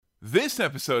This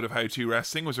episode of How To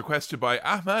Wrestling was requested by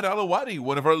Ahmad Alawadi,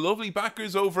 one of our lovely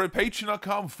backers over at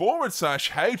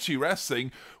patreon.com/How To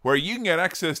Wrestling, where you can get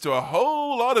access to a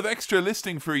whole lot of extra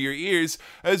listening for your ears,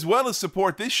 as well as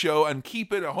support this show and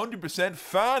keep it 100%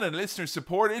 fan and listener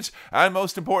supported, and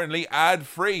most importantly,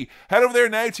 ad-free. Head over there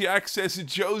now to access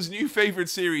Joe's new favourite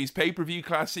series, Pay-Per-View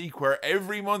Classique, where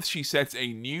every month she sets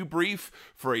a new brief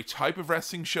for a type of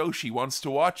wrestling show she wants to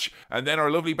watch, and then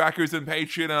our lovely backers on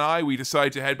Patreon and I, we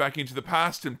decide to head back into the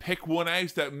past and pick one out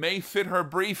that may fit her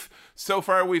brief. So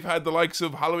far we've had the likes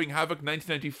of Halloween Havoc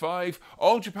 1995,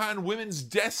 All Japan Women's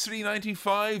Destiny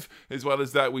 95, as well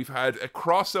as that we've had a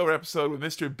crossover episode with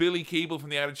Mr. Billy Keeble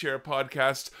from the Out of Chair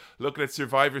podcast, looking at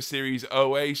Survivor Series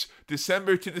 08,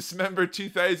 December to Dismember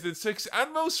 2006,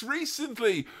 and most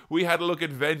recently we had a look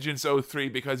at Vengeance 03,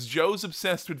 because Joe's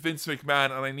obsessed with Vince McMahon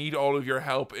and I need all of your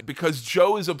help, because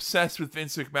Joe is obsessed with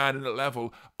Vince McMahon at a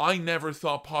level I never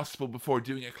thought possible before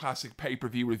doing a classic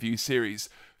pay-per-view review series.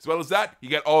 As well as that, you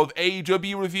get all of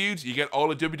AEW reviewed, you get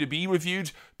all of WWE reviewed,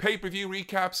 pay-per-view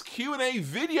recaps, Q&A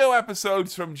video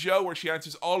episodes from Joe where she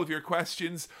answers all of your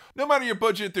questions. No matter your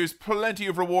budget, there's plenty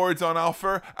of rewards on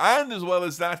offer. And as well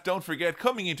as that, don't forget,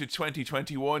 coming into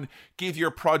 2021, give your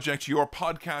project, your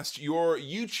podcast, your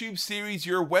YouTube series,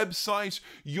 your website,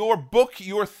 your book,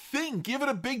 your thing, give it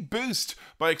a big boost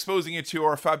by exposing it to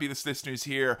our fabulous listeners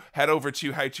here. Head over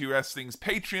to How To Wrestling's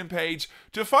Patreon page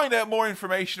to find out more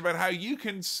information about how you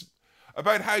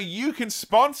can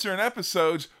sponsor an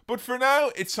episode. But for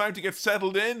now, it's time to get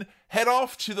settled in, head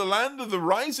off to the land of the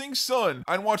rising sun,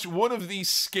 and watch one of the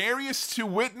scariest to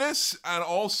witness and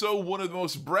also one of the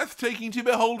most breathtaking to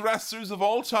behold wrestlers of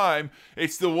all time.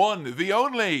 It's the one, the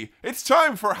only. It's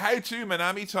time for How To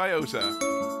Manami Toyota.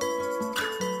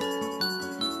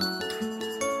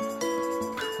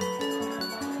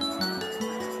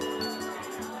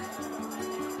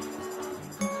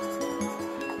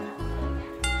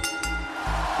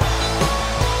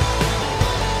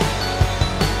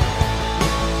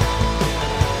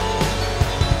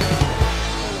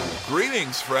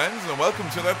 Greetings, friends, and welcome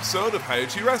to an episode of How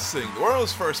To Wrestling, the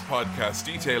world's first podcast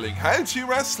detailing how to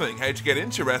wrestling, how to get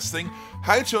into wrestling,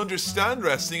 how to understand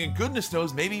wrestling, and goodness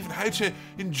knows, maybe even how to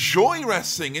enjoy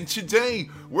wrestling. And today,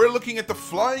 we're looking at the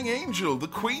Flying Angel, the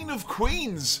Queen of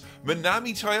Queens,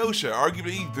 Manami Toyota,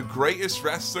 arguably the greatest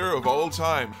wrestler of all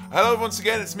time. Hello, once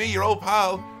again, it's me, your old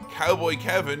pal, Cowboy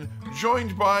Kevin,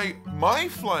 joined by my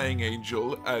Flying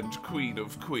Angel and Queen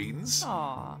of Queens,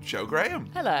 Aww. Joe Graham.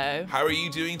 Hello. How are you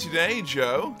doing today,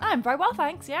 Joe? I'm very well,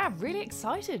 thanks. Yeah, I'm really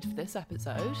excited for this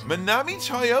episode. Manami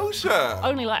Toyota!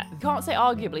 Only can't say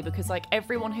arguably, because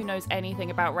everyone who knows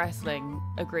anything about wrestling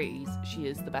agrees she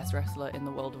is the best wrestler in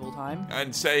the world of all time.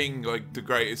 And saying the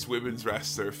greatest women's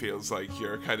wrestler feels like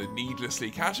you're kind of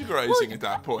needlessly categorizing at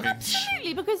that point.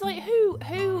 Absolutely, because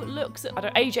who looks at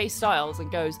AJ Styles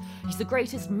and goes, he's the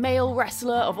greatest male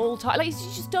wrestler of all time?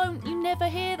 You never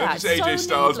hear that. Just AJ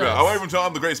Styles, I won't even tell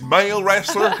I'm the greatest male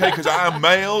wrestler, okay, because I'm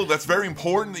male. That's very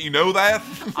important that you know that.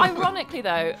 Ironically,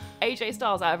 though, AJ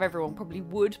Styles, out of everyone, probably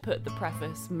would put the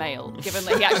preface male, given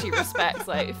that he actually respects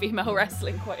female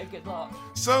wrestling quite a good lot.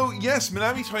 So, yes,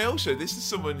 Manami Toyota, this is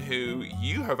someone who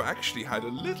you have actually had a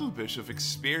little bit of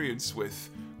experience with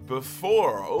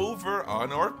before over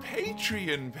on our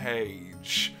Patreon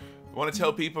page. I want to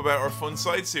tell people about our fun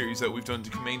side series that we've done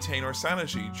to maintain our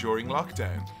sanity during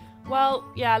lockdown. Well,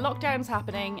 yeah, lockdown's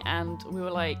happening, and we were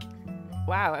like,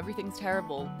 wow, everything's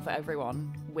terrible for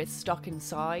everyone. We're stuck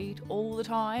inside all the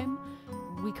time.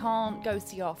 We can't go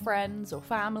see our friends or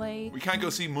family. We can't go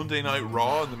see Monday Night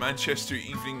Raw in the Manchester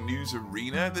Evening News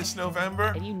Arena this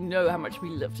November. And you know how much we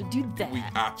love to do that. We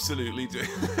absolutely do.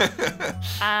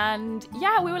 And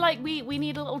yeah, we were like, we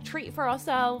need a little treat for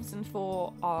ourselves and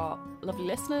for our lovely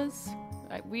listeners.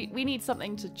 We need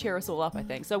something to cheer us all up, I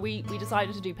think. So we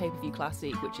decided to do Pay-Per-View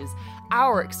Classic, which is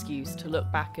our excuse to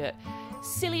look back at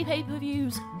silly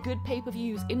pay-per-views, good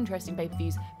pay-per-views, interesting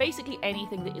pay-per-views, basically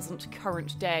anything that isn't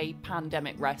current day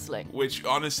pandemic wrestling. Which,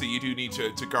 honestly, you do need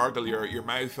to gargle your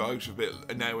mouth out a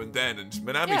bit now and then, and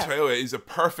Manami Toyota is a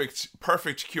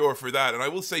perfect cure for that. And I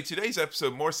will say today's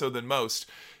episode, more so than most,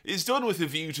 is done with a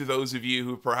view to those of you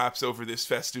who perhaps over this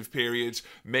festive period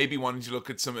may be wanting to look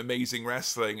at some amazing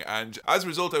wrestling. And as a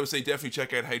result, I would say definitely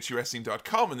check out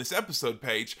howtowrestling.com on this episode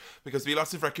page, because there'll be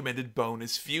lots of recommended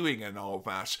bonus viewing and all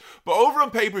that. But over on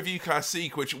Pay-Per-View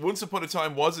Classique, which once upon a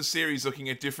time was a series looking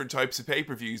at different types of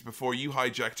pay-per-views before you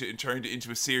hijacked it and turned it into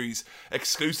a series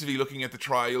exclusively looking at the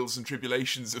trials and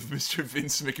tribulations of Mr.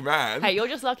 Vince McMahon. Hey, you're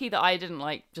just lucky that I didn't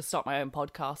just start my own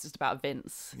podcast just about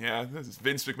Vince. Yeah, this is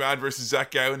Vince McMahon versus Zach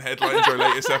Gowen Down headlines our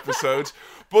latest episode.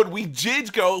 But we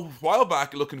did go a while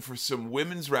back looking for some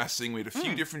women's wrestling. We had a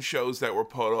few different shows that were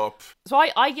put up. So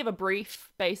I give a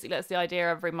brief, basically, that's the idea,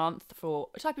 every month for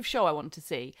a type of show I want to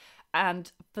see.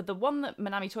 And for the one that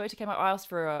Manami Toyota came out, I asked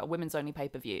for a women's only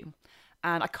pay-per-view.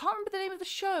 And I can't remember the name of the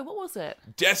show. What was it?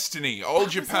 Destiny. All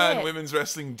Japan Women's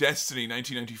Wrestling Destiny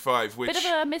 1995. Which... Bit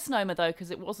of a misnomer, though,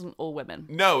 because it wasn't all women.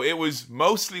 No, it was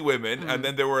mostly women. And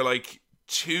then there were like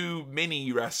 2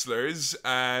 mini wrestlers.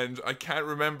 And I can't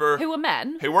remember... Who were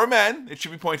men. Who were men, it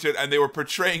should be pointed out. And they were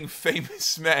portraying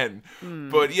famous men.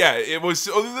 But yeah, it was...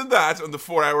 Other than that, on the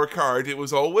 4-hour card, it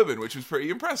was all women, which was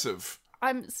pretty impressive.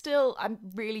 I'm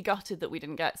really gutted that we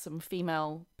didn't get some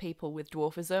female people with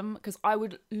dwarfism, because I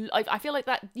feel like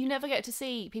that you never get to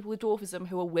see people with dwarfism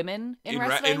who are women in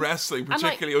wrestling. In wrestling,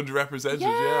 particularly underrepresented,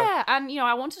 yeah. And,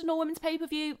 I wanted an all-women's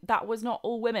pay-per-view. That was not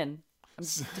all women. I'm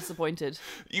disappointed.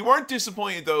 You weren't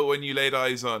disappointed, though, when you laid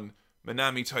eyes on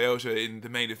Manami Toyota in the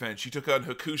main event. She took on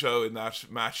Hokuto in that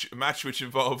match, a match which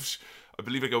involved... I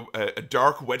believe like a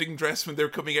dark wedding dress when they're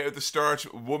coming out at the start,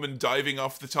 a woman diving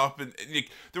off the top, and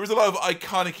there was a lot of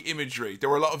iconic imagery. There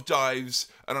were a lot of dives,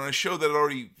 and on a show that had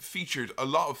already featured a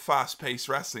lot of fast-paced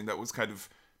wrestling that was kind of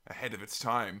ahead of its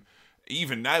time.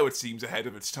 Even now it seems ahead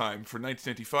of its time. For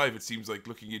 1995 it seems like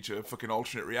looking into a fucking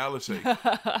alternate reality.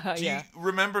 Do you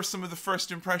remember some of the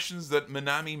first impressions that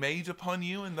Manami made upon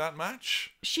you in that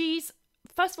match?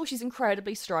 First of all, she's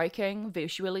incredibly striking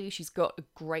visually. She's got a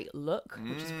great look,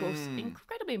 which is, of course,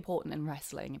 incredibly important in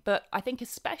wrestling. But I think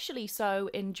especially so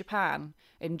in Japan,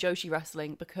 in Joshi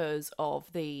wrestling, because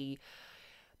of the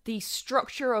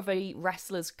structure of a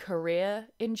wrestler's career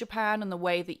in Japan and the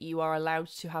way that you are allowed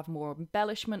to have more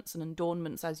embellishments and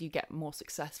adornments as you get more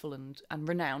successful and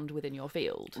renowned within your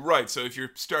field. Right, so if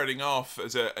you're starting off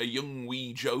as a young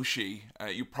wee Joshi,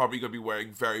 you're probably going to be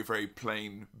wearing very, very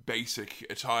plain, basic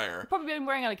attire. Probably been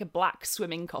wearing like a black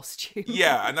swimming costume.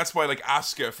 Yeah, and that's why like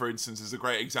Asuka, for instance, is a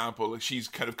great example. Like, she's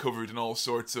kind of covered in all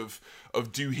sorts of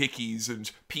doohickeys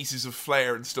and pieces of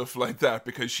flair and stuff like that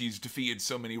because she's defeated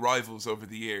so many rivals over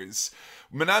the years.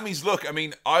 Manami's look, I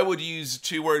mean, I would use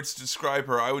 2 words to describe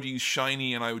her. I would use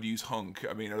shiny and I would use hunk.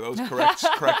 I mean, are those correct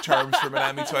terms for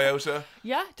Manami Toyota?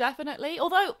 Yeah, definitely.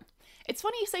 Although, it's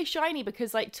funny you say shiny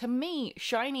because, like, to me,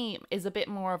 shiny is a bit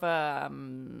more of a...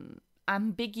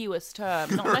 ambiguous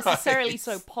term, not necessarily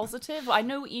so positive. I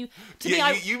know what you...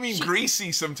 you mean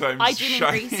greasy sometimes. I do mean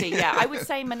greasy, yeah. I would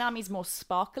say Manami's more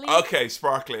sparkly. Okay,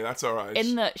 sparkly, that's all right.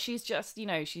 In that she's just,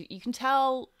 you can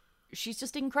tell she's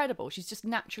just incredible. She's just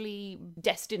naturally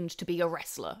destined to be a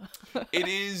wrestler. It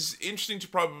is interesting to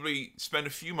probably spend a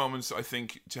few moments, I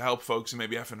think, to help folks who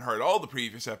maybe haven't heard all the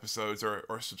previous episodes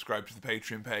or subscribed to the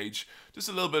Patreon page, just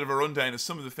a little bit of a rundown of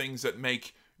some of the things that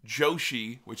make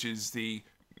Joshi, which is the...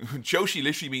 Joshi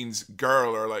literally means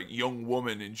girl or like young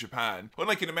woman in Japan.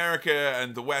 Unlike in America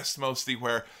and the West mostly,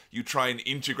 where you try and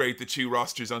integrate the 2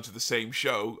 rosters onto the same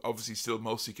show, obviously still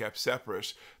mostly kept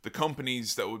separate, the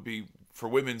companies that would be for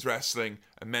women's wrestling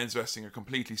and men's wrestling are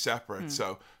completely separate.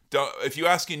 So if you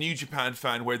ask a New Japan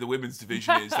fan where the women's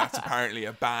division is, that's apparently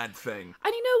a bad thing.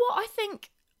 And you know what?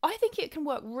 I think it can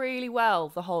work really well,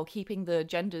 the whole keeping the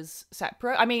genders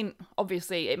separate. I mean,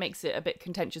 obviously, it makes it a bit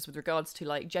contentious with regards to,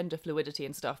 like, gender fluidity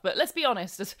and stuff. But let's be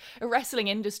honest, as a wrestling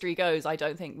industry goes, I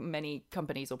don't think many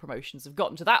companies or promotions have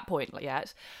gotten to that point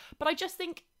yet. But I just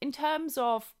think, in terms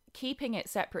of keeping it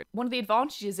separate, one of the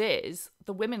advantages is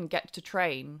the women get to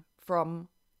train from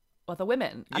other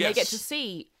women. And they get to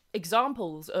see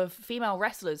examples of female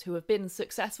wrestlers who have been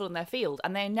successful in their field,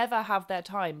 and they never have their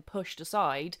time pushed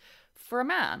aside for a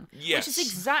man. Yes. Which is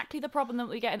exactly the problem that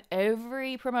we get in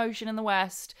every promotion in the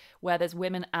West where there's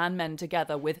women and men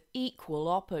together with equal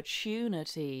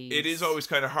opportunities. It is always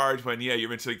kind of hard when, you're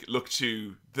meant to like, look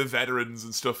to the veterans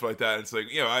and stuff like that. It's like,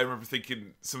 I remember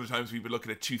thinking sometimes we'd be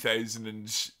looking at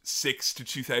 2006 to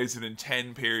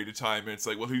 2010 period of time, and it's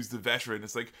like, well, who's the veteran?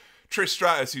 It's like Trish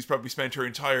Stratus, who's probably spent her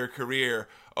entire career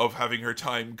of having her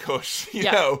time cut, you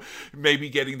know, maybe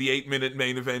getting the 8-minute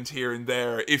main event here and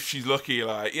there, if she's lucky,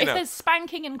 like, you know. If there's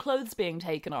spanking and clothes being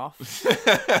taken off.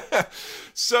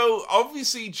 So,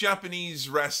 obviously, Japanese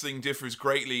wrestling differs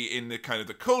greatly in the kind of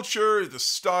the culture, the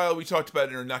style. We talked about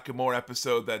in our Nakamura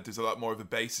episode that there's a lot more of a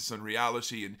basis on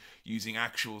reality and using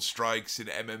actual strikes in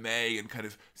MMA and kind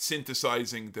of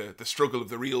synthesizing the struggle of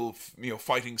the real,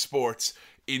 fighting sports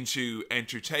into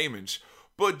entertainment.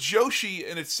 But Joshi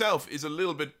in itself is a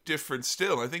little bit different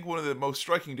still. I think one of the most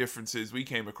striking differences we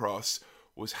came across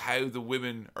was how the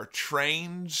women are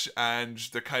trained and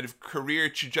their kind of career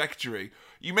trajectory.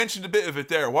 You mentioned a bit of it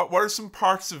there. What are some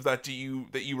parts of that that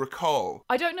you recall?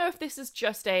 I don't know if this is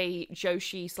just a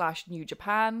Joshi / New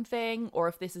Japan thing, or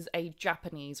if this is a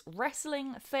Japanese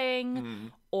wrestling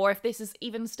thing, or if this is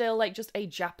even still like just a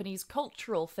Japanese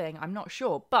cultural thing. I'm not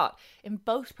sure. But in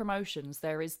both promotions,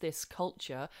 there is this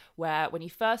culture where when you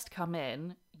first come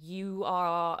in, you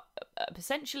are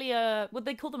essentially what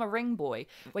they call them a ring boy,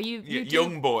 where you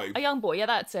young boy. A young boy, yeah,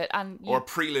 that's it. And or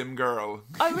prelim girl.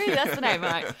 Oh, really? That's the name,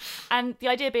 right? And the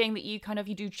idea being that you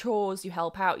do chores, you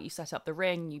help out, you set up the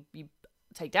ring, you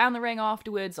take down the ring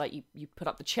afterwards, like you put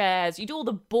up the chairs, you do all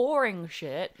the boring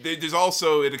shit. There's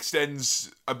also, it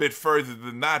extends a bit further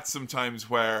than that sometimes,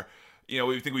 where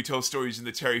I think we told stories in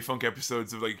the Terry Funk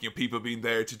episodes of people being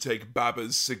there to take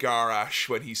Baba's cigar ash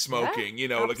when he's smoking,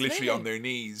 like literally on their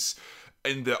knees.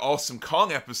 In the Awesome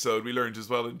Kong episode, we learned as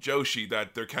well in Joshi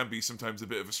that there can be sometimes a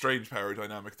bit of a strange power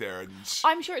dynamic there. And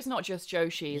I'm sure it's not just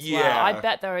Joshi as well. I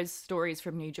bet there is stories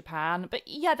from New Japan. But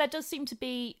yeah, there does seem to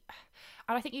be,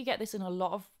 and I think you get this in a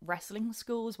lot of wrestling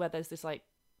schools where there's this like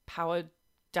power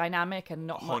dynamic and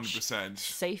not 100%. Much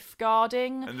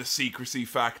safeguarding. And the secrecy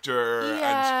factor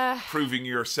and proving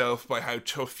yourself by how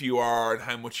tough you are and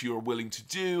how much you are willing to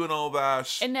do and all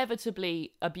that.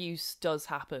 Inevitably, abuse does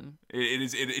happen.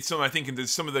 It's something I think, and there's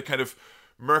some of the kind of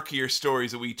murkier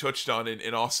stories that we touched on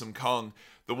in Awesome Kong.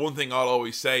 The one thing I'll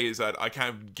always say is that I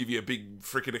can't give you a big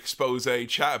freaking expose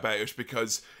chat about it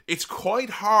because it's quite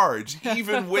hard,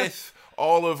 even with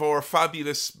all of our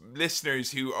fabulous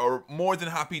listeners who are more than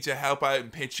happy to help out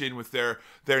and pitch in with their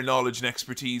knowledge and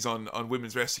expertise on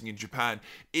women's wrestling in Japan.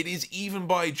 It is, even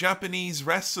by Japanese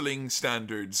wrestling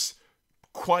standards,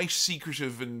 quite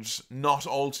secretive and not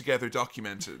altogether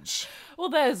documented. Well,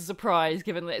 there's a surprise,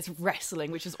 given that it's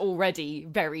wrestling, which is already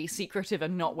very secretive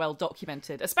and not well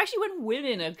documented, especially when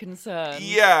women are concerned.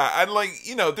 Yeah,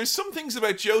 and there's some things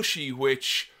about Joshi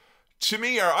which, to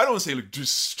me, are, I don't want to say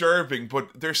disturbing, but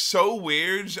they're so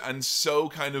weird and so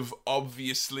kind of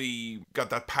obviously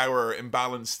got that power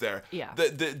imbalance there. Yeah.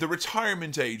 The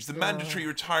retirement age, the mandatory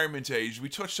retirement age. We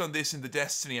touched on this in the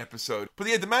Destiny episode. But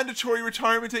yeah, the mandatory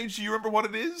retirement age, do you remember what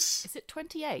it is? Is it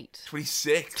 28?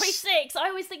 26. 26! I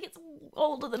always think it's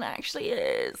older than it actually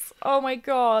is. Oh my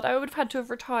god, I would have had to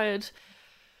have retired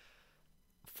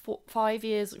 5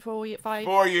 years, 4 years, 5.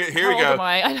 4 years. Here we go.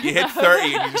 You hit 30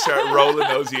 and you just start rolling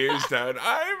those years down.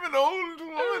 I'm an old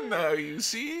woman now, you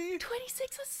see.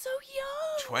 26 is so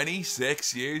young.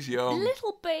 26 years young.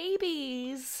 Little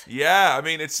babies. Yeah, I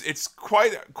mean, it's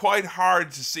quite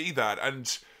hard to see that,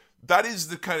 and that is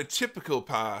the kind of typical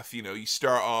path. You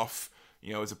start off,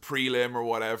 as a prelim or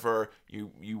whatever,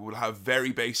 you will have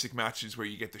very basic matches where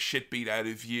you get the shit beat out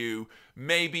of you.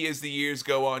 Maybe as the years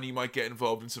go on, you might get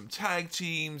involved in some tag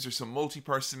teams or some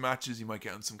multi-person matches. You might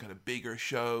get on some kind of bigger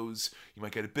shows. You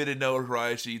might get a bit of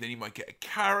notoriety. Then you might get a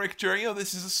character.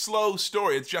 This is a slow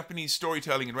story. It's Japanese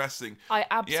storytelling in wrestling. I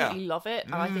absolutely love it.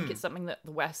 And I think it's something that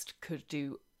the West could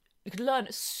do. You could learn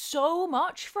so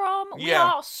much from. We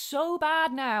are so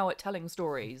bad now at telling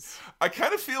stories. I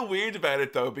kind of feel weird about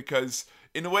it, though, because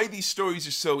in a way these stories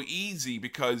are so easy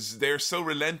because they're so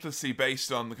relentlessly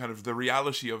based on the kind of the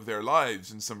reality of their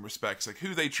lives in some respects, like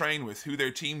who they train with, who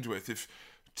they're teamed with, if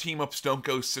team-ups don't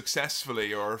go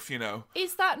successfully, or if,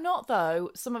 Is that not, though,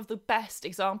 some of the best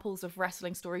examples of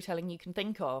wrestling storytelling you can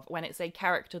think of, when it's a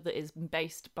character that is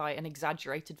based by an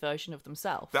exaggerated version of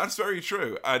themselves? That's very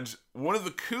true. And one of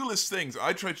the coolest things,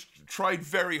 I tried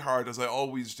very hard, as I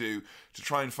always do, to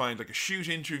try and find like a shoot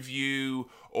interview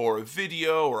or a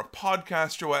video or a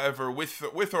podcast or whatever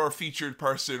with our featured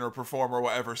person or performer or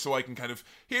whatever, so I can kind of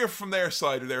hear from their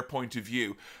side or their point of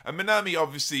view. And Minami,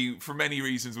 obviously, for many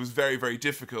reasons, was very, very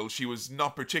difficult. She was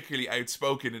not particularly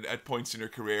outspoken at points in her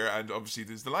career, and obviously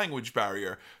there's the language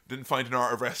barrier. Didn't find an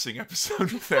Art of Wrestling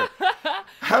episode with her.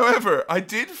 However, I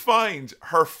did find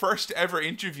her first ever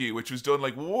interview, which was done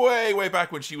like way, way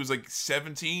back when she was like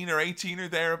 17 or 18 or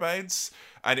thereabouts,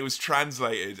 and it was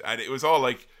translated, and it was all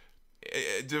like,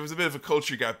 there was a bit of a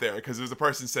culture gap there, because there was a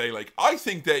person saying like, I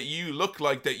think that you look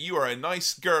like that you are a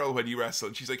nice girl when you wrestle,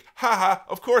 and she's like, haha,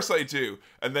 of course I do.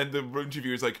 And then the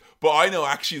interviewer's like, but I know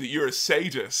actually that you're a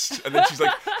sadist. And then she's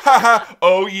like, haha,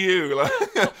 oh you.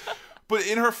 But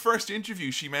in her first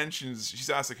interview, she's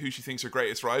asked like who she thinks her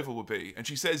greatest rival will be, and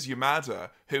she says Yamada,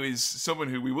 who is someone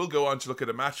who we will go on to look at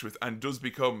a match with, and does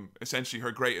become essentially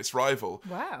her greatest rival.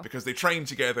 Wow! Because they trained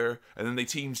together, and then they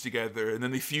teamed together, and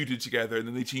then they feuded together, and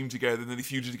then they teamed together, and then they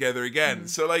feuded together again.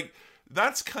 So like,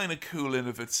 that's kind of cool in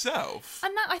of itself.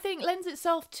 And that, I think, lends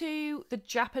itself to the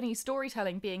Japanese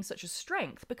storytelling being such a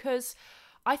strength, because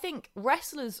I think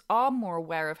wrestlers are more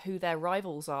aware of who their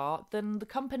rivals are than the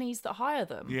companies that hire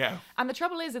them. Yeah. And the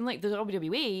trouble is, in like the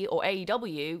WWE or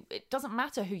AEW, it doesn't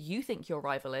matter who you think your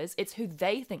rival is, it's who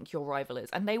they think your rival is.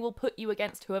 And they will put you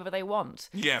against whoever they want.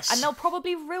 Yes. And they'll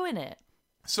probably ruin it.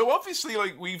 So obviously,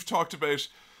 like we've talked about,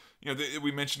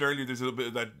 we mentioned earlier, there's a little bit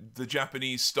of that the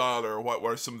Japanese style, or what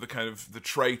were some of the kind of the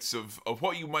traits of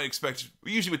what you might expect.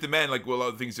 Usually with the men, like, well, a lot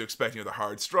of things you expect, the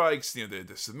hard strikes, the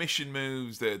submission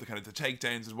moves, the kind of the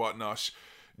takedowns and whatnot.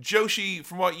 Joshi,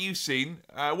 from what you've seen,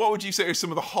 what would you say are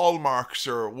some of the hallmarks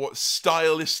or what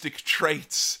stylistic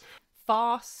traits?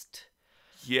 Fast.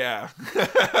 Yeah.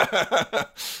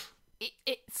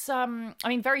 It's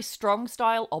very strong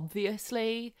style,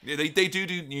 obviously. Yeah, they do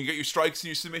you get your strikes and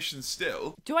your submissions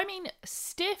still. Do I mean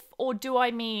stiff, or do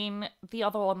I mean the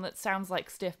other one that sounds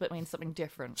like stiff but means something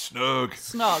different? Snug.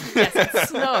 Yes, it's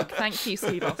snug. Thank you,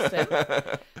 Steve Austin.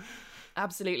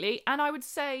 Absolutely. And I would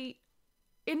say,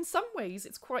 in some ways,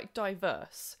 it's quite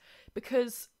diverse,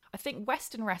 because I think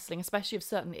Western wrestling, especially of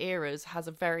certain eras, has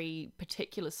a very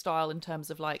particular style in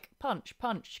terms of like punch,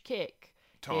 kick.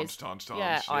 Taunt.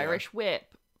 Yeah, Irish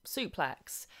whip,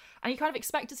 suplex. And you kind of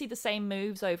expect to see the same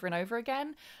moves over and over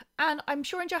again. And I'm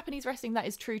sure in Japanese wrestling that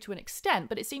is true to an extent,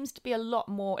 but it seems to be a lot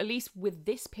more, at least with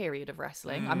this period of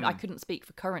wrestling. I couldn't speak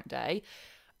for current day.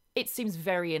 It seems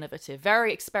very innovative,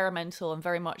 very experimental, and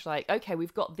very much like, okay,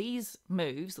 we've got these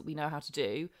moves that we know how to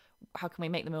do. How can we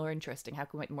make them more interesting? How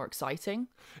can we make them more exciting?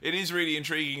 It is really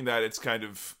intriguing that it's kind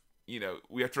of,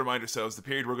 we have to remind ourselves the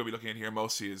period we're going to be looking at here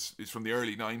mostly is from the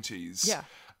early 90s. Yeah.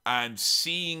 And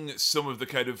seeing some of the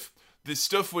kind of the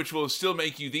stuff which will still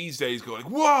make you these days go like,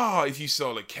 wow, if you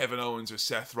saw like Kevin Owens or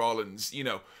Seth Rollins,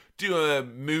 do a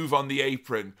move on the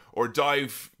apron or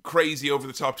dive crazy over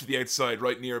the top to the outside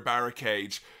right near a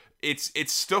barricade. It's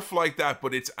stuff like that,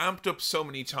 but it's amped up so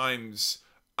many times.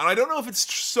 And I don't know if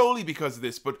it's solely because of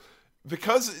this, but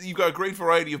because you've got a great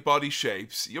variety of body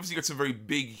shapes, you obviously got some very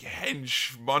big,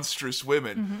 hench, monstrous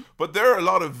women, but there are a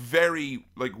lot of very,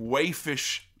 like,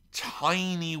 waifish,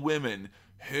 tiny women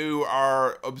who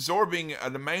are absorbing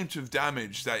an amount of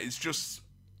damage that is just,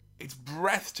 it's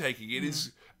breathtaking. It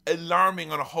is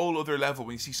alarming on a whole other level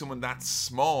when you see someone that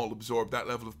small absorb that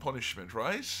level of punishment,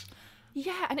 right?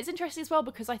 Yeah, and it's interesting as well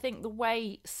because I think the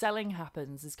way selling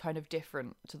happens is kind of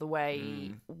different to the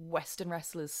way Western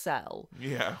wrestlers sell.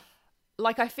 Yeah.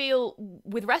 Like, I feel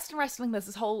with Western wrestling, there's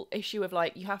this whole issue of,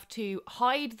 like, you have to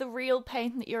hide the real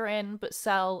pain that you're in, but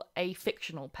sell a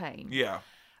fictional pain. Yeah.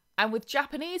 And with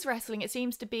Japanese wrestling, it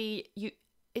seems to be,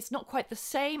 it's not quite the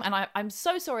same. And I'm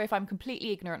so sorry if I'm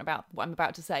completely ignorant about what I'm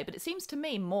about to say, but it seems to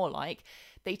me more like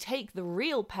they take the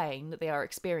real pain that they are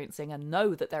experiencing and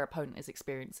know that their opponent is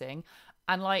experiencing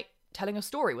and, like, telling a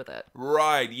story with it.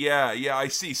 Right, yeah, I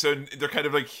see. So they're kind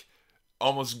of, like,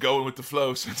 almost going with the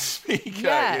flow, so to speak.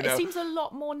 Yeah, it seems a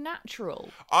lot more natural.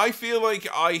 I feel like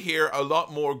I hear a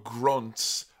lot more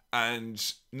grunts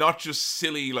and not just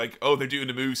silly, like, oh, they're doing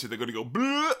the move, so they're going to go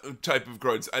bleh type of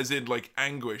grunts, as in, like,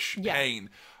 anguish, pain.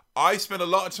 I spend a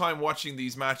lot of time watching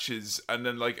these matches, and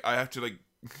then, like, I have to, like...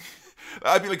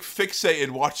 I'd be, like, fixated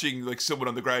watching, like, someone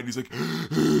on the ground who's like...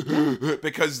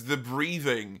 because the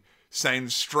breathing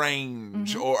sounds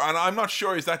strange, and I'm not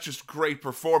sure, is that just great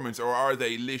performance, or are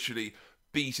they literally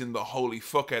beating the holy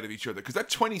fuck out of each other? Because that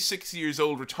 26 years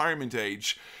old retirement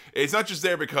age, it's not just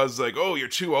there because, like, oh, you're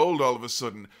too old all of a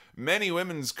sudden. Many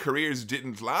women's careers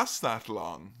didn't last that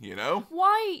long,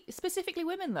 Why specifically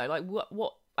women, though? Like,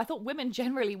 what I thought women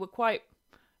generally were quite...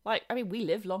 Like, I mean, we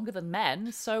live longer than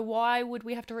men, so why would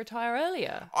we have to retire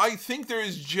earlier? I think there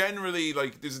is generally,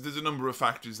 like, there's a number of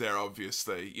factors there,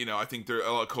 obviously. I think there are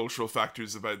a lot of cultural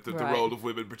factors about the role of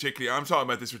women, particularly. I'm talking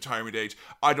about this retirement age.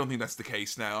 I don't think that's the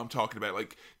case now. I'm talking about,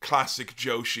 like, classic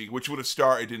Joshi, which would have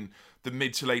started in the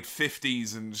mid to late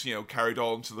 50s and, carried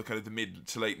on into the kind of the mid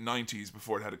to late 90s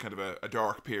before it had a kind of a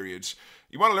dark period.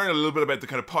 You want to learn a little bit about the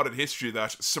kind of potted history of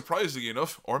that, surprisingly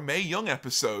enough, or Mae Young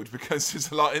episode, because there's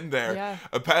a lot in there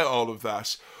about all of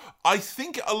that. I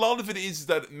think a lot of it is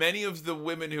that many of the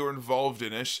women who are involved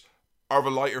in it are of a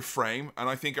lighter frame, and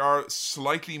I think are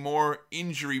slightly more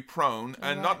injury prone,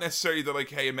 and not necessarily that, like,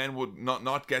 hey, a man would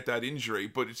not get that injury,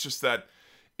 but it's just that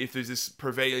if there's this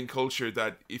prevailing culture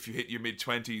that if you hit your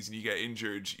mid-20s and you get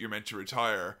injured, you're meant to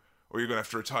retire, or you're going to have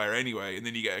to retire anyway, and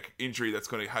then you get an injury that's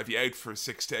going to have you out for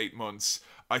 6 to 8 months.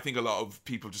 I think a lot of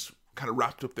people just kind of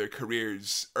wrapped up their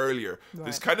careers earlier. Right.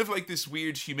 There's kind of like this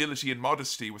weird humility and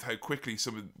modesty with how quickly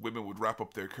some women would wrap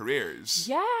up their careers.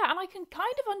 Yeah, and I can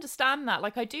kind of understand that.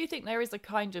 Like, I do think there is a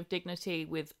kind of dignity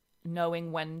with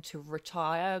knowing when to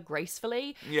retire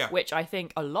gracefully, Yeah. which I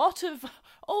think a lot of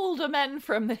older men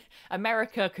from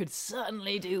America could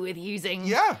certainly do with using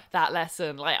that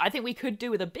lesson. Like, I think we could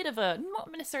do with a bit of a,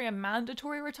 not necessarily a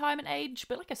mandatory retirement age,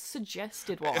 but like a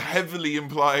suggested one. Heavily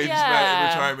implied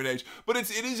retirement age. But it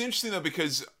is interesting, though,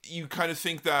 because you kind of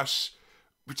think that,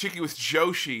 particularly with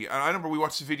Joshi, and I remember we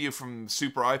watched a video from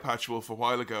Super Eye Patch Wolf a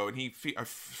while ago, and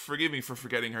forgive me for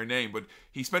forgetting her name, but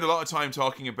he spent a lot of time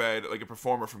talking about like a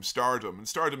performer from Stardom, and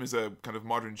Stardom is a kind of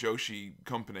modern Joshi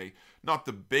company, not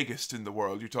the biggest in the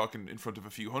world. You're talking in front of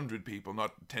a few hundred people,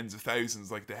 not tens of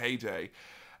thousands like the heyday.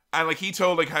 And like he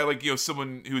told like how like, you know,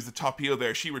 someone who was the top heel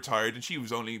there, she retired, and she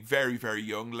was only very, very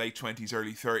young, late 20s,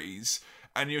 early 30s.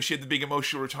 And, you know, she had the big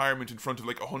emotional retirement in front of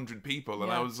like 100 people. And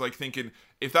I was like thinking,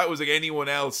 if that was like anyone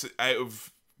else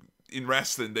in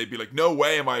wrestling, they'd be like, no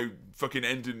way am I fucking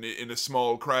ending in a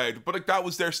small crowd. But like that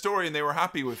was their story and they were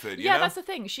happy with it. You know? That's the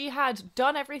thing. She had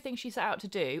done everything she set out to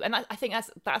do. And I think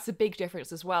that's a big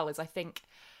difference as well, is I think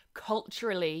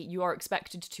culturally you are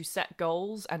expected to set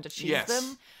goals and achieve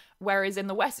them. Whereas in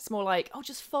the West, it's more like, oh,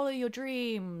 just follow your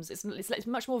dreams. It's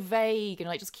much more vague and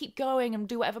like just keep going and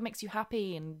do whatever makes you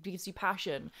happy and gives you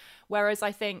passion. Whereas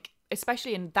I think,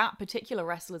 especially in that particular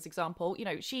wrestler's example, you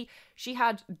know, she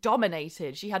had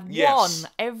dominated. She had won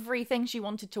everything she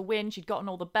wanted to win. She'd gotten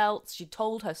all the belts. She'd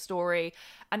told her story,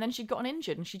 and then she'd gotten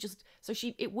injured. And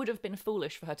it would have been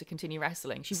foolish for her to continue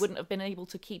wrestling. She wouldn't have been able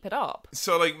to keep it up.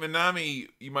 So like Manami,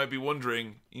 you might be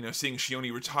wondering, you know, seeing she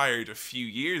only retired a few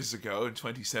years ago in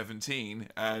 2017,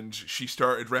 and she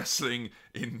started wrestling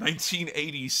in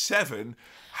 1987.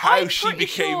 How she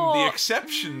became the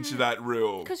exception to that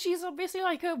rule. Because she's obviously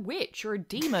like a witch or a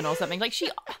demon or something. Like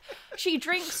she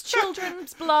drinks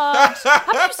children's blood.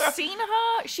 Have you seen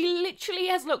her? She literally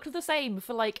has looked the same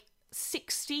for like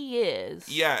 60 years.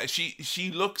 Yeah,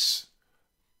 she looks...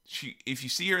 if you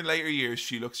see her in later years,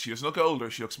 she doesn't look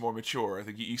older, she looks more mature. I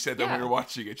think you said that when we were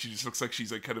watching it. She just looks like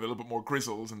she's like kind of a little bit more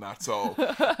grizzled, and that's all.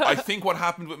 I think what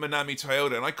happened with Manami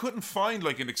Toyota, and I couldn't find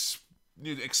like an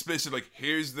explicit like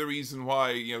here's the reason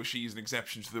why, you know, she's an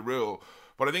exception to the rule,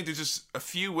 but I think there's just a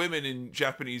few women in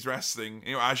Japanese wrestling,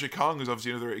 you know, Aja Kong is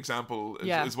obviously another example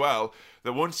as well,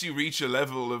 that once you reach a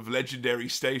level of legendary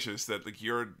status that like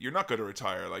you're not going to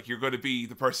retire, like you're going to be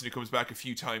the person who comes back a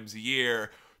few times a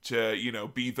year to, you know,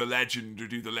 be the legend or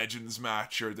do the legends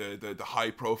match or the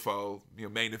high profile, you know,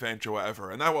 main event or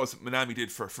whatever. And that was what Manami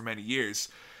did for many years.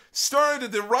 Started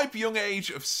at the ripe young age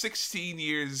of 16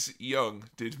 years young,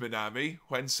 did Manami,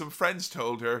 when some friends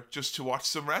told her just to watch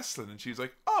some wrestling. And she was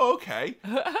like, oh, okay.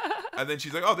 And then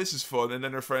she's like, oh, this is fun. And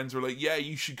then her friends were like, yeah,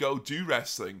 you should go do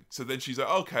wrestling. So then she's like,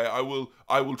 okay, I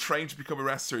will train to become a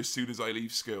wrestler as soon as I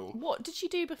leave school. What did she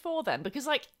do before then? Because,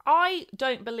 like, I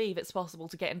don't believe it's possible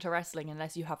to get into wrestling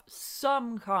unless you have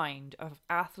some kind of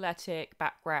athletic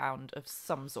background of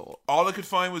some sort. All I could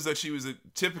find was that she was a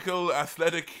typical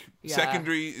athletic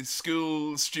secondary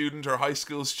school student or high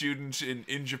school student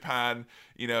in Japan,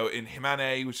 you know, in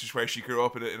Himane, which is where she grew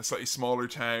up in a slightly smaller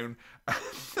town.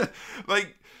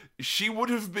 Like, she would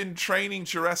have been training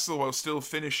to wrestle while still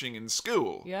finishing in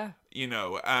school. Yeah. You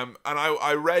know, and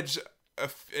I read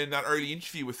in that early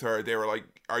interview with her, they were like,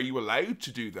 are you allowed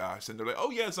to do that? And they're like, oh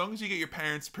yeah, as long as you get your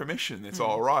parents' permission, it's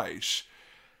all right.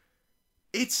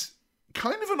 It's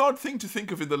kind of an odd thing to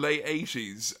think of in the late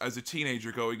 80s as a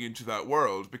teenager going into that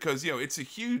world, because, you know, it's a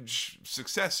huge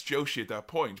success, Joshi, at that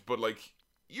point, but like,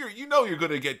 you know you're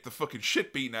going to get the fucking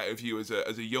shit beaten out of you as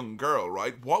a young girl,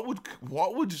 right? What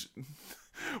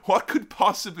could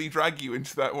possibly drag you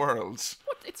into that world?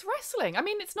 It's wrestling. I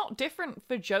mean, it's not different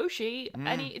for Joshi.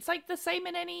 It's like the same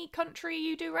in any country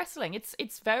you do wrestling.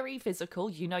 It's very physical.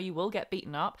 You know you will get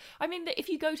beaten up. I mean, if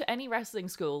you go to any wrestling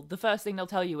school, the first thing they'll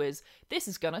tell you is, this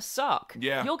is gonna suck.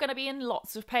 Yeah. You're gonna be in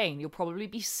lots of pain. You'll probably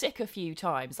be sick a few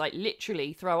times, like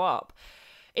literally throw up.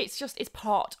 It's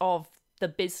part of the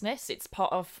business. It's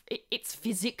part of it. It's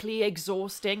physically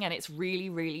exhausting and it's really,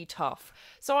 really tough.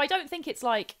 So I don't think it's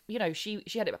like, you know, she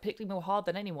had it particularly more hard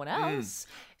than anyone else.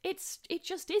 It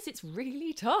just is. It's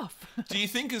really tough. Do you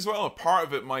think as well a part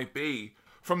of it might be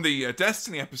from the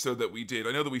Destiny episode that we did?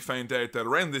 I know that we found out that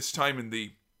around this time in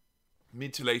the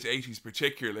mid to late 80s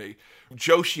particularly,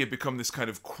 Joshi had become this kind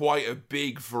of quite a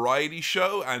big variety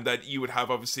show, and that you would have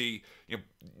obviously, you know,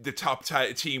 the top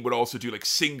team would also do like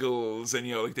singles, and,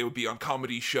 you know, like they would be on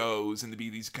comedy shows, and there'd be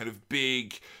these kind of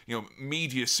big, you know,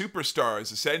 media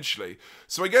superstars essentially.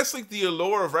 So I guess like the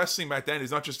allure of wrestling back then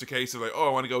is not just a case of like, oh,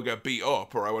 I want to go get beat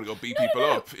up or I want to go beat people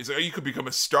up. It's like, you could become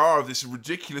a star of this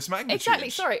ridiculous magnitude. Exactly.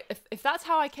 Sorry, if that's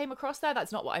how I came across there,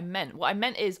 that's not what I meant. What I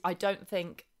meant is, I don't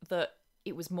think that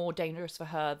it was more dangerous for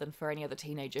her than for any other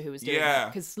teenager who was doing Yeah. it,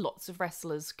 because lots of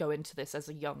wrestlers go into this as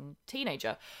a young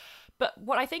teenager. But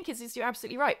what I think is you're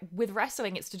absolutely right. With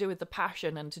wrestling, it's to do with the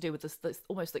passion and to do with this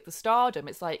almost like the stardom.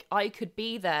 It's like, I could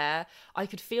be there, I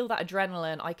could feel that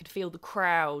adrenaline, I could feel the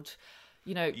crowd,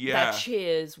 you know, their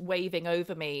cheers waving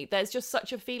over me. There's just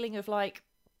such a feeling of like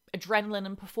adrenaline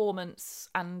and performance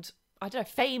and, I don't know,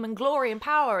 fame and glory and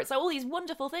power. It's like all these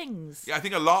wonderful things. Yeah, I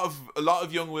think a lot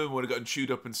of young women would have gotten chewed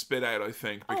up and spit out. I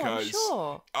think because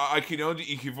sure. I can only,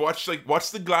 you can watch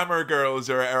the Glamour Girls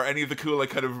or any of the cool like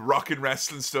kind of rock and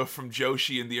wrestling stuff from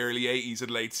Joshi in the early 80s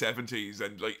and late 70s,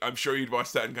 and like I'm sure you'd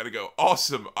watch that and kind of go,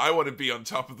 awesome, I want to be on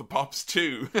top of the pops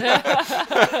too.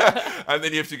 And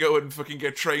then you have to go and fucking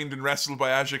get trained and wrestled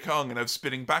by Aja Kong and have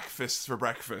spinning back fists for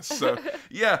breakfast. So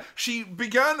yeah, she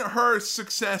began her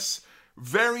success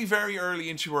very, very early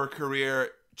into her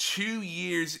career, 2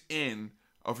 years in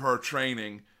of her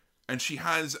training, and she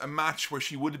has a match where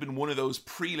she would have been one of those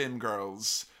prelim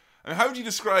girls. And how would you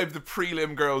describe the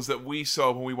prelim girls that we saw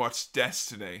when we watched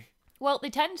Destiny? Well, they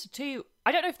tend to,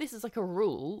 I don't know if this is like a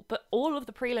rule, but all of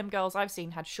the prelim girls I've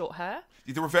seen had short hair.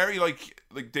 They were very like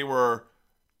they were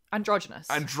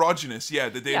androgynous, yeah,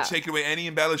 that they had taken away any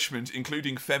embellishment,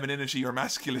 including femininity or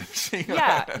masculinity.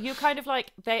 Yeah, you kind of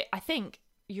like, I think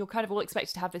you're kind of all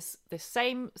expected to have this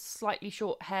same slightly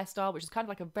short hairstyle, which is kind of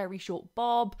like a very short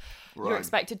bob. Right. You're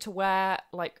expected to wear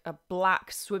like a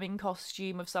black swimming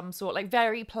costume of some sort, like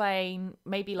very plain,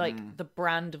 maybe like the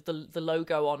brand of the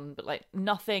logo on, but like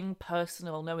nothing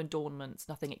personal, no adornments,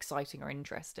 nothing exciting or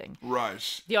interesting.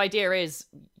 Right. The idea is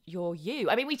you're you.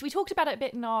 I mean, we talked about it a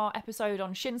bit in our episode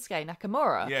on Shinsuke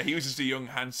Nakamura. Yeah, he was just a young,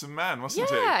 handsome man, wasn't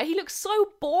he? Yeah, he looks so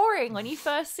boring when you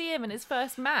first see him in his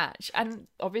first match. And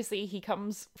obviously he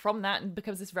comes from that and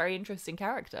becomes this very interesting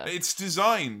character. It's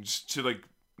designed to, like,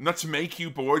 not to make you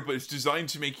bored, but it's designed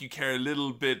to make you care a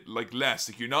little bit, like, less.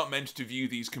 Like, you're not meant to view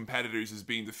these competitors as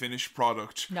being the finished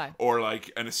product. No. Or,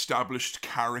 like, an established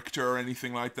character or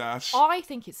anything like that. I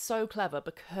think it's so clever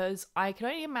because I can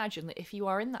only imagine that if you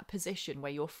are in that position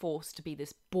where you're forced to be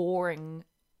this boring,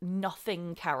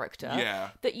 nothing character,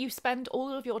 that you spend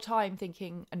all of your time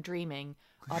thinking and dreaming,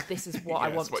 oh, this is what I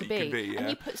want to be. And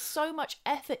you put so much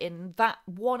effort in that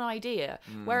one idea.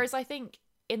 Whereas I think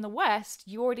in the West,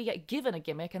 you already get given a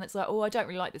gimmick and it's like, oh, I don't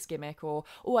really like this gimmick, or,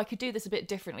 oh, I could do this a bit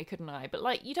differently, couldn't I? But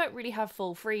like, you don't really have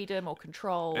full freedom or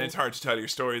control. And it's hard to tell your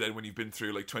story then when you've been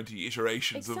through like 20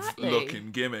 iterations of look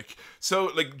and gimmick. So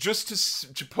like,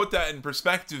 just to put that in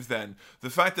perspective then, the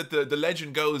fact that the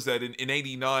legend goes that in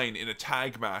 89 in a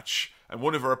tag match, and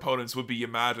one of her opponents would be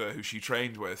Yamada, who she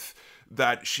trained with,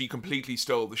 that she completely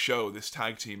stole the show, this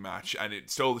tag team match, and it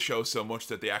stole the show so much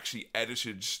that they actually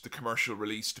edited the commercial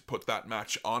release to put that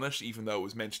match on it, even though it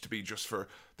was meant to be just for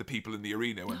the people in the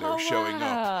arena when they were showing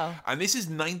up. And this is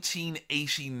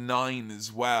 1989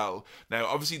 as well. Now,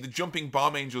 obviously, the Jumping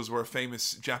Bomb Angels were a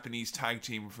famous Japanese tag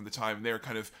team from the time, and they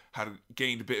kind of had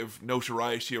gained a bit of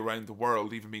notoriety around the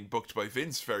world, even being booked by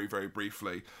Vince very, very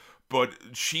briefly. But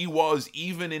she was,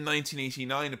 even in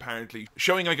 1989, apparently,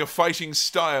 showing like a fighting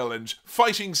style and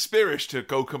fighting spirit, to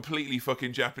go completely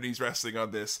fucking Japanese wrestling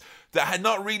on this, that had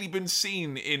not really been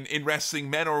seen in wrestling,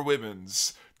 men or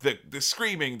women's. The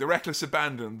screaming, the reckless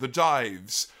abandon, the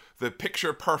dives, the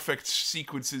picture-perfect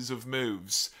sequences of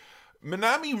moves.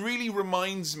 Manami really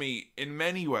reminds me, in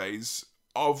many ways,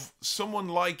 of someone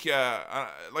like I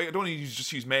don't want to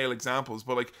just use male examples,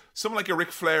 but like someone like a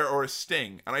Ric Flair or a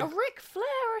Sting. And a Ric Flair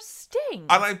or a Sting?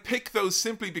 And I pick those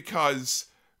simply because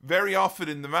very often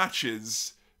in the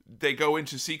matches they go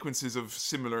into sequences of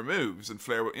similar moves. And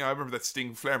Flair, I remember that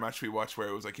Sting Flair match we watched where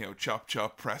it was like, chop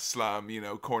chop, press slam,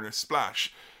 corner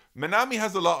splash. Manami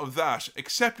has a lot of that,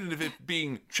 except in it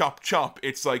being chop chop,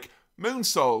 it's like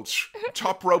moonsault,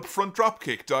 top rope front drop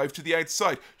kick, dive to the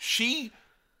outside. She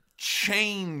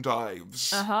chain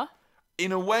dives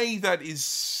in a way that is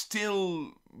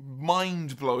still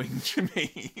mind-blowing to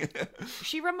me.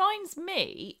 She reminds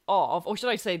me of, or should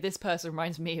I say this person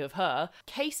reminds me of her,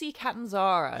 Casey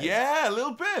Catanzaro. Yeah, a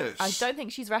little bit. I don't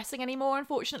think she's wrestling anymore,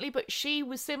 unfortunately, but she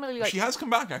was similarly like... She has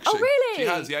come back, actually. Oh, really? She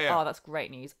has, yeah. Oh, that's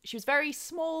great news. She was very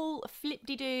small,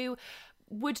 flip-de-doo,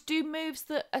 would do moves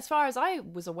that, as far as I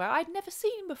was aware, I'd never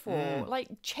seen before. Like,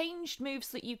 changed moves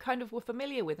that you kind of were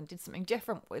familiar with and did something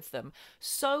different with them.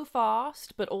 So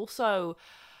fast, but also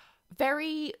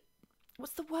very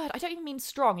what's the word? I don't even mean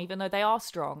strong, even though they are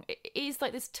strong. It is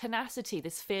like this tenacity,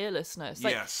 this fearlessness,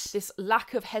 like Yes. this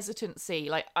lack of hesitancy.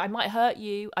 Like, I might hurt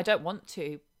you, I don't want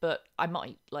to, but I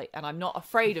might, like, and I'm not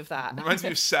afraid of that. Reminds me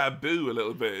of Sabu a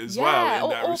little bit as Yeah, well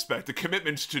in that or- respect. The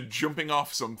commitment to jumping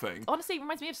off something. Honestly, it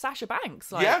reminds me of Sasha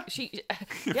Banks. Like, Yeah. she,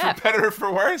 For yeah, better or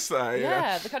for worse, though.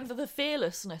 yeah, the kind of the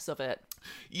fearlessness of it.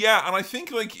 Yeah, and I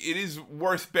think like it is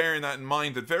worth bearing that in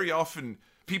mind that very often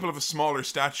people of a smaller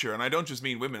stature, and I don't just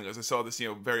mean women, because I saw this,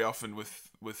 very often with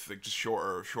like just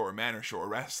shorter men or shorter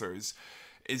wrestlers,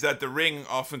 is that the ring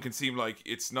often can seem like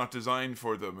it's not designed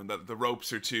for them, and that the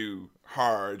ropes are too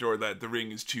hard, or that the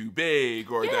ring is too big,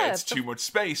 or that Yeah, it's too much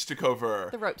space to cover.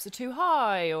 The ropes are too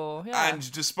high, or yeah. And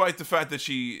despite the fact that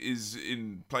she is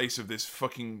in place of this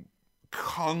fucking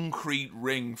concrete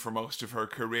ring for most of her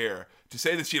career, to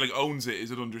say that she like owns it is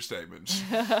an understatement.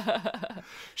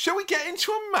 Shall we get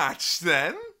into a match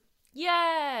then?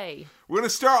 Yay! We're going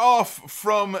to start off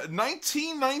from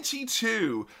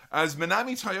 1992 as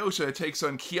Manami Toyota takes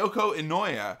on Kyoko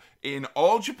Inoue in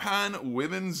All Japan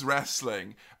Women's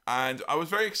Wrestling. And I was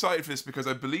very excited for this because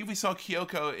I believe we saw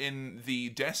Kyoko in the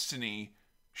Destiny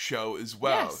show as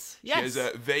well. Yes, She has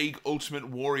yes. a vague Ultimate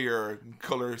Warrior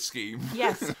color scheme.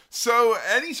 Yes. So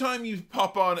anytime you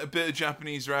pop on a bit of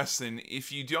Japanese wrestling,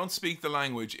 if you don't speak the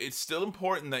language, it's still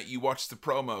important that you watch the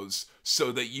promos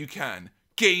so that you can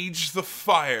gauge the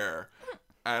fire.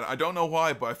 And I don't know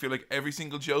why, but I feel like every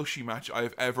single Joshi match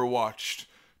I've ever watched,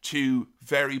 two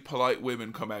very polite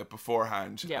women come out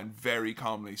beforehand Yeah. and very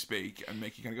calmly speak and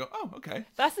make you kind of go, oh, okay.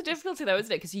 That's the difficulty though,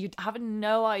 isn't it? Because you have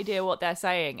no idea what they're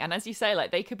saying. And as you say,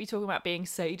 like, they could be talking about being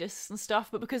sadists and stuff,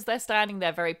 but because they're standing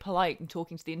there very polite and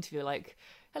talking to the interviewer like,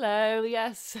 hello,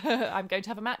 yes, I'm going to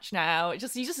have a match now. You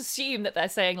just assume that they're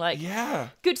saying like, Yeah.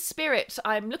 good spirit,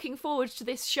 I'm looking forward to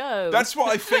this show. That's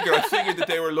what I figured. I figured that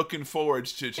they were looking forward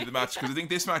to the match because I think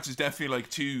this match is definitely like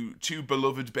two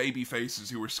beloved baby faces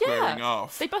who were squaring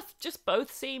off. They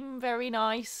both seem very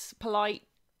nice, polite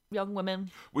young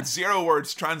women. With 0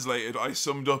 words translated, I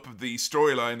summed up the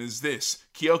storyline as this.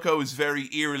 Kyoko is very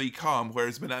eerily calm,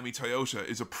 whereas Manami Toyota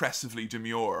is oppressively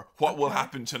demure. What will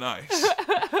happen tonight?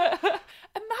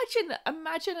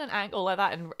 Imagine an angle like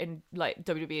that in like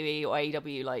WWE or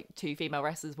AEW, like two female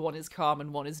wrestlers, one is calm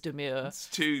and one is demure. It's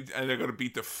two, and they're gonna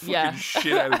beat the fucking Yeah.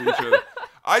 shit out of each other.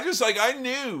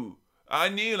 I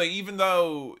knew, like, even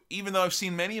though I've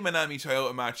seen many a Manami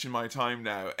Toyota match in my time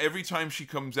now, every time she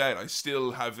comes out, I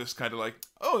still have this kind of like,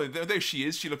 oh, there she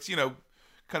is. She looks,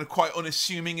 kind of quite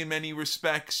unassuming in many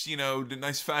respects. The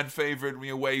nice fan favorite,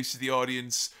 waves to the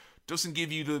audience. Doesn't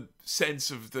give you the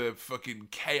sense of the fucking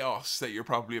chaos that you're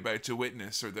probably about to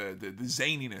witness, or the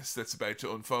zaniness that's about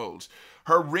to unfold.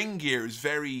 Her ring gear is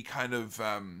very kind of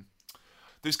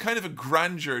there's kind of a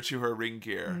grandeur to her ring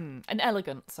gear. An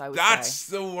elegance, I would That's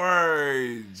say. the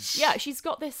words. Yeah, she's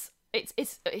got this. It's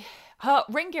her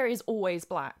ring gear is always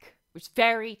black, which is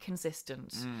very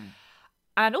consistent.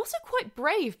 And also quite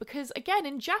brave because, again,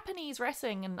 in Japanese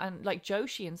wrestling and like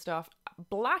Joshi and stuff,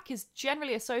 black is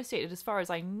generally associated, as far as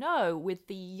I know, with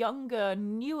the younger,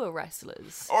 newer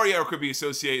wrestlers. Or it could be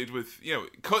associated with,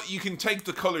 you can take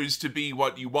the colours to be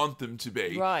what you want them to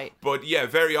be. Right. But yeah,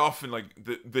 very often, like,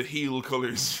 the heel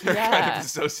colours are kind Yeah. of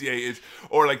associated.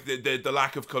 Or like the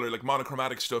lack of colour, like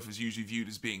monochromatic stuff is usually viewed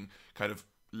as being kind of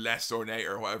less ornate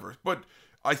or whatever. But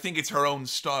I think it's her own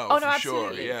style Oh, for no, sure.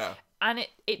 absolutely. Yeah. And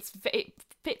it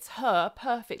fits her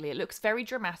perfectly. It looks very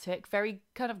dramatic, very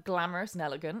kind of glamorous and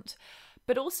elegant,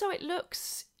 but also it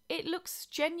looks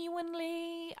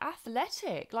genuinely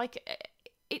athletic. Like,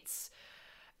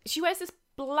 she wears this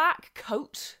black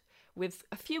coat with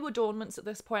a few adornments at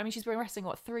this point. I mean, she's been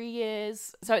wrestling 3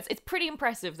 years, so it's pretty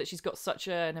impressive that she's got such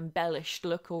an embellished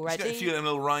look already. She's got a few of them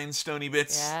little rhinestone-y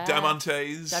bits. Yeah.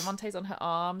 Diamantes on her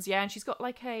arms, yeah, and she's got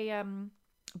like a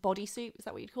bodysuit. Is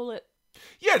that what you'd call it?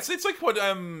 Yeah, it's like what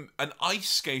an ice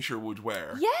skater would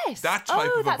wear. Yes. That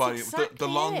type Oh, of a that's body, exactly the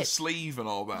long it. sleeve and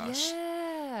all that.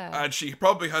 Yeah. And she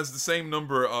probably has the same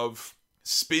number of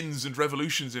spins and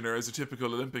revolutions in her as a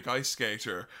typical Olympic ice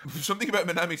skater. Something about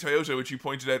Manami Toyota, which you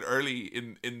pointed out early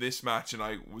in this match, and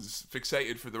I was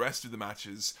fixated for the rest of the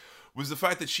matches, was the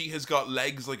fact that she has got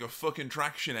legs like a fucking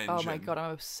traction engine. Oh my god,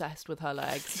 I'm obsessed with her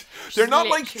legs. They're She's not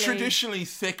like literally- traditionally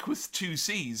thick with 2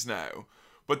 C's now,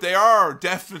 but they are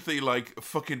definitely like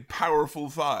fucking powerful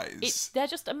thighs. They're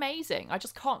just amazing. I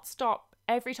just can't stop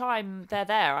every time they're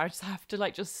there. I just have to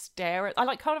like just stare at. I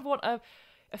like kind of want a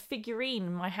figurine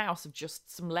in my house of just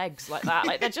some legs like that.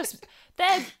 Like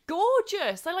they're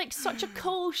gorgeous. They're like such a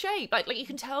cool shape. Like you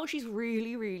can tell she's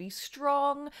really, really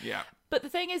strong. Yeah. But the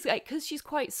thing is, like, because she's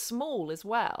quite small as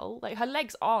well, like her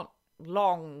legs aren't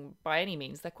long by any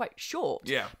means. They're quite short.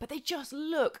 Yeah. But they just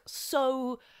look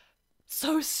so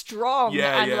strong.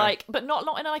 Yeah, and yeah. like, but not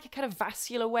in like a kind of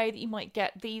vascular way that you might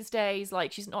get these days.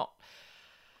 Like she's not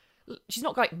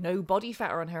like no body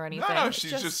fat on her or anything. No, It's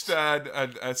she's just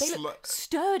they look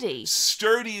sturdy.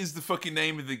 Sturdy is the fucking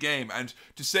name of the game, and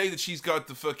to say that she's got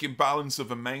the fucking balance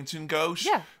of a mountain goat.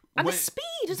 Yeah. And the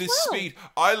speed as well. The speed.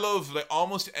 I love, like,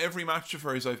 almost every match of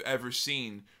hers I've ever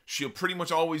seen. She'll pretty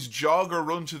much always jog or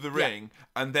run to the ring,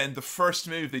 and then the first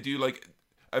move they do, like,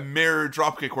 a mirror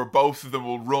dropkick where both of them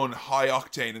will run high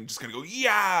octane and just kind of go,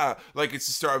 yeah! Like it's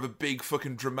the start of a big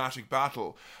fucking dramatic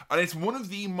battle. And it's one of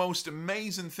the most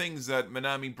amazing things that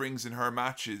Manami brings in her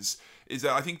matches, is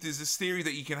that I think there's this theory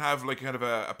that you can have like kind of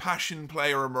a passion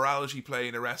play or a morality play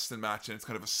in a wrestling match, and it's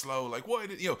kind of a slow, like, why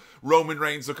did, Roman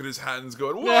Reigns look at his hands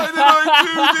going, why did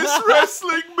I do this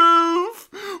wrestling move?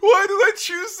 Why did I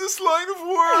choose this line of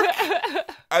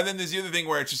work? And then there's the other thing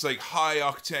where it's just like high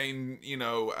octane,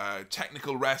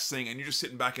 technical wrestling, and you're just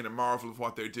sitting back in a marvel of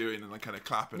what they're doing and like kind of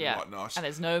clapping and whatnot. And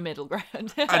there's no middle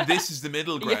ground. And this is the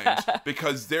middle ground,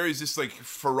 because there is this like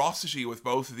ferocity with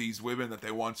both of these women that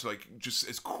they want to like just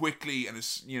as quickly and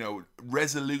as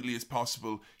resolutely as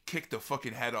possible kick the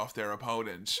fucking head off their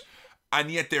opponent. And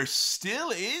yet there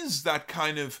still is that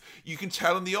kind of, you can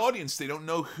tell in the audience they don't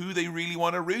know who they really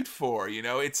want to root for.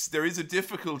 There is a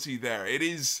difficulty there. It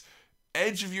is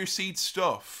edge of your seat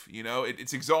stuff.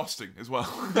 It's exhausting as well.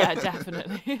 Yeah,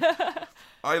 definitely.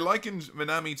 I likened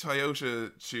Manami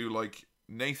Toyota to like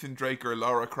Nathan Drake or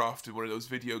Lara Croft in one of those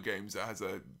video games that has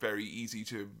a very easy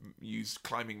to use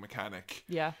climbing mechanic.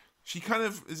 Yeah. She kind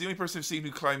of is the only person I've seen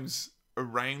who climbs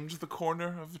around the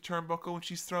corner of the turnbuckle when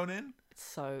she's thrown in.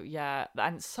 So, yeah,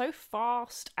 and so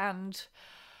fast, and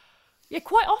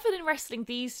quite often in wrestling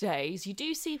these days, you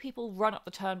do see people run up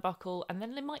the turnbuckle, and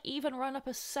then they might even run up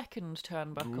a second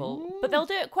turnbuckle. Ooh. But they'll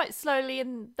do it quite slowly,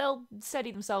 and they'll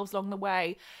steady themselves along the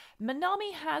way.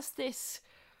 Manami has this,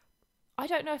 I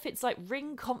don't know if it's like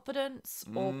ring confidence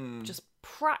or just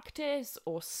practice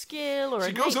or skill or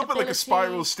she goes up like a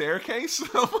spiral staircase.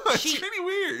 It's really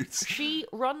weird. She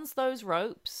runs those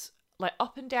ropes like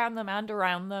up and down them and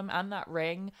around them and that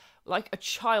ring like a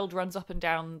child runs up and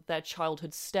down their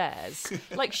childhood stairs.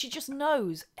 Like she just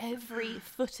knows every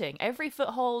footing, every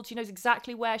foothold. She knows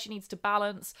exactly where she needs to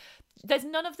balance. There's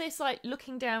none of this like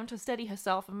looking down to steady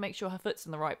herself and make sure her foot's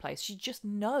in the right place. She just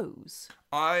knows.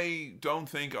 I don't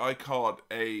think I caught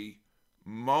a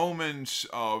moment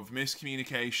of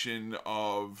miscommunication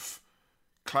of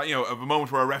a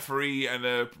moment where a referee and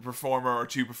a performer or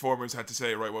two performers had to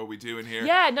say, right, what are we doing here?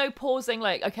 Yeah, no pausing,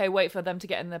 like, okay, wait for them to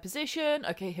get in their position.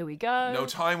 Okay, here we go. No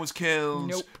time was killed.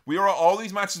 Nope. All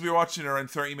these matches we were watching are around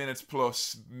 30 minutes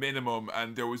plus minimum,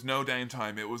 and there was no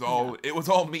downtime. It was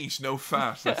all meat, no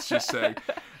fat, let's just say.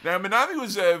 Now, Manami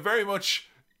was very much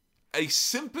a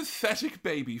sympathetic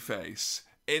babyface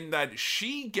in that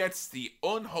she gets the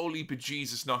unholy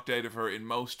bejesus knocked out of her in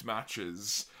most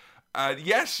matches.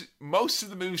 Yet, most of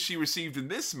the moves she received in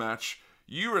this match,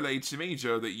 you relate to me,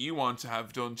 Joe, that you want to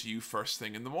have done to you first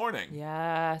thing in the morning.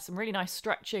 Yeah, some really nice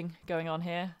stretching going on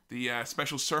here. The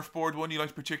special surfboard one you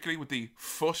liked particularly, with the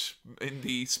foot in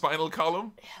the spinal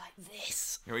column. Yeah, like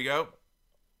this. Here we go.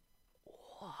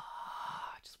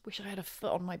 I just wish I had a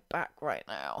foot on my back right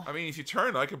now. I mean, if you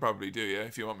turn, I could probably do, yeah,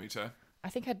 if you want me to. I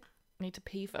think I'd need to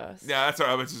pee first. Yeah, that's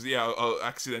all right. I'll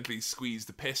accidentally squeeze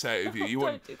the piss out of you.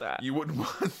 Don't do that. You wouldn't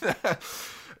want that.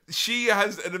 She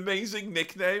has an amazing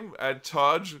nickname.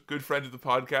 Todd, good friend of the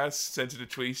podcast, sent in a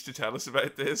tweet to tell us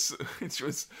about this, which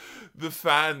was the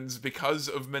fans, because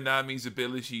of Manami's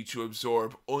ability to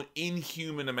absorb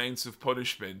inhuman amounts of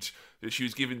punishment, that she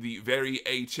was given the very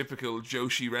atypical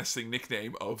Joshi wrestling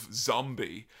nickname of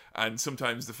Zombie. And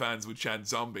sometimes the fans would chant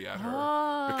Zombie at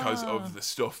her because of the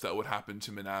stuff that would happen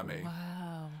to Manami.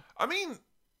 Wow. I mean,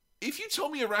 if you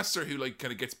told me a wrestler who like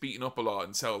kind of gets beaten up a lot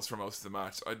and sells for most of the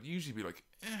match, I'd usually be like,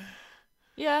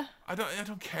 yeah, I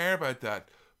don't care about that.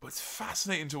 But it's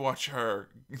fascinating to watch her.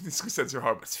 This sounds so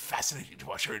hard, but it's fascinating to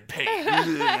watch her in pain.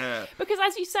 Because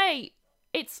as you say,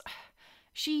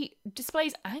 she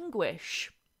displays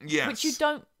anguish. Yes. Which you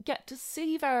don't get to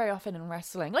see very often in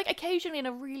wrestling. Like occasionally in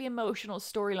a really emotional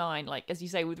storyline, like as you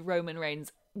say with Roman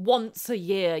Reigns, once a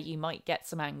year you might get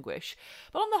some anguish.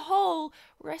 But on the whole,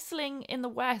 wrestling in the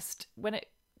West, when it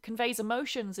conveys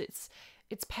emotions, it's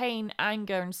pain,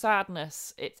 anger, and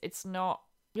sadness. It's not,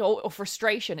 or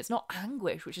frustration. It's not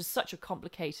anguish, which is such a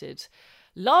complicated,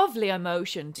 lovely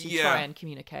emotion to try and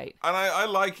communicate. And I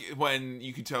like when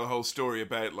you can tell a whole story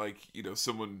about, like,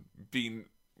 someone being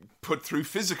put through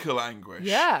physical anguish.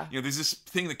 Yeah. You know, there's this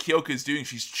thing that Kyoka is doing.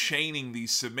 She's chaining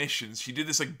these submissions. She did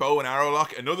this like bow and arrow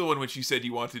lock. Another one which you said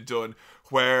you wanted done,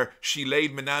 where she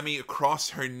laid Minami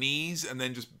across her knees and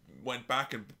then just went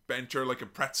back and bent her like a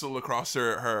pretzel across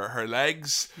her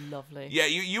legs. Lovely. Yeah,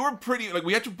 you were pretty, like,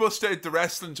 we had to bust out the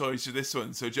wrestling toys for this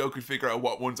one so Joe could figure out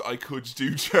what ones I could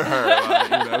do to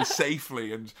her,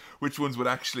 safely, and which ones would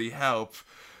actually help.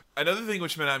 Another thing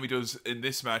which Minami does in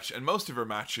this match, and most of her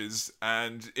matches,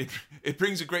 and it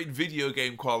brings a great video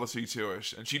game quality to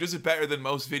it, and she does it better than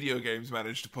most video games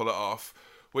manage to pull it off,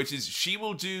 which is she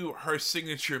will do her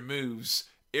signature moves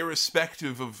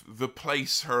irrespective of the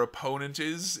place her opponent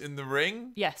is in the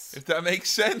ring. Yes. If that makes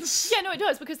sense. Yeah, no, it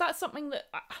does, because that's something that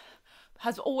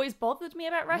has always bothered me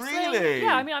about wrestling. Really?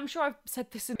 Yeah, I mean, I'm sure I've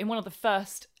said this in one of the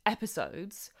first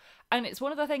episodes, and it's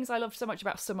one of the things I love so much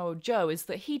about Samoa Joe is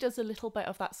that he does a little bit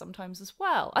of that sometimes as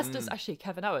well, as does actually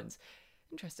Kevin Owens.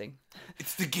 Interesting.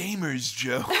 It's the gamers,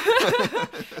 Joe.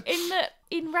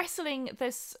 In wrestling,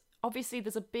 there's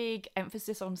a big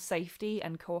emphasis on safety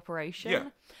and cooperation. Yeah.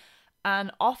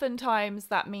 And oftentimes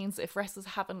that means if wrestlers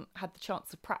haven't had the chance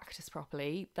to practice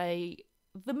properly, the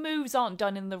moves aren't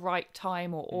done in the right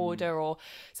time or order, or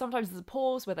sometimes there's a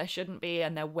pause where there shouldn't be,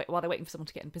 and while they're waiting for someone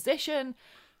to get in position.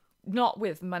 Not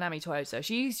with Manami Toyota.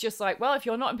 She's just like, well, if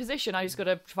you're not in position, I just got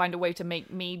to find a way to make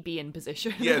me be in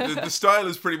position. Yeah, the style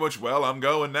is pretty much, well, I'm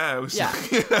going now. So. Yeah.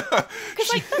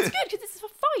 Because that's good, because this is a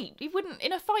fight.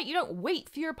 In a fight, you don't wait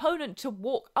for your opponent to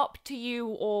walk up to you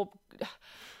or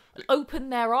open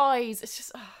their eyes. It's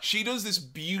just... She does this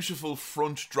beautiful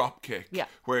front drop kick, Yeah.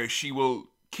 where she will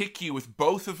kick you with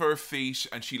both of her feet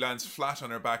and she lands flat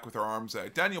on her back with her arms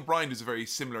out. Daniel Bryan does a very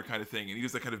similar kind of thing, and he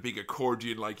does that kind of big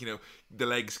accordion, like, the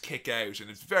legs kick out, and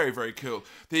it's very, very cool.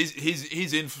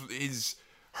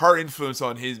 Her influence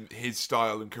on his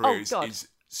style and career is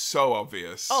so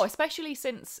obvious. Oh, especially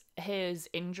since his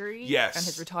injury Yes. and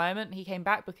his retirement, he came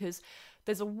back, because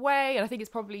there's a way, and I think it's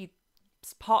probably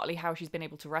partly how she's been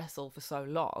able to wrestle for so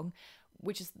long,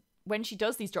 which is when she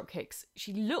does these drop kicks,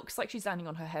 she looks like she's landing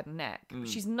on her head and neck.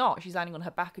 She's not. She's landing on her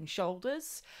back and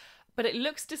shoulders. But it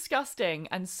looks disgusting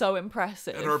and so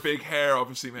impressive. And her big hair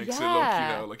obviously makes it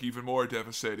look, like even more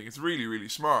devastating. It's really, really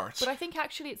smart. But I think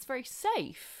actually it's very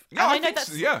safe. Yeah, and I know think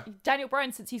that's so, yeah. Daniel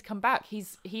Bryan, since he's come back,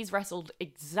 he's wrestled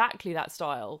exactly that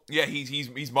style. Yeah,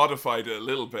 he's modified it a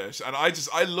little bit. And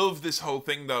I love this whole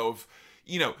thing, though, of,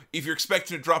 if you're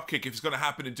expecting a drop kick, if it's going to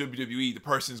happen in WWE, the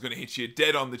person's going to hit you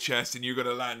dead on the chest and you're going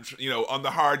to land, on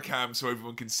the hard cam so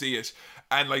everyone can see it.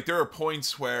 And, like, there are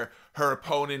points where her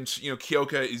opponent,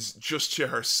 Kyoka, is just to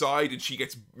her side and she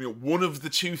gets, one of the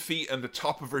 2 feet and the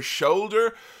top of her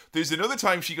shoulder. There's another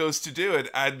time she goes to do it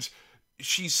and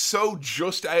she's so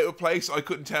just out of place, I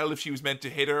couldn't tell if she was meant to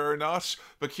hit her or not.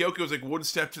 But Kyoka was like one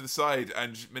step to the side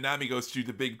and Minami goes to do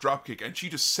the big drop kick and she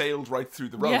just sailed right through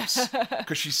the ropes.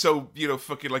 Because she's so,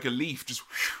 fucking like a leaf, just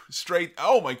straight.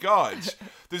 Oh my God.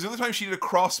 There's another time she did a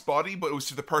crossbody, but it was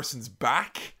to the person's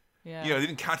back. Yeah. They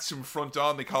didn't catch them front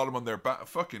on, they caught them on their back.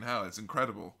 Fucking hell, it's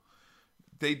incredible.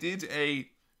 They did a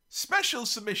special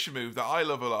submission move that I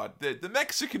love a lot. The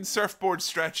Mexican surfboard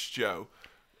stretch, Joe.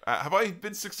 Have I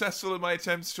been successful in my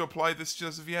attempts to apply this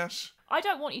as of yet? I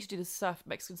don't want you to do the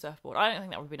Mexican surfboard. I don't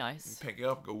think that would be nice. Pick it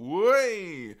up, go,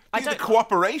 way. I The don't-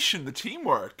 cooperation, the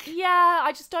teamwork. Yeah,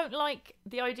 I just don't like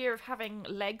the idea of having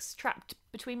legs trapped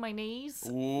between my knees.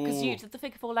 Because you did the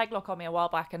figure 4 leg lock on me a while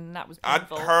back, and that was At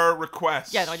painful. her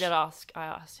request. Yeah, no, I did ask. I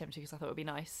asked him to because I thought it would be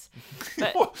nice.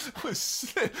 But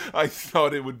I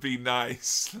thought it would be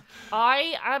nice.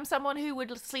 I am someone who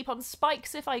would sleep on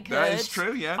spikes if I could. That is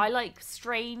true, yeah. I like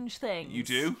strange things. You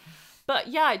do? But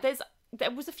yeah,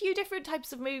 there was a few different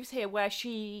types of moves here where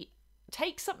she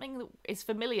takes something that is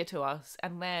familiar to us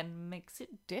and then makes it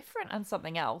different and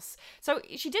something else. So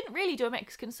she didn't really do a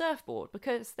Mexican surfboard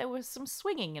because there was some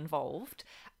swinging involved,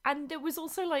 and there was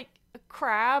also like a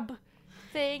crab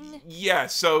thing. Yeah,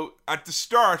 so at the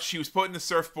start she was putting the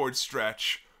surfboard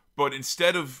stretch, but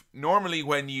instead of normally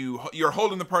when you're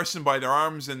holding the person by their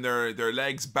arms and their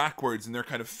legs backwards and their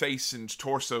kind of face and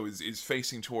torso is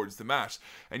facing towards the mat,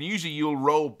 and usually you'll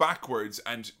roll backwards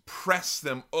and press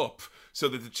them up so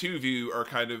that the two of you are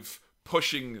kind of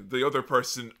pushing the other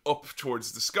person up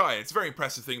towards the sky. It's a very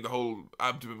impressive thing, the whole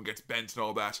abdomen gets bent and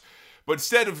all that. But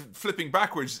instead of flipping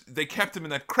backwards, they kept them in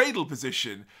that cradle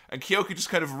position, and Kyoka just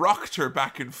kind of rocked her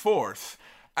back and forth.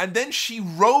 And then she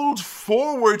rolled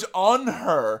forward on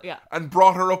her and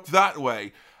brought her up that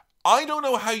way. I don't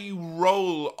know how you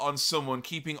roll on someone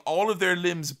keeping all of their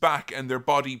limbs back and their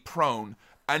body prone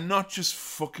and not just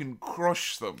fucking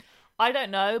crush them. I don't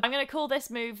know. I'm going to call this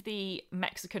move the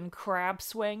Mexican crab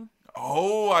swing.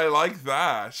 Oh, I like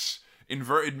that.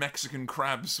 inverted Mexican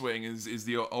crab swing is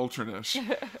the alternate.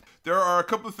 There are a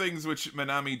couple of things which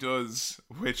Manami does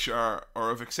which are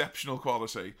of exceptional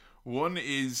quality. One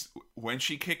is when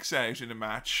she kicks out in a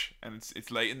match and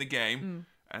it's late in the game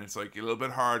and it's like a little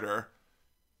bit harder.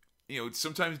 You know,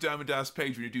 sometimes Diamond Dallas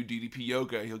Page, when you do DDP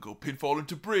yoga, he'll go pinfall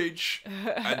into bridge,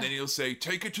 and then he'll say,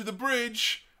 take it to the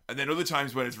bridge. And then other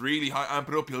times when it's really high, amp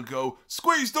it up, he'll go,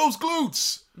 squeeze those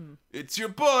glutes. It's your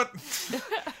butt.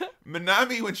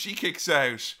 Manami, when she kicks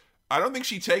out, I don't think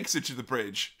she takes it to the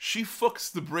bridge. She fucks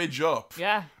the bridge up.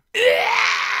 Yeah.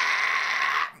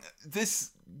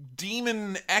 This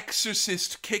demon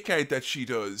exorcist kick out that she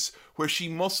does, where she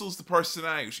muscles the person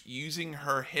out using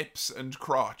her hips and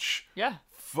crotch. Yeah.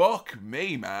 Fuck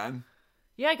me, man.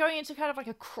 Yeah, going into kind of like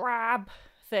a crab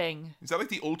thing. Is that like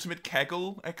the ultimate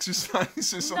Kegel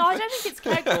exercise or something? No, I don't think it's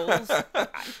Kegels.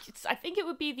 I think it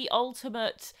would be the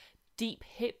ultimate deep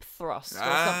hip thrust or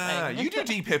something. You do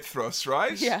deep hip thrusts,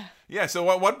 right? Yeah. Yeah,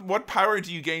 so what power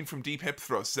do you gain from deep hip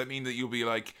thrusts? Does that mean that you'll be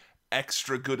like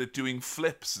extra good at doing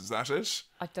flips? Is that it?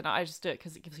 I don't know, I just do it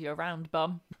because it gives you a round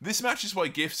bum. This match is why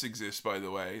GIFs exist, by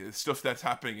the way. The stuff that's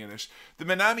happening in it. The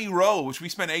Manami roll, which we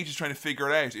spent ages trying to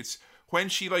figure out, it's when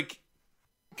she like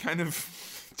kind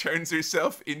of turns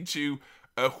herself into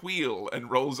a wheel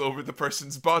and rolls over the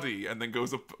person's body and then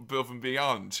goes up above and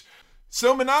beyond.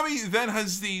 So Manami then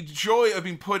has the joy of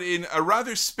being put in a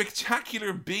rather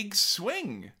spectacular big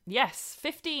swing. Yes,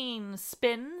 15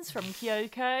 spins from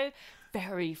Kyoko.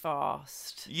 Very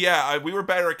fast. Yeah, we were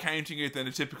better at counting it than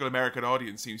a typical American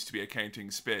audience seems to be at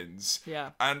counting spins.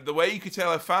 Yeah. And the way you could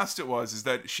tell how fast it was is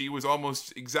that she was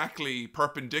almost exactly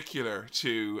perpendicular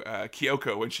to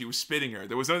Kyoko when she was spinning her.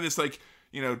 There was none of this, like,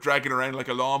 you know, dragging around like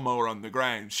a lawnmower on the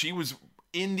ground. She was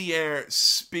in the air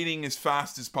spinning as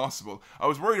fast as possible. I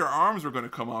was worried her arms were going to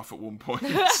come off at one point.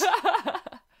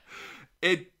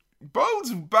 It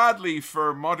bodes badly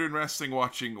for modern wrestling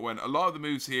watching when a lot of the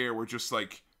moves here were just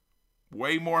like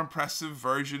way more impressive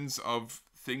versions of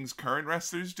things current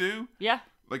wrestlers do. Yeah.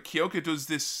 Like Kyoko does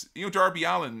this, you know, Darby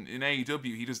Allin in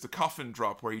AEW, he does the coffin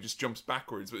drop where he just jumps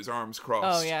backwards with his arms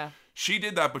crossed. Oh, yeah. She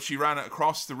did that, but she ran it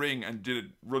across the ring and did a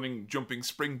running, jumping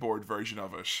springboard version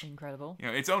of it. Incredible. You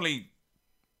know, it's only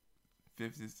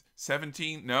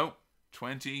 17, no,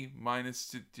 20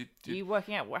 minus... Are you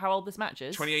working out how old this match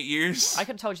is? 28 years? I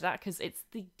could have told you that because it's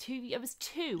the two... It was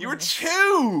two. You were wasn't it?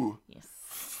 2! Yes.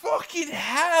 Fucking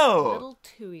hell! Little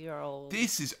 2-year-old.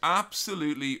 This is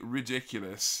absolutely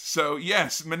ridiculous. So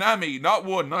yes, Manami, not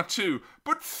 1, not 2,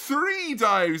 but 3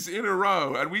 dives in a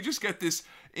row, and we just get this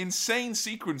insane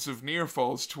sequence of near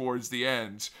falls towards the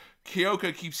end.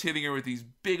 Kyoko keeps hitting her with these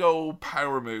big old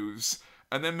power moves,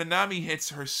 and then Manami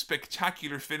hits her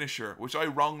spectacular finisher, which I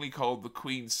wrongly called the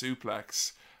Queen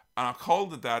Suplex. And I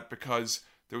called it that because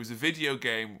there was a video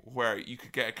game where you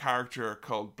could get a character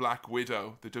called Black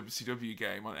Widow, the WCW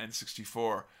game on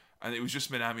N64, and it was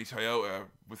just Manami Toyota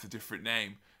with a different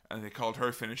name, and they called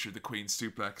her finisher the Queen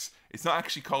Suplex. It's not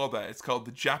actually called that, it's called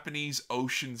the Japanese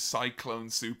Ocean Cyclone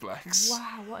Suplex.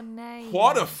 Wow, what a name.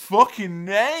 What a fucking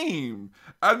name!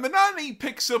 And Manami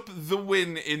picks up the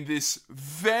win in this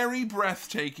very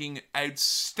breathtaking,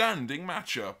 outstanding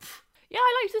matchup. Yeah,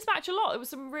 I liked this match a lot. It was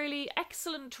some really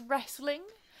excellent wrestling.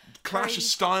 Clash of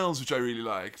styles, which I really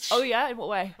liked. Oh yeah, in what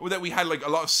way? Well, that we had like a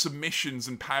lot of submissions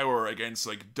and power against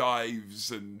like dives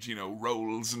and, you know,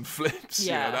 rolls and flips.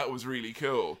 Yeah. You know, that was really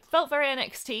cool. Felt very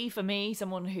NXT for me,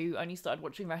 someone who only started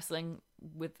watching wrestling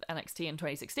with NXT in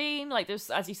 2016. Like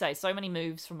there's, as you say, so many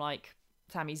moves from like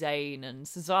Sami Zayn and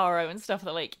Cesaro and stuff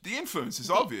that like... The influence is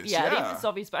obvious, Yeah, the influence is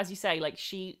obvious, but as you say, like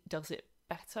she does it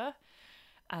better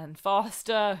and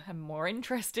faster and more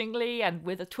interestingly and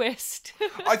with a twist.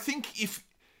 I think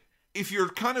if you're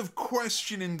kind of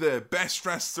questioning the best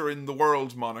wrestler in the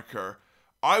world moniker,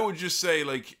 I would just say,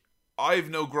 like, I've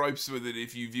no gripes with it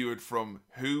if you view it from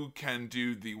who can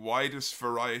do the widest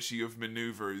variety of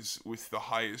maneuvers with the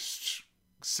highest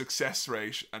success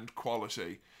rate and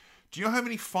quality. Do you know how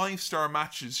many 5-star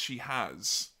matches she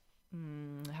has?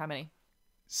 How many?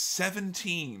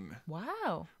 17.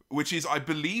 Wow. Which is, I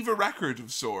believe, a record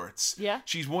of sorts. Yeah.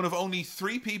 She's one of only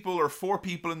 3 people or 4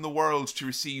 people in the world to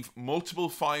receive multiple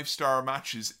 5-star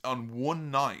matches on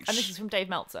one night. And this is from Dave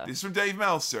Meltzer. This is from Dave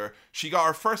Meltzer. She got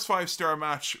her first 5-star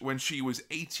match when she was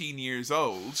 18 years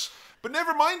old. But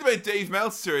never mind about Dave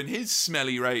Meltzer and his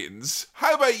smelly ratings.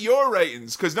 How about your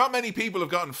ratings? Because not many people have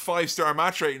gotten 5-star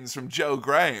match ratings from Joe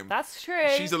Graham. That's true.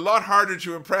 She's a lot harder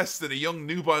to impress than a young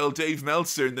nubile Dave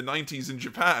Meltzer in the 90s in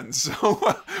Japan. So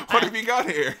what have you got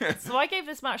here? So I gave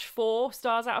this match 4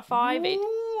 stars out of 5.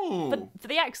 Ooh. For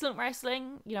the excellent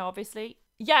wrestling, you know, obviously,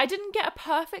 Yeah, I didn't get a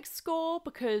perfect score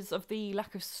because of the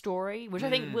lack of story, which I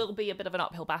think will be a bit of an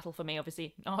uphill battle for me,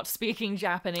 obviously, not speaking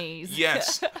Japanese.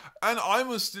 Yes. And I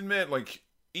must admit, like,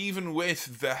 even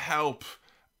with the help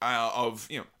of,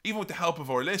 even with the help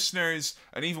of our listeners,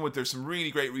 and even with there's some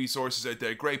really great resources out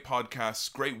there, great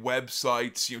podcasts, great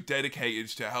websites, dedicated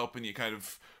to helping you kind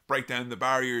of break down the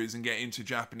barriers and get into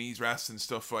Japanese wrestling,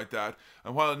 stuff like that.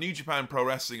 And while New Japan Pro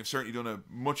Wrestling have certainly done a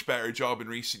much better job in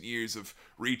recent years of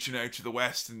reaching out to the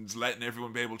West and letting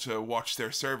everyone be able to watch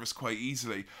their service quite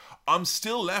easily, I'm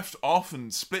still left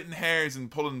often splitting hairs and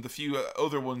pulling the few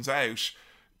other ones out,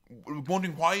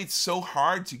 wondering why it's so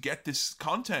hard to get this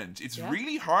content. It's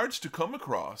really hard to come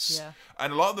across. Yeah.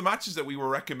 And a lot of the matches that we were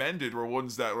recommended were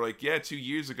ones that were like, 2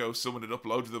 years ago someone had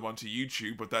uploaded them onto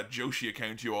YouTube, but that Joshi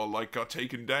account you all like got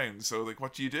taken down. So like,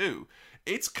 what do you do?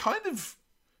 It's kind of,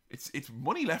 it's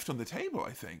money left on the table,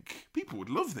 I think. People would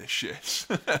love this shit.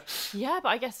 Yeah, but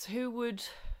I guess who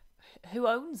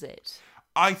owns it?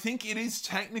 I think it is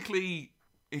technically...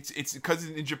 It's because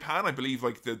in Japan, I believe,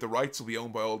 like, the rights will be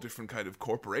owned by all different kind of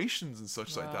corporations and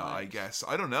such like that, I guess.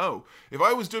 I don't know. If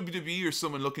I was WWE or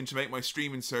someone looking to make my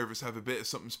streaming service have a bit of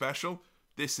something special,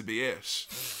 this would be it.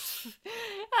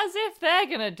 As if they're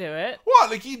gonna do it. What?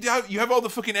 Like, you have all the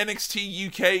fucking NXT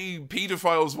UK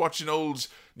pedophiles watching old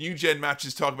New Gen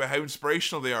matches talk about how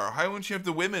inspirational they are. Why won't you have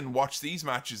the women watch these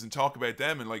matches and talk about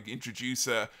them and, like, introduce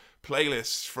a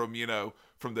playlist from,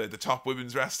 from the top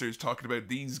women's wrestlers talking about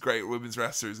these great women's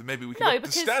wrestlers, and maybe we can up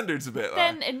the standards a bit.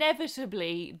 Then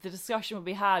inevitably the discussion will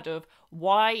be had of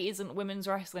why isn't women's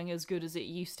wrestling as good as it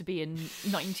used to be in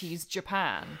 90s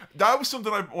Japan? That was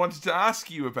something I wanted to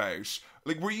ask you about.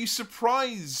 Like, were you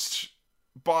surprised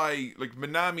by, like,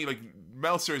 Manami, like,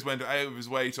 Meltzer has went out of his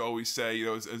way to always say,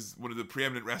 as one of the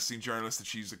preeminent wrestling journalists, that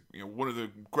she's, one of the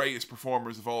greatest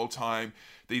performers of all time.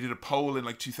 They did a poll in,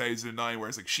 like, 2009 where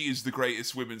it's like, she is the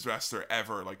greatest women's wrestler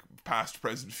ever, like, past,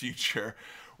 present, future.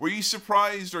 Were you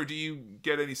surprised, or do you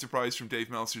get any surprise from Dave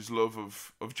Meltzer's love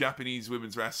of Japanese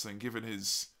women's wrestling, given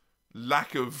his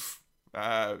lack of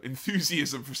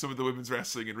enthusiasm for some of the women's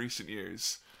wrestling in recent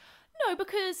years? No,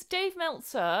 because Dave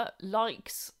Meltzer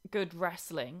likes good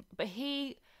wrestling, but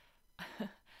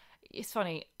it's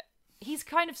funny, he's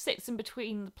kind of sits in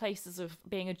between the places of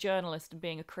being a journalist and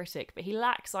being a critic, but he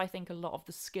lacks, I think, a lot of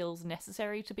the skills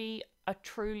necessary to be a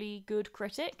truly good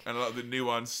critic. And a lot of the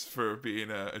nuance for being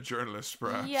a journalist,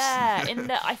 perhaps. Yeah, in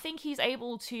that I think he's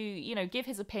able to, give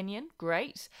his opinion,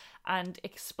 great, and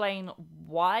explain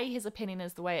why his opinion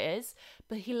is the way it is,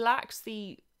 but he lacks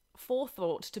the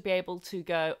forethought to be able to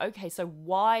go, okay, so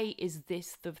why is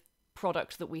this the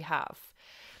product that we have?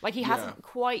 Like, he hasn't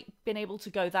quite been able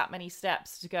to go that many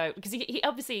steps to go, because he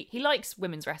obviously, he likes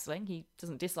women's wrestling, he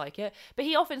doesn't dislike it, but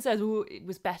he often says, oh, it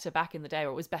was better back in the day, or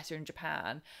it was better in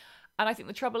Japan. And I think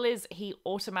the trouble is, he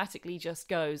automatically just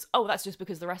goes, oh, that's just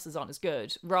because the wrestlers aren't as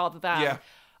good, rather than,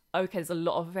 okay, there's a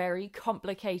lot of very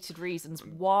complicated reasons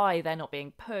why they're not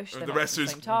being pushed. The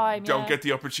wrestlers don't get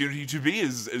the opportunity to be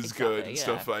as good and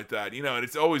stuff like that, and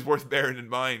it's always worth bearing in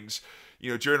mind,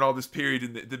 during all this period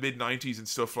in the mid-90s and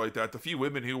stuff like that, the few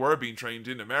women who were being trained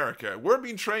in America were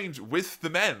being trained with the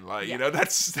men. Like,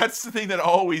 that's the thing that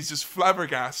always just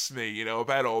flabbergasts me,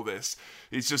 about all this.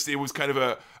 It's just, it was kind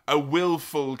of a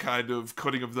willful kind of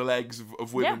cutting of the legs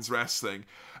of women's wrestling.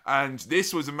 And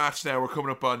this was a match now we're coming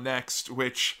up on next,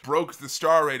 which broke the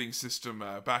star rating system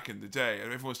back in the day.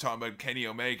 And everyone was talking about Kenny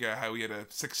Omega, how he had a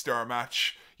 6-star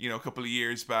match, a couple of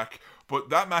years back. But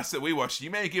that match that we watched, you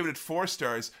may have given it 4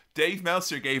 stars. Dave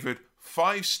Meltzer gave it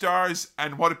 5 stars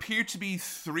and what appeared to be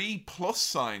 3 plus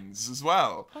signs as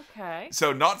well. Okay.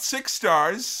 So not 6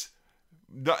 stars.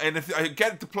 And if I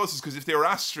get the pluses, because if they were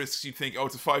asterisks, you'd think, oh,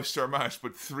 it's a 5-star match,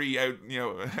 but 3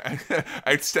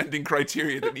 outstanding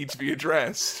criteria that need to be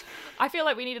addressed. I feel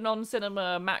like we need a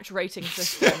non-cinema match rating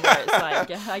system where it's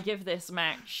like, I give this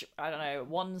match, I don't know,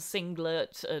 1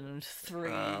 singlet and 3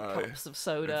 cups of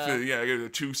soda. I give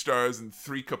it 2 stars and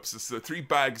 3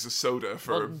 bags of soda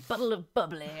for 1 bottle of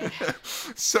bubbly.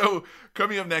 So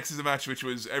coming up next is a match which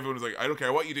was, everyone was like, I don't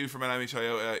care what you do for Manami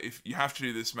Toyota, if you have to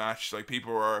do this match. Like,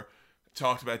 people are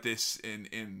talked about this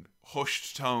in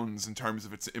hushed tones in terms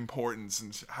of its importance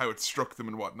and how it struck them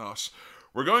and whatnot.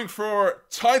 We're going for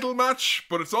title match,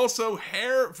 but it's also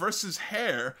hair versus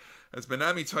hair, as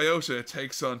Manami Toyota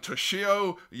takes on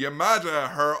Toshio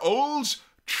Yamada, her old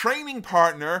training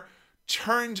partner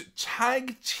turned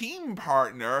tag team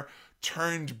partner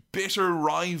turned bitter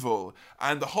rival.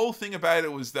 And the whole thing about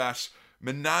it was that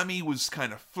Manami was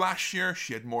kind of flashier,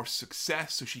 she had more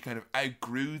success, so she kind of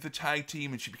outgrew the tag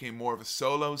team and she became more of a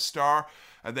solo star.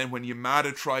 And then when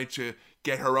Yamada tried to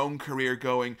get her own career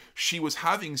going. She was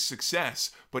having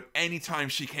success, but anytime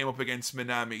she came up against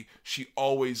Minami, she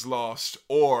always lost,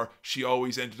 or she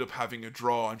always ended up having a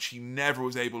draw, and she never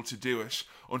was able to do it.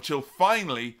 Until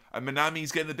finally, and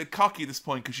Minami's getting a bit cocky at this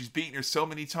point because she's beaten her so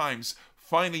many times,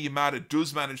 finally Yamada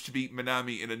does manage to beat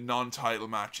Minami in a non-title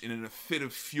match, and in a fit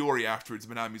of fury afterwards,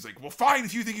 Minami's like, well fine,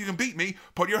 if you think you can beat me,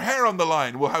 put your hair on the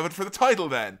line, we'll have it for the title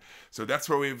then. So that's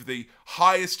where we have the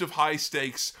highest of high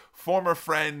stakes, former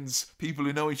friends, people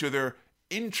who know each other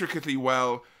intricately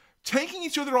well, taking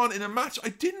each other on in a match I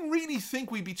didn't really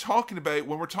think we'd be talking about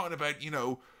when we're talking about, you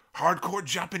know, hardcore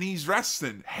Japanese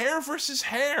wrestling. Hair versus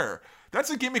hair. That's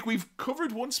a gimmick we've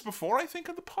covered once before, I think,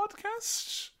 on the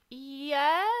podcast.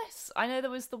 Yes, I know there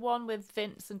was the one with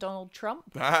Vince and Donald Trump.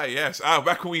 Ah, yes.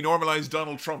 Back when we normalized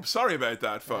Donald Trump. Sorry about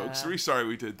that, folks. Yeah. Really sorry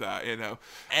we did that, you know.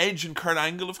 Edge and Kurt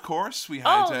Angle, of course. We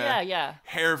had Oh, yeah.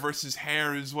 hair versus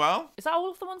hair as well. Is that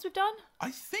all of the ones we've done? I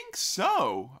think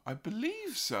so. I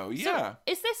believe so, yeah. So,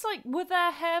 is this like, were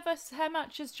there hair versus hair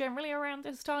matches generally around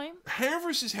this time? Hair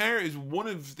versus hair is one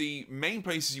of the main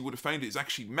places you would have found it is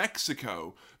actually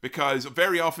Mexico, because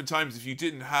very oftentimes if you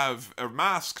didn't have a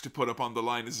mask to put up on the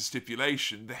line as a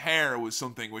stipulation, the hair was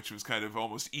something which was kind of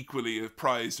almost equally a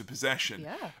prized a possession.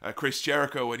 Yeah. Chris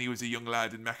Jericho, when he was a young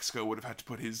lad in Mexico, would have had to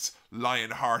put his lion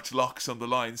heart locks on the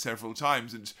line several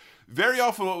times, and very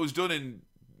often what was done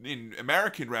in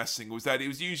American wrestling was that it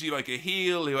was usually like a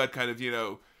heel who had kind of, you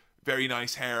know, very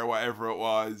nice hair or whatever it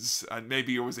was, and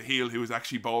maybe it was a heel who was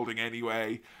actually balding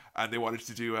anyway, and they wanted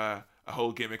to do a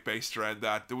whole gimmick based around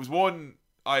that. There was one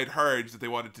I'd heard that they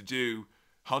wanted to do,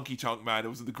 Honky Tonk Man. It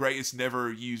was the greatest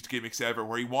never used gimmicks ever,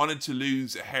 where he wanted to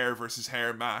lose a hair versus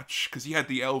hair match because he had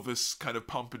the Elvis kind of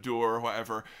pompadour or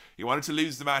whatever. He wanted to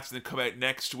lose the match and then come out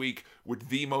next week with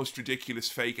the most ridiculous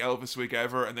fake Elvis wig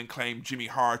ever, and then claim Jimmy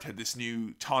Hart had this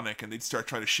new tonic, and they'd start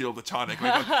trying to shill the tonic.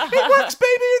 Like, it works,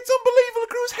 baby! It's unbelievable! It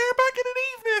grew his hair back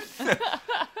in an evening!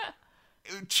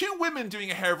 Two women doing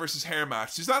a hair versus hair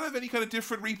match, does that have any kind of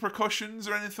different repercussions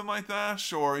or anything like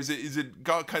that? Or is it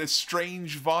got kind of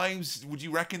strange vibes? Would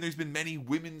you reckon there's been many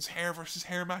women's hair versus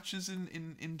hair matches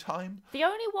in time? The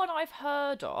only one I've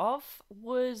heard of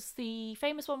was the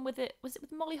famous one with was it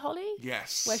with Molly Holly?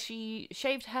 Yes. Where she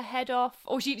shaved her head off,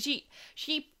 or she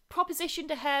propositioned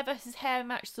a hair versus hair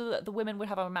match so that the women would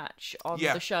have a match on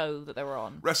the show that they were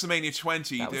on. WrestleMania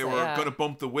 20, they were going to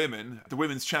bump the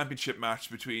women's championship match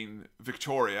between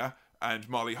Victoria and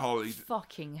Molly Holly.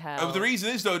 Fucking hell. The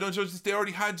reason is, though, they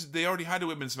already had a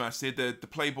women's match. They had the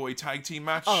Playboy tag team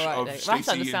match of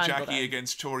Stacey and Jackie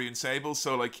against Tori and Sable.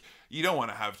 So, like, you don't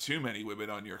want to have too many women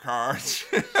on your card.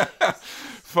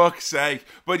 Fuck's sake.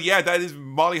 But yeah, that is,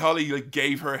 Molly Holly like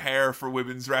gave her hair for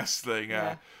women's wrestling.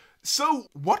 Yeah. So,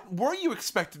 what were you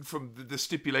expecting from the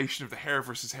stipulation of the hair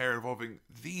versus hair involving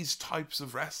these types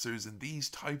of wrestlers and these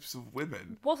types of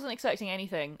women? Wasn't expecting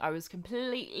anything. I was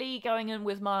completely going in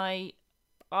with my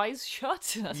eyes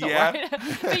shut. That's not right.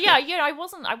 But yeah, I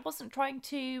wasn't trying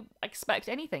to expect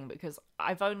anything because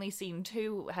I've only seen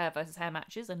 2 hair versus hair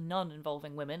matches and none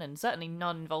involving women, and certainly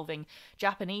none involving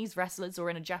Japanese wrestlers or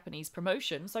in a Japanese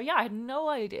promotion. So yeah, I had no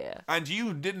idea. And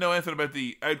you didn't know anything about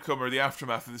the outcome or the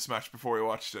aftermath of this match before you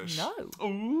watched it? No.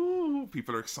 Ooh,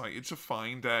 people are excited to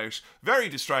find out. Very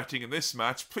distracting in this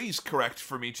match. Please correct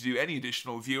for me to do any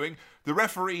additional viewing. The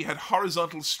referee had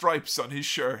horizontal stripes on his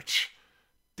shirt.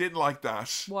 Didn't like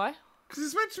that. Why? Because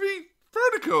it's meant to be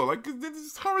vertical, like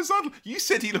it's horizontal. You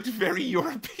said he looked very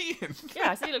European.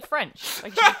 Yeah, I said he looked French.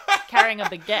 Like he was carrying a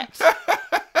baguette.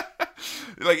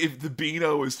 Like if the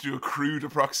Beano was through a crude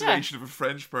approximation of a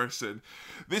French person.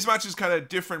 This match is kind of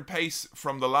different pace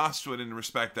from the last one in the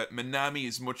respect that Minami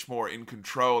is much more in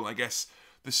control. I guess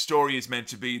the story is meant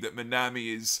to be that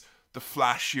Minami is the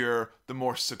flashier, the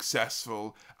more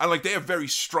successful. And like they have very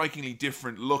strikingly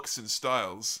different looks and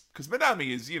styles. Because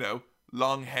Minami is,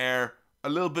 long hair, a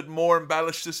little bit more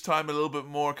embellished this time, a little bit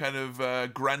more kind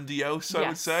of grandiose, I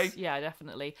would say. Yeah,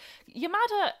 definitely.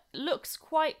 Yamada looks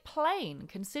quite plain,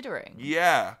 considering.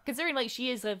 Yeah. Considering, like, she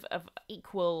is of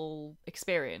equal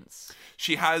experience.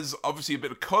 She has, obviously, a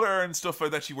bit of colour and stuff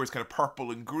like that. She wears kind of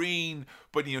purple and green,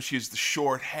 but, she has the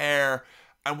short hair.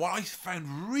 And what I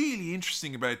found really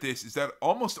interesting about this is that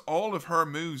almost all of her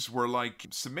moves were like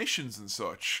submissions and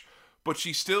such, but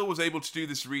she still was able to do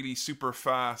this really super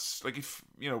fast, like if,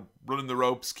 running the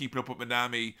ropes, keeping up with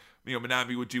Minami,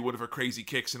 Minami would do one of her crazy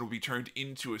kicks and it would be turned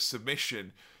into a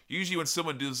submission. Usually when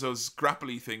someone does those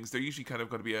grapply things, they're usually kind of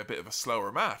going to be a bit of a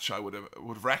slower match, I would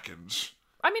have reckoned.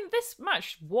 I mean, this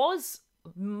match was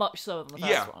much slower than the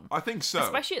first one. I think so.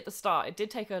 Especially at the start. It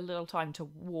did take a little time to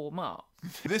warm up.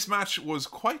 This match was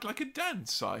quite like a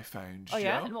dance, I found. Oh,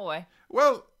 yeah? In what way?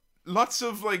 Well, lots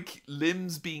of like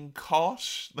limbs being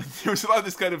caught. Like there was a lot of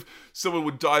this kind of someone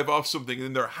would dive off something and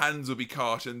then their hands would be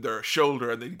caught in their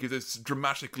shoulder and they'd give this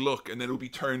dramatic look and then it would be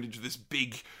turned into this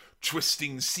big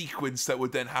twisting sequence that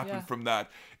would then happen from that.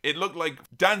 It looked like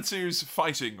dancers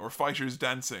fighting or fighters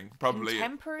dancing, probably.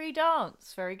 Contemporary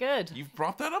dance, very good. You've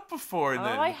brought that up before in the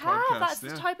I have. podcast. That's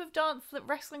the type of dance that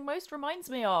wrestling most reminds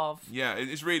me of. Yeah,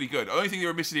 it's really good. The only thing they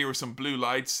were missing here were some blue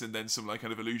lights and then some like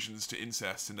kind of allusions to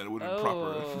incest, and then it would have been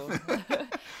proper.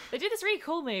 They did this really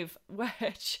cool move,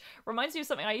 which reminds me of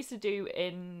something I used to do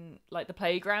in like the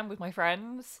playground with my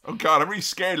friends. Oh god, I'm really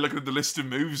scared looking at the list of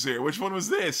moves here. Which one was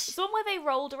this? It's the one where they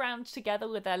rolled around together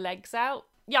with their legs out.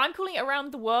 Yeah, I'm calling it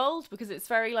Around the World because it's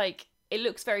very like, it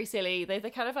looks very silly. They're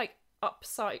kind of like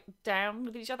upside down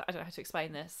with each other. I don't know how to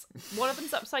explain this. One of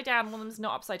them's upside down, one of them's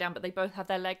not upside down, but they both have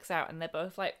their legs out and they're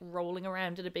both like rolling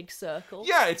around in a big circle.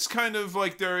 Yeah, it's kind of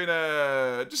like they're in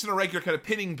a regular kind of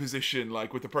pinning position,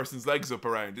 like with the person's legs up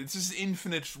around. It's this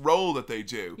infinite roll that they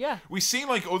do. Yeah. We've seen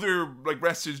like other like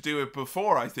wrestlers do it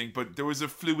before, I think, but there was a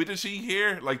fluidity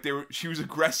here. Like she was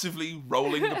aggressively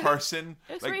rolling the person.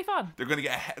 It was like, really fun. They're gonna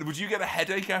get would you get a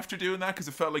headache after doing that? Because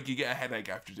it felt like you get a headache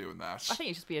after doing that. I think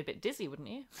you'd just be a bit dizzy, wouldn't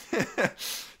you?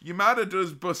 Yamada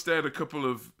does bust out a couple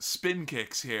of spin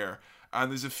kicks here,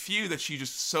 and there's a few that she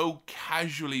just so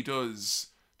casually does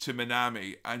to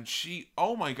Minami, and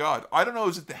oh my god, I don't know,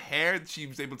 is it the hair that she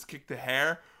was able to kick the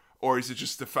hair, or is it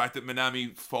just the fact that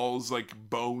Minami falls like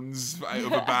bones out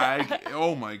of a bag?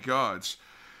 Oh my god.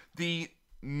 The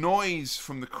noise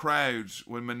from the crowd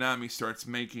when Minami starts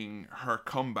making her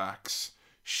comebacks,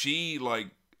 she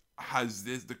like has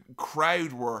this, the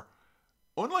crowd were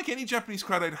unlike any Japanese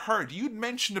crowd I'd heard. You'd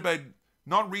mentioned about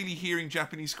not really hearing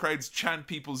Japanese crowds chant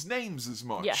people's names as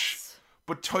much. Yes.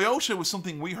 But Toyota was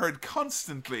something we heard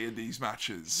constantly in these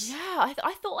matches. Yeah,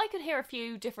 I thought I could hear a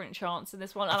few different chants in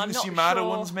this one, and I I'm think not the Yamada sure.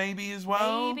 ones maybe as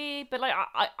well. Maybe, but like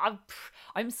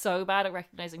I'm so bad at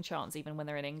recognizing chants even when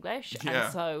they're in English, Yeah.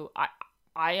 and so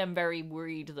I am very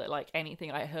worried that like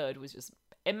anything I heard was just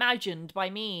imagined by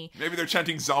me. Maybe they're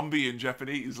chanting zombie in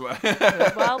Japanese.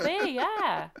 Could well be,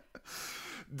 yeah.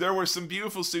 There were some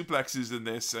beautiful suplexes in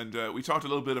this, and we talked a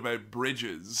little bit about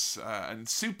bridges and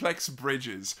suplex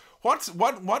bridges.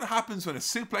 What happens when a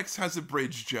suplex has a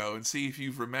bridge, Joe? And see if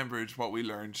you've remembered what we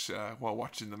learned while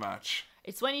watching the match.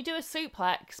 It's when you do a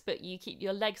suplex, but you keep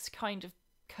your legs kind of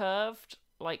curved,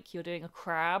 like you're doing a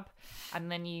crab,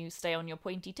 and then you stay on your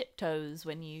pointy tiptoes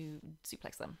when you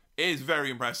suplex them. It is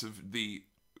very impressive, the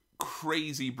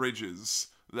crazy bridges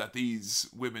that these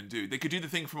women do. They could do the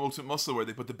thing from Ultimate Muscle where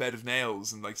they put the bed of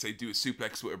nails and like say do a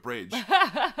suplex with a bridge.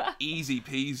 Easy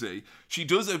peasy. She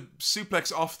does a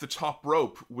suplex off the top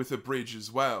rope with a bridge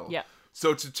as well. Yeah.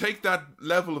 So to take that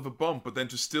level of a bump but then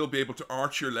to still be able to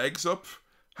arch your legs up,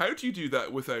 how do you do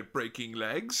that without breaking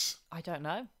legs? I don't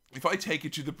know. If I take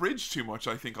it to the bridge too much,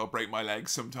 I think I'll break my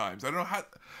legs sometimes. I don't know how...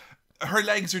 Her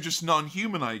legs are just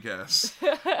non-human, I guess.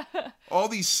 All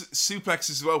these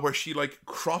suplexes as well, where she like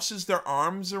crosses their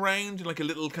arms around in like a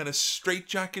little kind of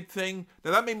straitjacket thing. Now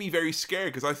that made me very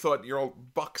scared because I thought you're all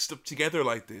boxed up together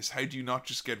like this. How do you not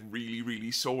just get really,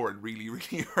 really sore and really,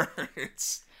 really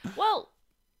hurts? Well,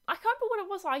 I can't remember what it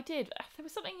was I did. There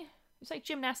was something... It's like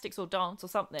gymnastics or dance or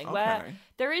something, where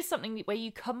there is something where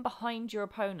you come behind your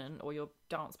opponent or your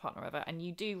dance partner or whatever, and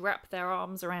you do wrap their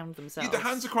arms around themselves. Yeah, the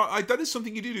hands across. That is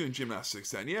something you do in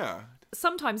gymnastics. Then, yeah.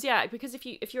 Sometimes, yeah, because if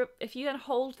you then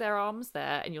hold their arms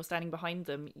there and you're standing behind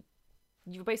them,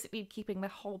 you're basically keeping their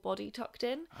whole body tucked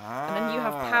in, and then you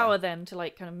have power then to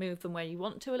like kind of move them where you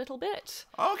want to a little bit.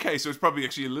 Okay, so it's probably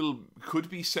actually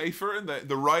could be safer in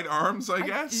the right arms, I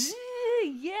guess.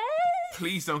 Yeah.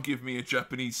 Please don't give me a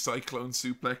Japanese cyclone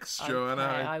suplex, Joanna.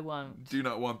 Okay, I won't. Do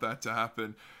not want that to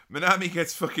happen. Minami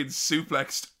gets fucking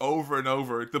suplexed over and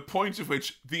over, the point of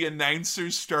which the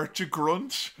announcers start to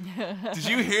grunt. Did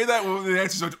you hear that when the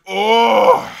announcers went,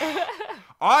 oh!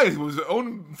 It was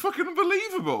fucking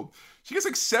unbelievable. She gets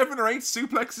like 7 or 8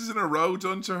 suplexes in a row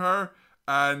done to her.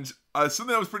 And something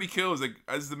that was pretty cool was like,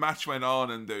 as the match went on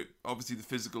and obviously the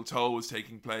physical toll was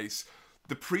taking place,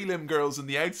 the prelim girls on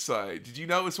the outside, did you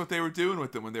notice what they were doing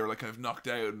with them when they were like kind of knocked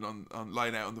out and on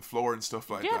lying out on the floor and stuff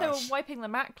like that? Yeah, they were wiping the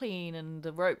mat clean and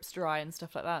the ropes dry and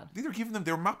stuff like that. They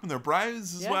were mapping their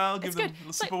brows as well, giving them a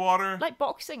little sip like, of water. Like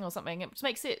boxing or something. It just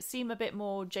makes it seem a bit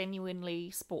more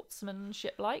genuinely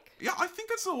sportsmanship-like. Yeah, I think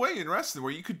that's the way in wrestling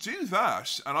where you could do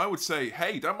that, and I would say,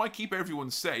 hey, that might keep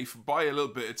everyone safe, buy a little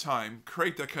bit of time,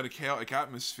 create that kind of chaotic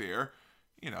atmosphere.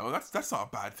 You know, that's not a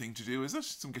bad thing to do, is it?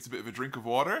 Someone gets a bit of a drink of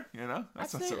water, you know?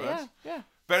 That's not so bad. Yeah.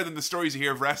 Better than the stories you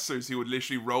hear of wrestlers who would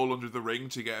literally roll under the ring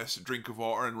to get a drink of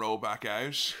water and roll back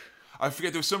out. I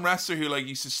forget, there was some wrestler who like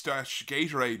used to stash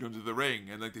Gatorade under the ring,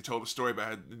 and like they told a story about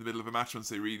how in the middle of a match once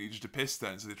they really needed to piss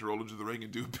then, so they had to roll under the ring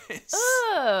and do a piss.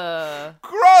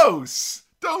 Gross!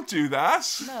 Don't do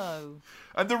that. No.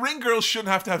 And the ring girls shouldn't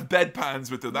have to have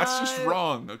bedpans with them. That's just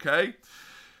wrong, okay?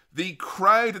 The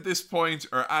crowd at this point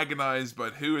are agonized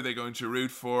about who are they going to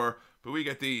root for, but we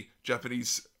get the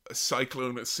Japanese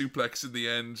cyclone suplex in the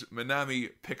end. Manami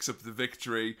picks up the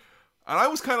victory, and I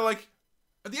was kind of like,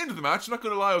 at the end of the match, I'm not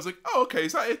going to lie, I was like, oh, okay,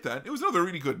 is that it then? It was another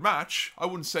really good match. I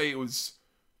wouldn't say didn't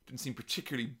seem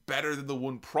particularly better than the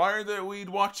one prior that we'd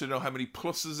watched. I don't know how many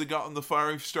pluses it got on the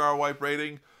 5-star wipe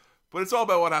rating, but it's all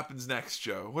about what happens next,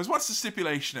 Joe. What's the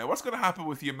stipulation now? What's going to happen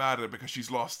with Yamada because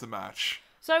she's lost the match?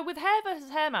 So with hair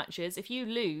versus hair matches, if you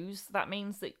lose, that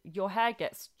means that your hair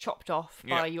gets chopped off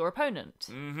by your opponent.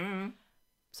 Mm-hmm.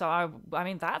 So, I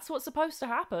mean, that's what's supposed to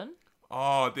happen.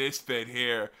 Oh, this bit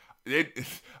here.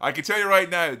 I can tell you right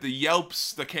now, the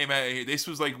yelps that came out of here, this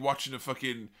was like watching a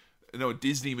fucking,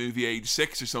 Disney movie age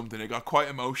 6 or something. It got quite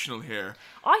emotional here.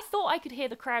 I thought I could hear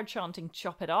the crowd chanting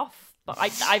 "chop it off," but I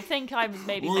think I was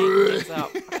maybe making things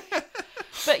up.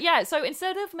 But yeah, so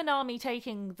instead of Manami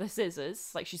taking the scissors,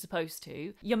 like she's supposed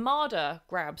to, Yamada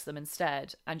grabs them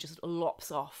instead and just lops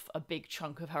off a big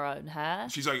chunk of her own hair.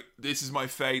 She's like, this is my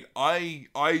fate. I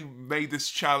made this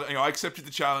challenge. I accepted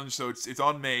the challenge, so it's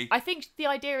on me. I think the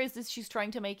idea is that she's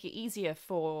trying to make it easier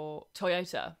for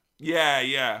Toyota.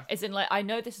 Yeah. As in, like, I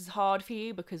know this is hard for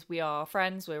you because we are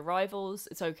friends, we're rivals.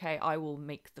 It's okay, I will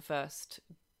make the first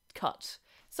cut.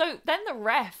 So then the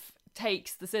ref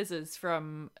takes the scissors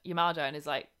from Yamada and is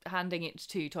like handing it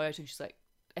to Toyota,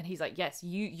 and he's like, yes,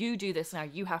 you do this now,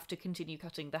 you have to continue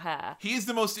cutting the hair. He is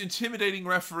the most intimidating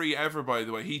referee ever, by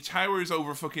the way. He towers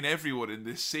over fucking everyone in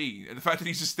this scene, and the fact that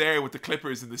he's just there with the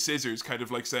clippers and the scissors kind of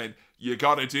like saying, you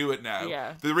gotta do it now.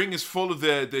 Yeah. The ring is full of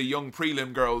the young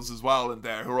prelim girls as well in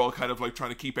there, who are all kind of like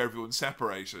trying to keep everyone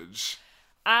separated.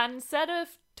 And instead of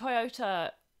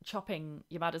Toyota chopping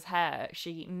Yamada's hair,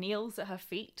 she kneels at her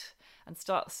feet and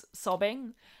starts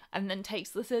sobbing, and then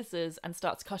takes the scissors and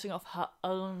starts cutting off her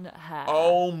own hair.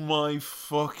 Oh my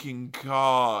fucking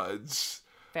god.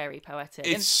 Very poetic.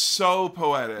 It's so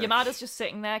poetic. Yamada's just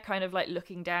sitting there kind of like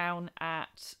looking down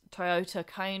at Toyota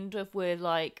kind of with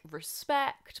like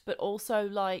respect, but also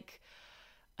like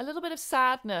a little bit of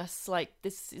sadness, like,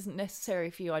 this isn't necessary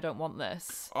for you, I don't want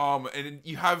this. And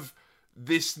you have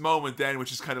this moment then,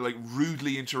 which is kind of like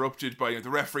rudely interrupted by the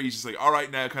referee's just like, all right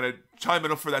now, kind of time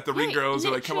enough for that. The ring girls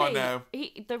are like, come on now.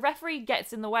 The referee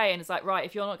gets in the way and is like, right,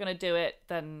 if you're not going to do it,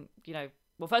 then,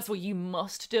 well, first of all, you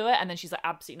must do it. And then she's like,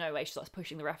 absolutely no way. She starts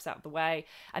pushing the refs out of the way.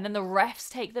 And then the refs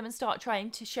take them and start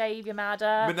trying to shave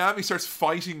Yamada. Manami starts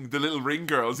fighting the little ring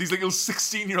girls. These like little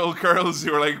 16-year-old girls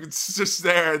who are like just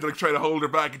there and like trying to hold her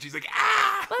back. And she's like,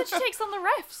 ah! But then she takes on the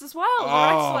refs as well. The refs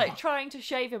are like trying to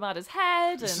shave Yamada's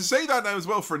head. And... To say that now as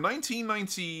well, for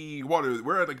 1990,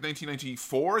 we're at like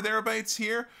 1994 thereabouts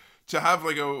here, to have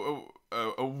like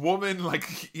a woman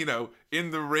like,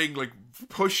 in the ring, like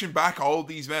pushing back all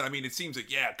these men. I mean, it seems like,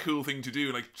 cool thing to do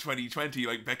in like 2020,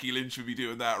 like Becky Lynch would be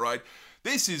doing that, right?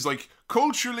 This is like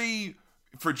culturally,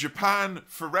 for Japan,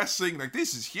 for wrestling, like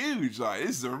this is huge. Like,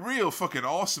 this is a real fucking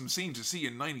awesome scene to see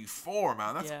in 94,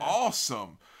 man. That's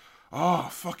awesome. Oh,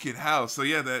 fucking hell. So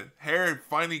yeah, the hair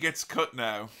finally gets cut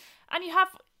now. And you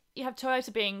have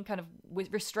Toyota being kind of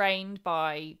restrained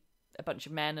by a bunch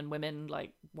of men and women,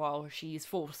 like, while she's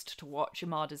forced to watch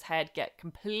Yamada's head get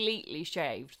completely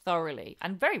shaved thoroughly,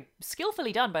 and very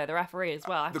skillfully done by the referee as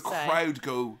well, I have to say. The crowd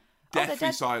go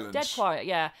deathly silent. Dead quiet,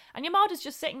 yeah. And Yamada's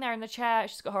just sitting there in the chair,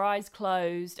 she's got her eyes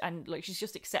closed, and like she's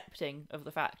just accepting of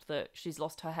the fact that she's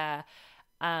lost her hair.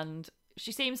 And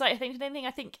she seems like, I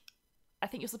think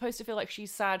you're supposed to feel like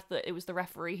she's sad that it was the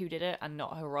referee who did it and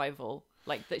not her rival.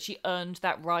 Like, that she earned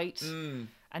that right.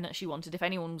 And that she wanted, if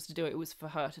anyone was to do it, it was for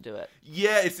her to do it.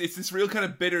 Yeah, it's this real kind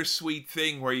of bittersweet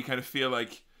thing where you kind of feel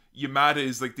like Yamada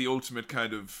is like the ultimate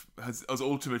kind of, has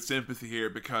ultimate sympathy here,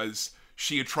 because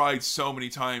she had tried so many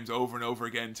times over and over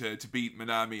again to beat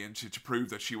Manami and to prove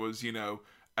that she was,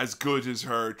 as good as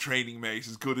her training mate,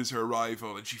 as good as her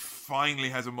rival. And she finally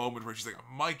has a moment where she's like,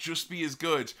 I might just be as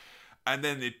good. And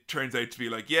then it turns out to be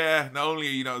like, not only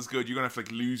are you not as good, you're going to have to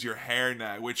like lose your hair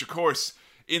now, which of course,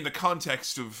 in the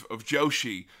context of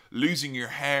Joshi, losing your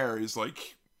hair is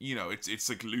like, it's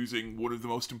like losing one of the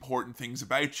most important things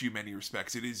about you in many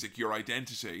respects. It is like your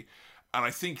identity. And I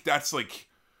think that's like,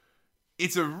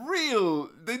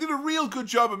 they did a real good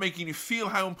job of making you feel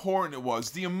how important it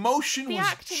was. The emotion The was,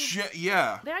 acting-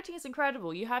 yeah. The acting is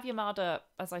incredible. You have Yamada,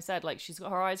 as I said, like she's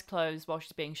got her eyes closed while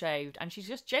she's being shaved, and she's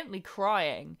just gently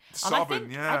crying. Sobbing,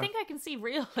 and yeah. I think I can see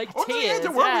real tears. Oh, no, yeah,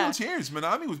 there were real tears.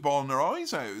 Minami was bawling her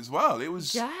eyes out as well. It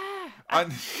was... Yeah.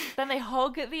 And then they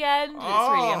hug at the end. It's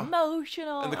really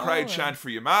emotional. And the crowd chant for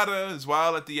Yamada as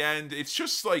well at the end. It's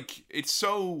just like, it's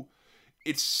so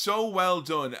well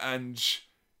done. And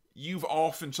you've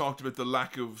often talked about the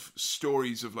lack of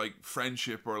stories of like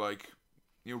friendship or like,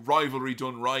 you know, rivalry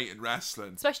done right in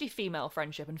wrestling. Especially female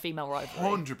friendship and female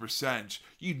rivalry. 100%.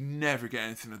 You'd never get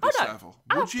anything at this level.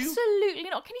 Would you? Absolutely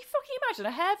not. Can you fucking imagine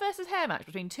a hair versus hair match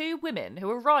between two women who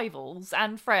are rivals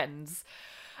and friends?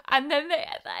 And then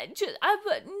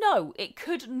no, it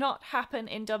could not happen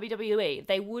in WWE.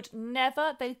 They would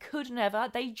never, they could never,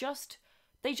 they just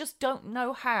don't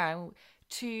know how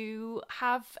to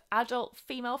have adult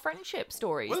female friendship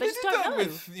stories. Well, they they just did don't that know.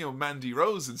 with, you know, Mandy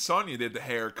Rose and Sonya did the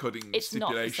hair cutting It's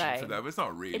not the stipulation for same. that, but it's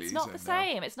not really. It's not the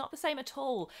same. It's not the same at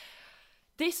all.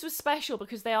 This was special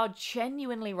because they are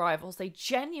genuinely rivals. They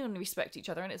genuinely respect each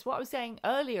other. And it's what I was saying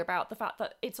earlier about the fact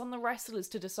that it's on the wrestlers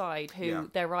to decide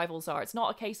who their rivals are. It's not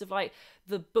a case of like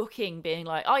the booking being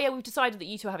like, oh yeah, we've decided that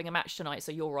you two are having a match tonight,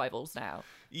 so you're rivals now.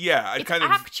 Yeah, It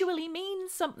actually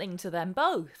means something to them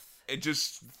both. I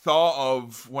just thought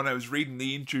of when I was reading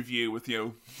the interview with, you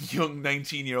know, young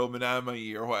 19-year-old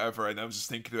Minami or whatever, and I was just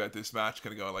thinking about this match,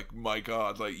 kind of going like, my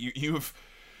God, like you have...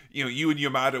 You know, you and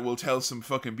Yamada will tell some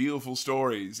fucking beautiful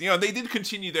stories. You know, they did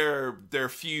continue their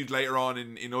feud later on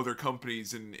in other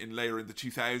companies in later in the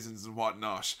 2000s and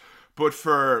whatnot. But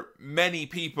for many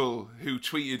people who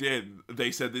tweeted in,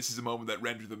 they said this is a moment that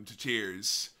rendered them to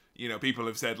tears. You know, people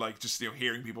have said, like, just, you know,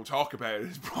 hearing people talk about it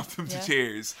has brought them to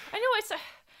tears. I know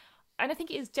and I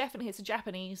think it's a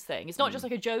Japanese thing. It's not just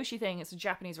like a Joshi thing, it's a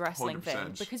Japanese wrestling 100%.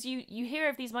 thing. Because you hear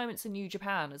of these moments in New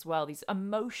Japan as well, these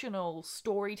emotional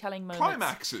storytelling moments.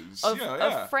 Climaxes.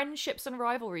 Of friendships and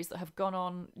rivalries that have gone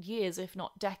on years, if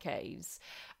not decades.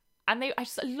 And I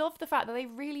just love the fact that they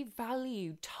really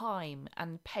value time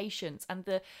and patience and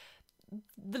the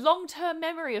long-term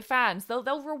memory of fans.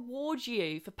 They'll reward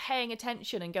you for paying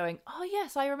attention and going, oh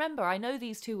yes, I remember, I know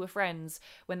these two were friends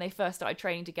when they first started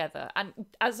training together, and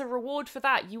as a reward for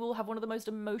that you will have one of the most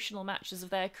emotional matches of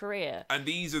their career. And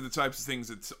these are the types of things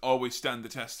that always stand the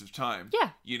test of time.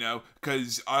 Yeah. You know,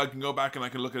 because I can go back and I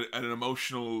can look at an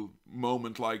emotional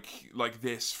moment like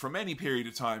this from any period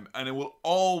of time, and it will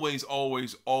always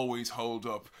hold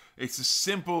up. It's a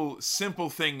simple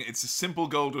thing. It's a simple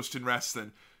gold dust in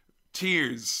wrestling.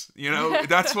 Tears, you know,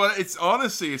 that's what it's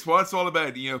honestly, it's what it's all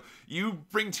about. You know, you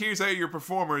bring tears out of your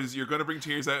performers, you're going to bring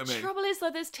tears out of me. Trouble is though,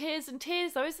 there's tears and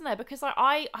tears though, isn't there? Because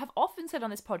I have often said on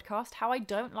this podcast how I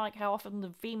don't like how often the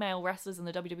female wrestlers in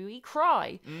the WWE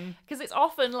cry, because it's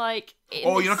often like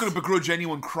you're not going to begrudge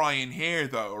anyone crying here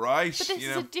though, right? But this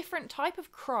is a different type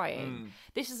of crying.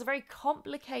 This is a very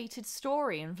complicated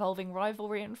story involving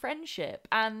rivalry and friendship,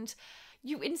 and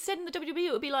instead in the WWE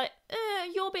it would be like,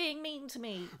 you're being mean to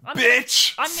me,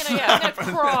 bitch. I'm gonna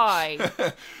cry.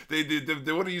 They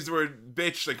would have used the word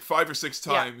bitch like 5 or 6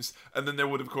 times, and then there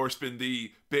would of course been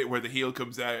the bit where the heel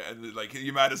comes out and like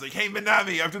Yamada's like, hey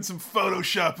Minami, I've done some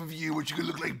Photoshop of you which you could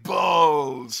look like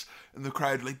balls, and the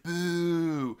crowd like,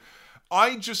 boo.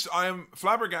 I am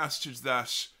flabbergasted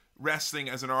that wrestling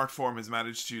as an art form has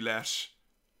managed to let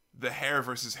the hair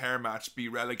versus hair match be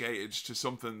relegated to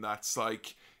something that's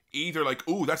like either like,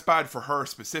 ooh, that's bad for her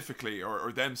specifically or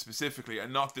them specifically,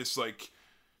 and not this like,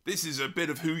 this is a bit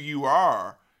of who you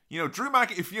are. You know, Drew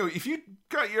if you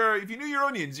knew your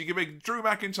onions, you could make Drew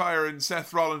McIntyre and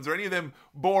Seth Rollins or any of them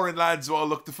boring lads who all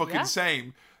look the fucking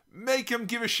same. Make them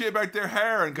give a shit about their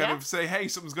hair and kind of say, hey,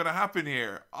 something's going to happen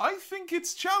here. I think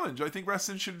it's a challenge. I think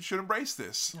wrestling should embrace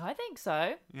this. I think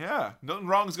so. Yeah. Nothing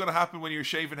wrong is going to happen when you're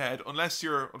shaving head, unless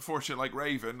you're unfortunate like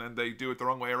Raven and they do it the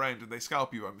wrong way around and they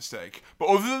scalp you by mistake. But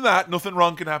other than that, nothing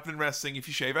wrong can happen in wrestling if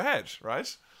you shave a head,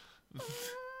 right?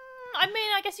 I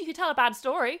mean, I guess you could tell a bad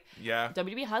story. Yeah.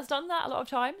 WWE has done that a lot of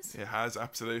times. It has,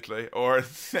 absolutely. Or,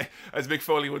 as Mick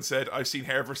Foley once said, I've seen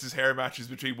hair versus hair matches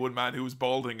between one man who was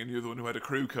balding and the other one who had a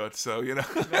crew cut. So, you know,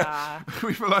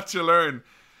 we've a lot to learn.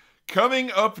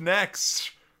 Coming up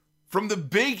next, from the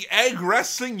Big Egg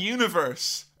Wrestling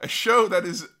universe, a show that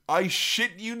is, I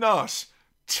shit you not,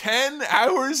 10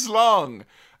 hours long.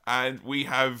 And we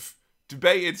have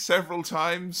debated several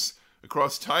times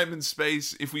across time and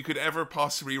space if we could ever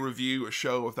possibly review a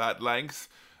show of that length.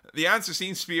 The answer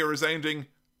seems to be a resounding,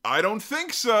 I don't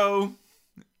think so.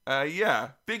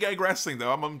 Big Egg Wrestling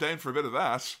though, I'm down for a bit of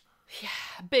that.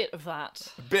 A bit of that.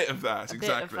 A bit of that, A exactly.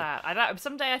 bit of that. I don't,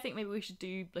 someday I think maybe we should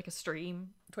do like a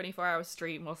stream, 24-hour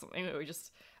stream or something. Where we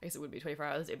just, I guess it wouldn't be 24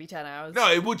 hours. It'd be 10 hours.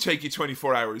 No, it would take you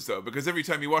 24 hours though, because every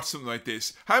time you watch something like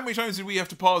this, how many times did we have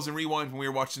to pause and rewind when we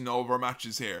were watching all of our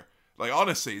matches here? Like,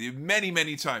 honestly,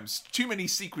 many times. Too many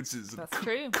sequences of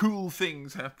true. cool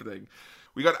things happening.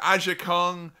 We got Aja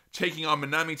Kong taking on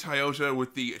Manami Toyota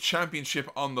with the championship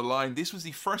on the line. This was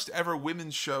the first ever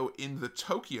women's show in the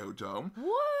Tokyo Dome.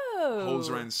 Whoa! Holds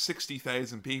around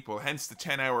 60,000 people, hence the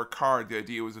 10-hour card. The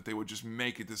idea was that they would just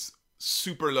make it this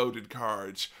super loaded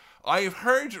card. I have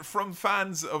heard from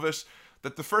fans of it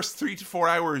that the first 3 to 4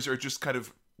 hours are just kind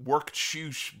of worked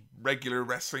shoot regular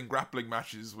wrestling grappling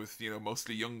matches with, you know,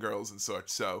 mostly young girls and such.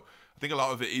 So I think a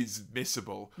lot of it is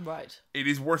missable. Right. It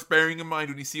is worth bearing in mind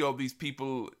when you see all these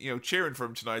people, you know, cheering for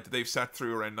him tonight, that they've sat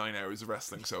through around 9 hours of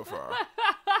wrestling so far.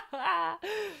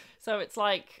 So it's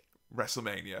like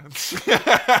WrestleMania.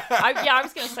 I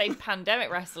was going to say pandemic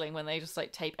wrestling, when they just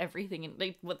like tape everything in.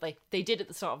 They did at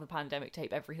the start of the pandemic,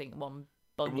 tape everything in one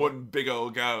bundle. One big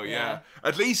old go, yeah.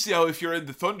 At least, you know, if you're in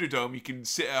the Thunderdome, you can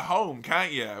sit at home,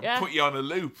 can't you? Yeah. Put you on a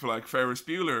loop like Ferris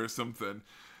Bueller or something.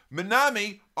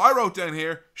 Manami, I wrote down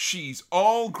here, she's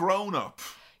all grown up.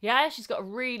 Yeah, she's got a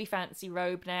really fancy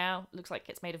robe now. Looks like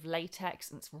it's made of latex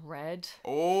and it's red.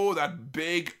 Oh, that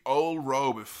big old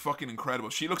robe is fucking incredible.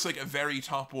 She looks like a very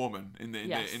top woman in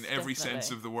every sense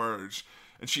of the word.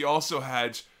 And she also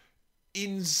had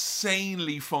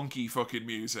insanely funky fucking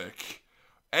music.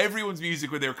 Everyone's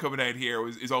music when they were coming out here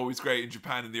is always great in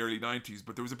Japan in the early 90s,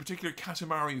 but there was a particular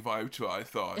Katamari vibe to it, I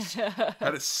thought.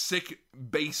 Had a sick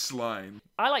bass line.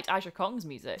 I liked Aja Kong's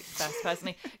music best,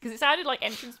 personally, because it sounded like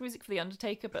entrance music for The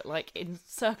Undertaker, but like in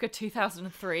circa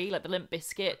 2003, like the Limp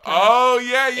Bizkit. Oh,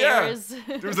 yeah. Eras.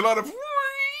 There was a lot of...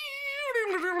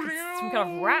 Some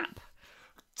kind of rap.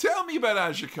 Tell me about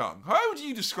Aja Kong. How would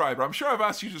you describe her? I'm sure I've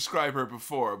asked you to describe her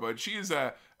before, but she is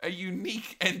a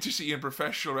unique entity in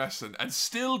professional wrestling and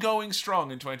still going strong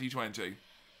in 2020.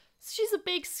 She's a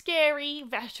big, scary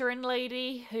veteran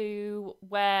lady who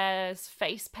wears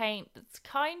face paint that's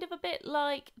kind of a bit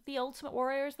like the Ultimate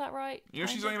Warrior, is that right? You know,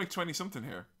 she's only like 20-something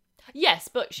here. Yes,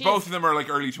 but she's... Both of them are like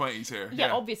early 20s here.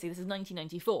 Yeah, obviously, this is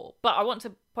 1994. But I want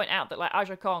to point out that, like,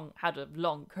 Aja Kong had a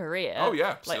long career. Oh,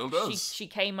 yeah, like, still does. She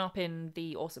came up in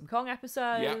the Awesome Kong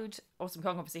episode. Yeah. Awesome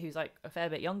Kong, obviously, who's, like, a fair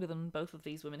bit younger than both of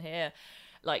these women here.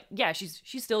 Like, yeah, she's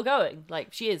still going. Like,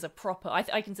 she is a proper...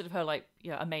 I consider her, like, you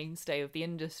know, a mainstay of the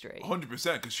industry.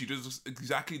 100%, because she does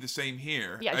exactly the same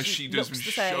here as she does when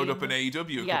she same. showed up in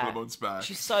AEW a couple of months back.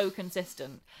 She's so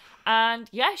consistent. And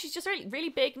yeah, she's just really, really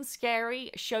big and scary.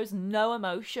 Shows no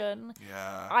emotion.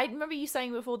 Yeah. I remember you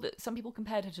saying before that some people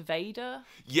compared her to Vader.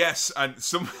 Yes, and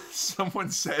someone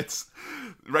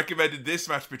recommended this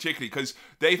match particularly because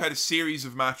they've had a series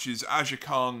of matches. Aja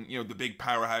Kong, you know, the big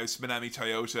powerhouse, Manami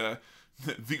Toyota,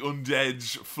 the undead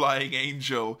flying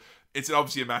angel. It's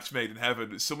obviously a match made in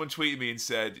heaven. Someone tweeted me and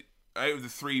said, out of the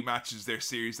 3 matches, their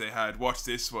series they had, watch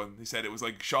this one. He said it was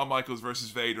like Shawn Michaels versus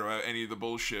Vader without any of the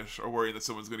bullshit or worrying that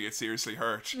someone's going to get seriously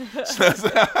hurt. So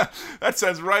that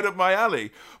sounds right up my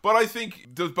alley. But I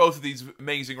think does both of these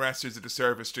amazing wrestlers a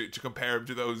disservice to compare them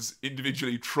to those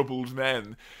individually troubled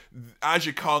men.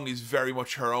 Aja Kong is very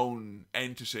much her own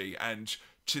entity, and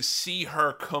to see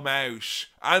her come out,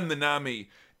 and Manami,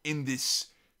 in this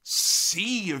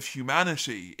sea of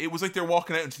humanity. It was like they're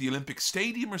walking out into the Olympic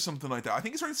Stadium or something like that. I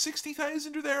think it's around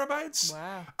 60,000 or thereabouts.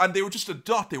 Wow. And they were just a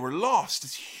dot. They were lost.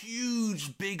 This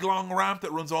huge, big, long ramp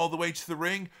that runs all the way to the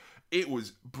ring. It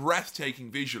was breathtaking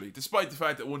visually, despite the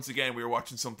fact that once again we were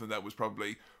watching something that was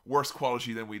probably worse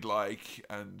quality than we'd like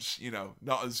and, you know,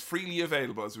 not as freely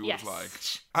available as we would have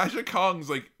liked. Aja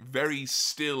Kong's like very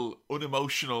still,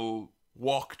 unemotional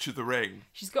walk to the ring.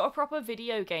 She's got a proper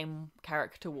video game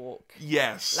character walk.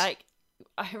 Yes. Like,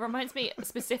 it reminds me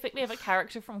specifically of a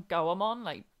character from Goemon,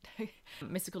 like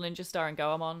Mystical Ninja Star in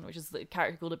Goemon, which is the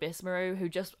character called Abyssmaru, who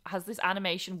just has this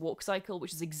animation walk cycle,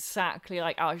 which is exactly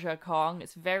like Aja Kong.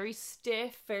 It's very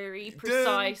stiff, very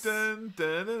precise.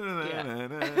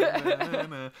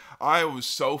 I was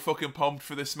so fucking pumped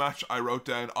for this match. I wrote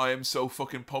down, I am so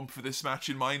fucking pumped for this match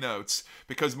in my notes,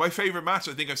 because my favourite match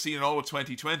I think I've seen in all of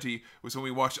 2020 was when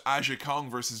we watched Aja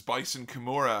Kong versus Bison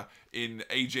Kimura in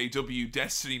AJW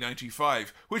Destiny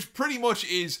 95, which pretty much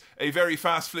is a very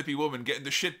fast flippy woman getting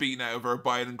the shit beaten out of her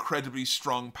by an incredibly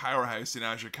strong powerhouse in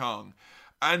Aja Kong.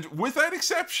 And without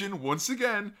exception, once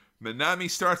again, Manami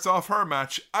starts off her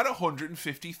match at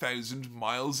 150,000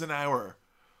 miles an hour.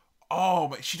 Oh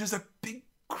my, she does that big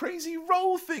crazy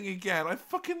roll thing again. I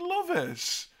fucking love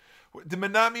it. The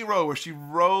Manami roll where she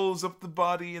rolls up the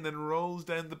body and then rolls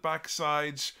down the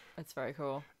backside. It's very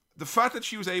cool. the fact that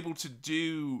she was able to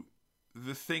do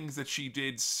the things that she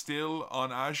did still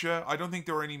on Aja, I don't think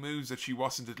there were any moves that she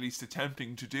wasn't at least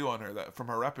attempting to do on her that from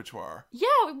her repertoire. Yeah,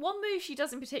 one move she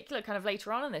does in particular kind of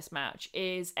later on in this match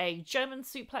is a German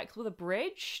suplex with a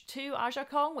bridge to Aja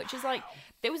Kong, which is like,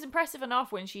 it was impressive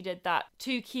enough when she did that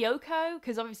to Kyoko,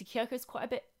 because obviously Kyoko's quite a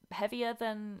bit heavier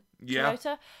than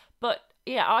Toyota. But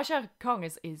yeah, Aja Kong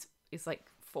is like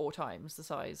 4 times the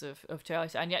size of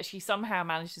Toyota, and yet she somehow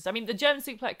manages. I mean, the German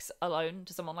suplex alone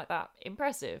to someone like that,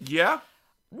 impressive. Yeah.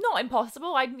 Not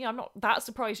impossible. I'm not that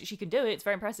surprised that she can do it. It's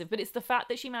very impressive, but it's the fact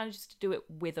that she manages to do it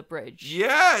with a bridge.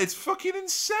 Yeah, it's fucking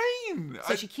insane.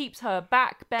 So she keeps her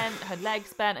back bent, her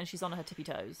legs bent, and she's on her tippy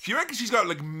toes. Do you reckon she's got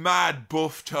like mad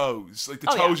buff toes? Like the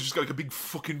toes have just got like a big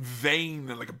fucking vein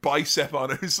and like a bicep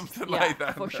on it or something like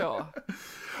that. For sure.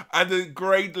 And the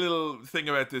great little thing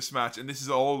about this match, and this is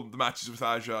all the matches with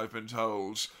Aja I've been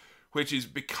told, which is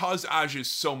because Aja is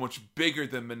so much bigger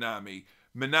than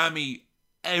Manami,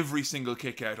 every single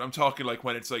kick out, I'm talking like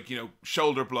when it's like, you know,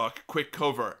 shoulder block, quick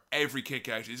cover, every kick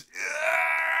out is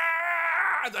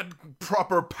that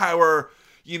proper power,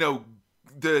 you know,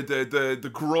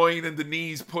 the groin and the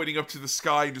knees pointing up to the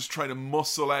sky, just trying to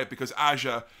muscle out, because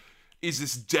Aja is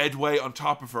this dead weight on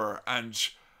top of her. And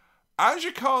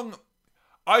Aja Kong,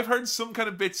 I've heard some kind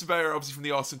of bits about her, obviously from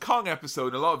the Austin Kong episode,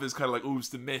 and a lot of it is kind of like, oh, it's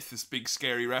the myth, this big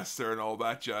scary wrestler and all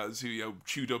that jazz, who, you know,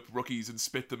 chewed up rookies and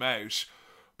spit them out.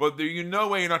 But there's no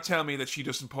way you're not telling me that she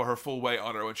doesn't put her full weight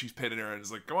on her when she's pinning her and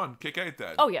is like, come on, kick out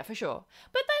then. Oh yeah, for sure.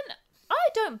 But then I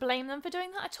don't blame them for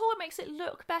doing that at all. It makes it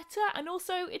look better, and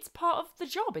also it's part of the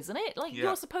job, isn't it? Like,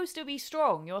 you're supposed to be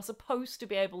strong. You're supposed to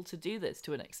be able to do this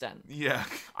to an extent. Yeah.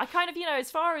 I kind of, you know,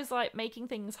 as far as like making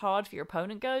things hard for your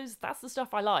opponent goes, that's the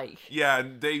stuff I like. Yeah,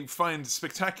 and they find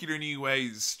spectacular new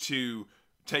ways to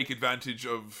take advantage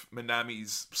of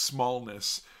Manami's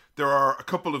smallness. There are a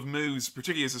couple of moves,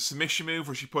 particularly as a submission move,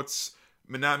 where she puts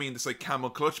Manami in this like camel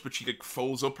clutch, but she like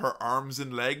folds up her arms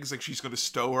and legs like she's going to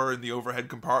stow her in the overhead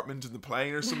compartment in the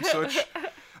plane or some such.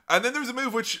 And then there's a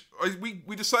move which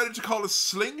we decided to call a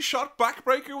slingshot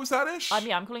backbreaker. Was that it?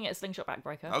 I'm calling it a slingshot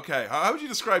backbreaker. Okay, how would you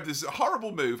describe this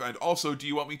horrible move? And also, do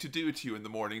you want me to do it to you in the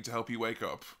morning to help you wake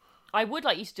up? I would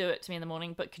like you to do it to me in the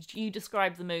morning, but could you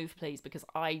describe the move, please? Because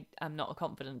I am not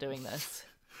confident doing this.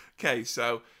 Okay,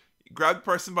 so grab the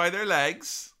person by their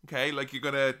legs, okay, like you're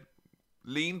gonna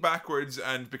lean backwards,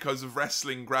 and because of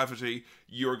wrestling gravity,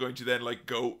 you're going to then like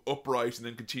go upright and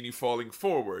then continue falling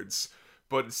forwards.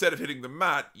 But instead of hitting the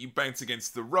mat, you bounce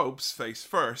against the ropes face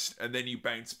first, and then you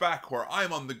bounce back where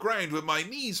I'm on the ground with my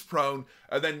knees prone,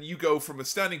 and then you go from a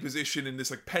standing position in this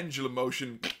like pendulum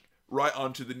motion right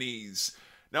onto the knees.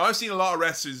 Now, I've seen a lot of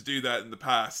wrestlers do that in the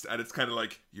past, and it's kind of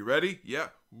like, you ready? Yeah.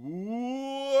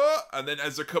 And then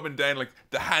as they're coming down, like,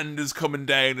 the hand is coming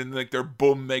down, and like their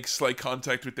bum makes slight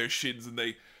contact with their shins, and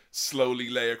they slowly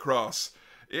lay across.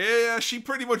 Yeah, she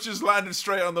pretty much just landed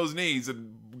straight on those knees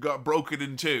and got broken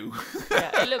in two.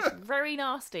 Yeah, it looked very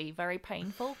nasty, very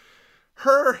painful.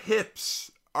 Her hips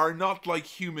are not like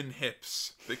human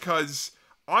hips, because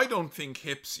I don't think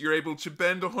hips, you're able to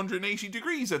bend 180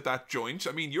 degrees at that joint.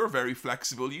 I mean, you're very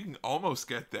flexible. You can almost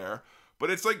get there. But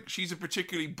it's like she's a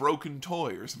particularly broken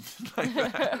toy or something like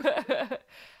that.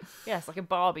 Yeah, it's like a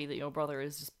Barbie that your brother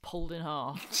is just pulled in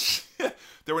half.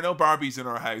 There were no Barbies in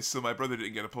our house, so my brother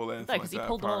didn't get to pull anything No, because he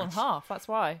pulled them all in half. That's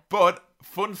why. But,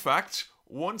 fun fact,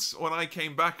 once when I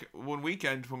came back one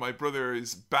weekend when my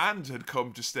brother's band had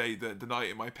come to stay the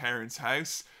night in my parents'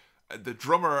 house, the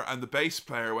drummer and the bass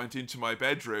player went into my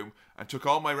bedroom and took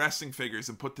all my wrestling figures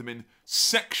and put them in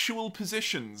sexual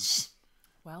positions.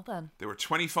 Well then. They were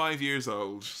 25 years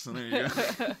old. So there you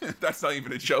go. That's not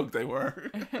even a joke, they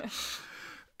were.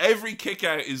 Every kick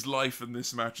out is life in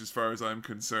this match as far as I'm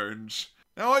concerned.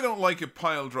 Now, I don't like a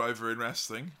pile driver in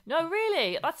wrestling. No,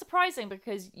 really? That's surprising,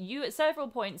 because you at several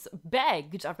points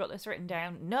begged, I've got this written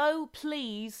down, no,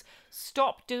 please,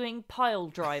 stop doing pile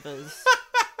drivers.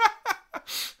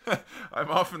 I've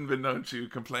often been known to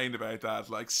complain about that.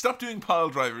 Like, stop doing pile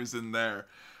drivers in there.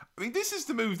 I mean, this is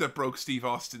the move that broke Steve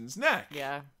Austin's neck.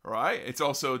 Yeah. Right? It's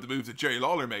also the move that Jerry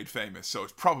Lawler made famous, so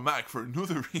it's problematic for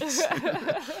another reason.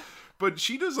 But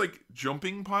she does, like,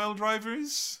 jumping pile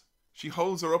drivers. She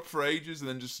holds her up for ages and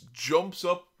then just jumps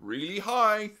up really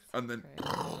high and then...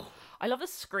 I love the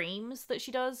screams that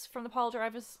she does from the pile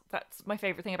drivers. That's my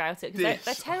favourite thing about it, because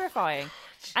they're terrifying.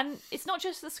 And it's not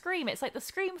just the scream, it's like the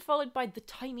scream followed by the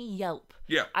tiny yelp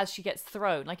as she gets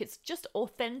thrown. Like, it's just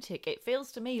authentic. It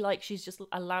feels to me like she's just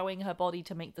allowing her body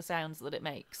to make the sounds that it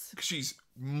makes. She's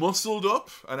muscled up,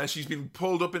 and as she's been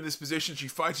pulled up in this position, she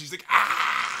fights, she's like,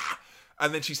 ah!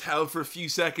 and then she's held for a few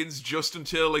seconds just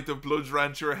until like the blood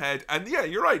ran to her head. And yeah,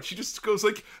 you're right. She just goes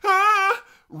like, ah,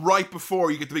 right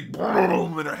before you get the big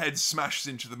boom and her head smashes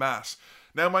into the mat.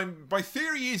 Now, my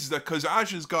theory is that because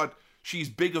she's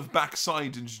big of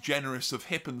backside and generous of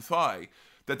hip and thigh,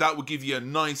 that would give you a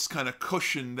nice kind of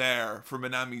cushion there for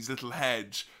Manami's little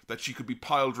head, that she could be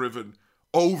pile driven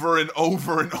over and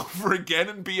over and over again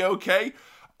and be okay.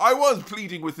 I was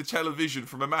pleading with the television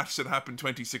from a match that happened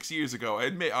 26 years ago. I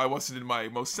admit I wasn't in my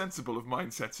most sensible of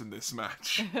mindsets in this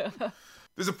match.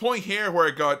 There's a point here where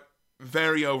it got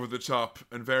very over the top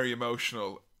and very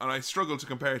emotional, and I struggle to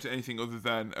compare it to anything other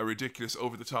than a ridiculous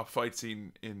over the top fight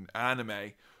scene in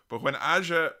anime. But when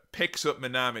Aja picks up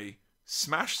Manami,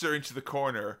 smashes her into the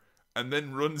corner, and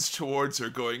then runs towards her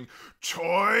going,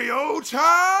 Toyota!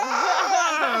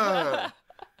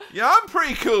 Yeah, I'm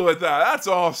pretty cool with that. That's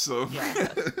awesome. Yeah,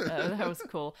 that was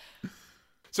cool.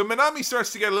 So Manami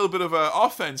starts to get a little bit of an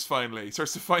offense finally.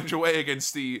 Starts to find her way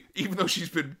against even though she's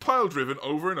been pile driven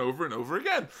over and over and over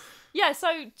again. Yeah,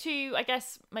 so to, I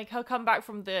guess, make her come back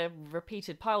from the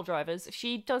repeated pile drivers,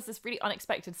 she does this really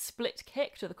unexpected split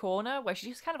kick to the corner where she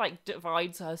just kind of like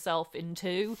divides herself in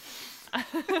two.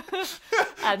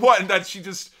 And what? And that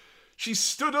she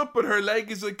stood up, but her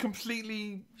leg is like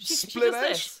completely split out.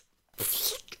 This.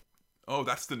 Oh,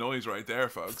 that's the noise right there,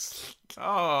 folks.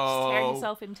 Oh, she's tearing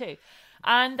herself in two.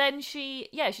 And then she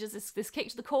does this kick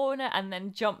to the corner and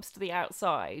then jumps to the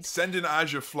outside. Sending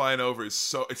Aja flying over it's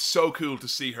so cool to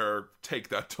see her take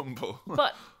that tumble.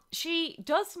 But she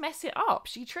does mess it up.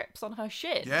 She trips on her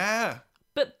shin. Yeah.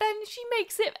 But then she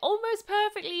makes it almost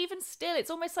perfectly even still. It's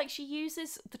almost like she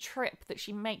uses the trip that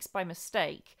she makes by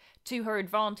mistake to her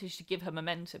advantage to give her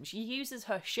momentum. She uses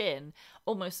her shin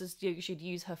almost as she'd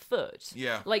use her foot.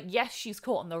 Yeah. Like, yes, she's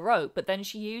caught on the rope, but then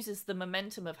she uses the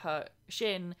momentum of her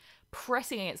shin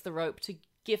pressing against the rope to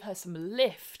give her some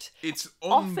lift. It's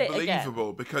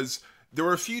unbelievable because there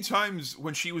were a few times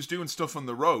when she was doing stuff on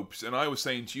the ropes and I was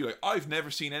saying to you, like, I've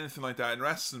never seen anything like that in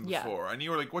wrestling before. And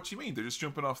you were like, what do you mean? They're just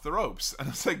jumping off the ropes. And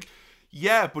it's like,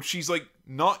 yeah, but she's like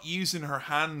not using her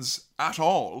hands at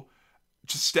all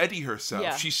to steady herself.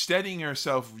 Yeah. She's steadying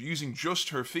herself using just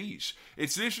her feet.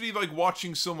 It's literally like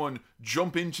watching someone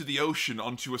jump into the ocean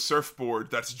onto a surfboard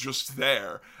that's just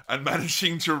there and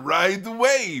managing to ride the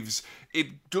waves.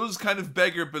 It does kind of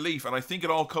beg your belief, and I think it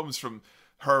all comes from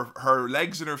her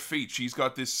legs and her feet. She's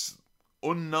got this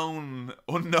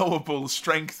unknowable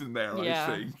strength in there, yeah.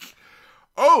 I think.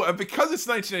 Oh, and because it's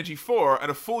 1994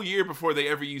 and a full year before they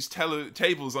ever used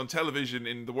tables on television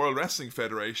in the World Wrestling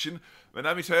Federation,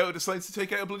 Manami Toyota decides to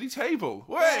take out a bloody table.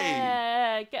 Way!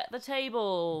 Yeah, get the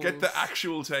tables. Get the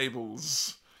actual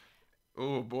tables.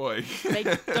 Oh boy. They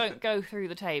don't go through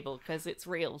the table because it's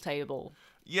real table.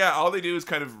 Yeah, all they do is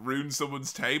kind of ruin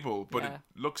someone's table, but it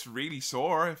looks really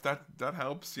sore if that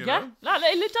helps, you know? Yeah,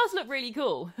 it does look really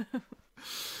cool.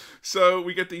 So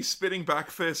we get the spinning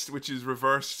back fist, which is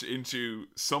reversed into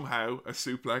somehow a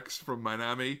suplex from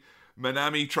Manami.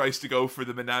 Manami tries to go for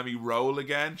the Manami roll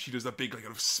again. She does that big kind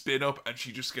of spin up and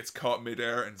she just gets caught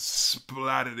midair and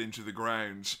splatted into the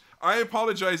ground. I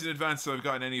apologize in advance if I've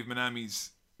gotten any of Manami's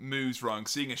moves wrong,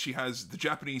 seeing as she has the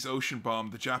Japanese Ocean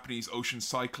Bomb, the Japanese Ocean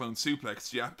Cyclone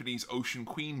Suplex, the Japanese Ocean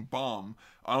Queen Bomb,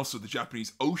 also the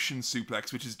Japanese Ocean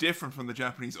Suplex, which is different from the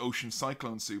Japanese Ocean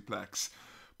Cyclone Suplex.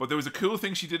 But there was a cool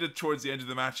thing she did towards the end of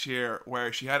the match here,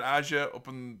 where she had Aja up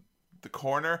in the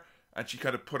corner, and she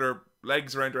kind of put her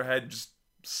legs around her head and just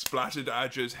splatted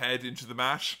Aja's head into the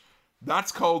mat.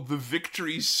 That's called the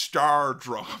Victory Star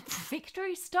Drop.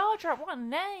 Victory Star Drop, what a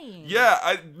name. Yeah,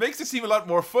 it makes it seem a lot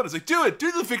more fun. It's like, do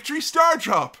the Victory Star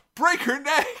Drop. Break her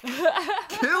neck.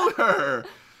 Kill her.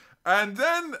 And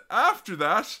then after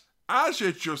that,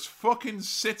 Aja just fucking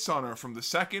sits on her from the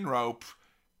second rope.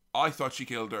 I thought she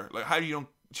killed her. Like, how do you don't...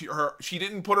 She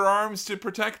didn't put her arms to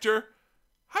protect her.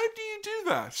 How do you do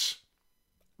that?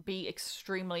 Be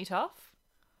extremely tough.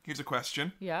 Here's a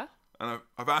question. Yeah. And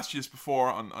I've asked you this before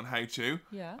on how to.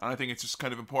 Yeah. And I think it's just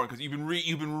kind of important because you've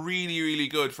been really, really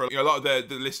good for a lot of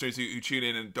the listeners who tune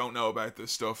in and don't know about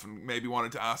this stuff and maybe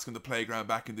wanted to ask on the playground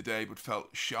back in the day but felt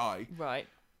shy. Right.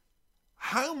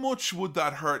 How much would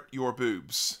that hurt your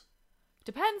boobs?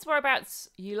 Depends whereabouts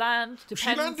you land. Depends.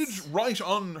 She landed right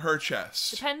on her chest.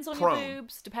 Depends on prone. your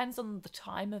boobs. Depends on the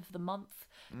time of the month.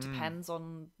 Depends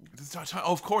on...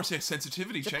 Oh, of course, yes,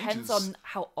 sensitivity changes. Depends on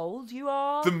how old you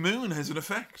are. The moon has an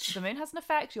effect. The moon has an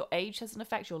effect. Your age has an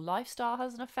effect. Your lifestyle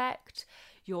has an effect.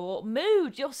 Your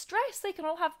mood, your stress, they can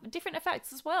all have different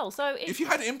effects as well. So if you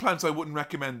had implants, I wouldn't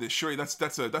recommend this. Surely that's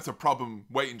a problem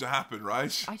waiting to happen,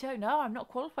 right? I don't know. I'm not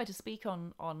qualified to speak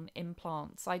on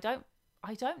implants. I don't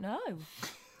know.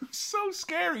 So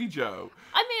scary, Joe.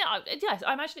 I mean, yes,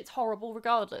 I imagine it's horrible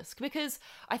regardless, because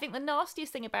I think the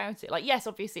nastiest thing about it, like, yes,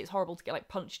 obviously it's horrible to get, like,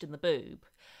 punched in the boob.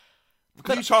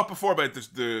 Because you talked before about this,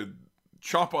 the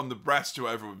chop on the breast to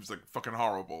whoever was, like, fucking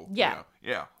horrible. Yeah.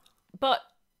 Yeah. But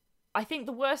I think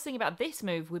the worst thing about this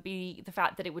move would be the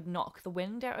fact that it would knock the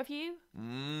wind out of you.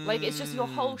 Like, it's just your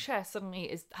whole chest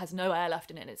suddenly has no air left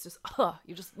in it. And it's just,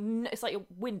 it's like you're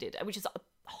winded, which is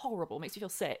horrible. Makes you feel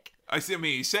sick. I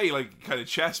mean, you say, like, kind of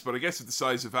chest, but I guess it's the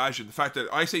size of Aja. The fact that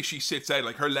I say she sits out,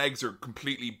 like, her legs are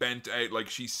completely bent out, like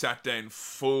she sat down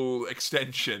full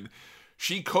extension.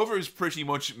 She covers pretty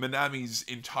much Minami's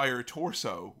entire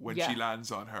torso when she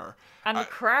lands on her. And the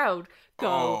crowd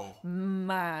go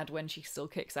mad when she still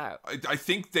kicks out. I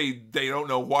think they don't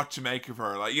know what to make of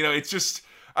her. Like, you know, it's just...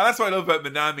 And that's what I love about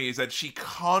Minami, is that she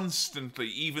constantly,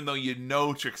 even though you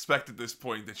know to expect at this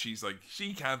point that she's like,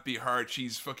 she can't be hurt,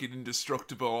 she's fucking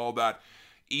indestructible, all that,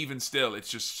 even still, it's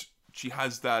just, she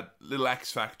has that little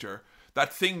X factor.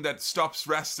 That thing that stops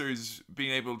wrestlers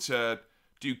being able to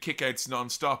do kickouts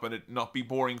non-stop and it not be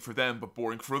boring for them, but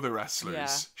boring for other wrestlers. Yeah.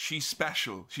 She's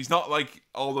special. She's not like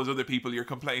all those other people you're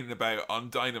complaining about on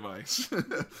Dynamite.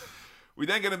 We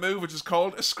then get a move which is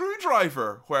called a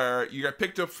screwdriver, where you get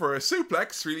picked up for a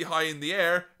suplex really high in the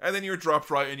air, and then you're dropped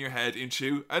right in your head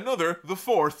into the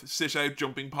fourth sit-out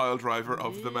jumping pile driver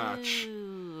of the match.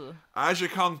 Aja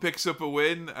Kong picks up a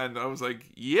win, and I was like,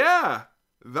 yeah,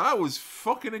 that was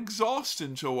fucking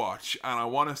exhausting to watch, and I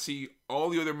want to see all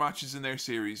the other matches in their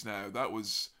series now. That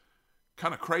was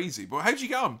kind of crazy. But how'd you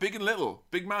get on? Big and little.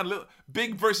 Big man, little.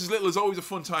 Big versus little is always a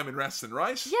fun time in wrestling,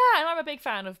 right? Yeah, and I'm a big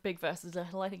fan of Big versus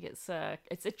Little. I think it's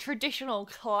a traditional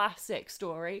classic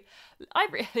story. I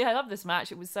love this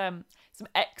match. It was some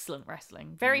excellent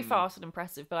wrestling. Very fast and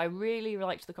impressive, but I really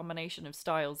liked the combination of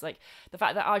styles. Like the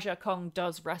fact that Aja Kong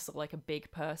does wrestle like a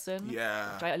big person.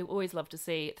 Yeah. Which I always love to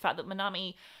see. The fact that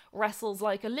Minami wrestles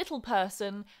like a little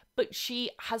person, but she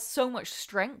has so much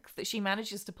strength that she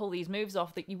manages to pull these moves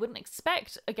off that you wouldn't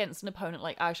expect against an opponent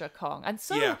like Aja Kong. And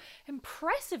so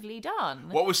impressively done.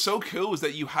 What was so cool was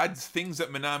that you had things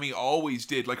that Minami always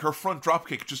did. Like her front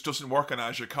dropkick just doesn't work on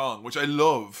Aja Kong, which I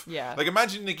love. Yeah. Like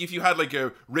imagine like if you had like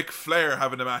a Ric Flair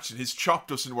having a match and his chop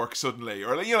doesn't work suddenly.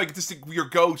 Or like this your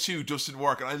go-to doesn't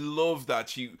work. And I love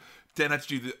that you then had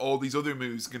to do all these other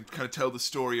moves and kind of tell the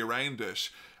story around it.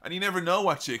 And you never know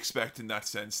what to expect in that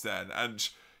sense then. And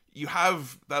you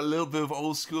have that little bit of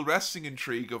old school wrestling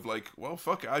intrigue of like, well,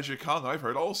 fuck Aja Kong, I've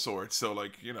heard all sorts. So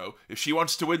like, you know, if she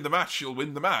wants to win the match, she'll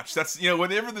win the match. That's, you know,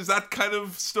 whenever there's that kind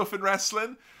of stuff in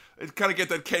wrestling, it kind of get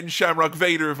that Ken Shamrock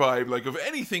Vader vibe, like of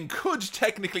anything could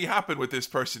technically happen with this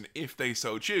person if they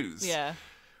so choose. Yeah.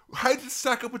 How did it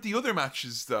stack up with the other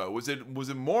matches though? Was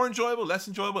it more enjoyable, less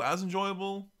enjoyable, as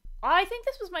enjoyable? I think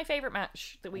this was my favourite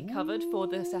match that we covered for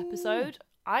this episode.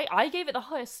 I gave it the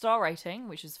highest star rating,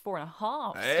 which is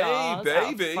 4.5 stars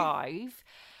out of 5.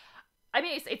 I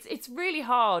mean, it's really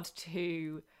hard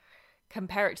to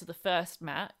compare it to the first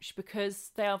match because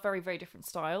they are very, very different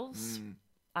styles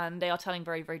and they are telling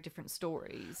very, very different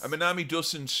stories. And Minami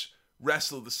doesn't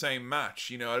wrestle the same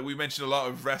match. You know, we mentioned a lot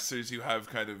of wrestlers who have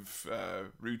kind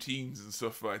of routines and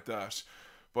stuff like that.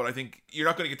 But I think you're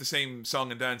not going to get the same song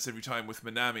and dance every time with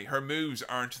Minami. Her moves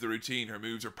aren't the routine. Her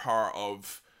moves are part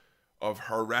of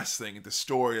her wrestling and the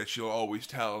story that she'll always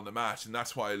tell in the match. And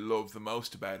that's what I love the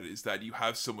most about it, is that you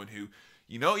have someone who,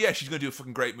 you know, yeah, she's going to do a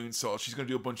fucking great moonsault. She's going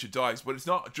to do a bunch of dives. But it's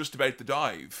not just about the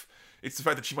dive. It's the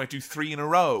fact that she might do 3 in a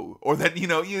row. Or that, you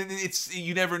know,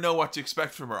 you never know what to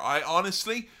expect from her. I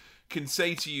honestly can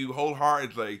say to you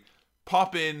wholeheartedly,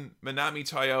 pop in Minami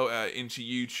Toyota into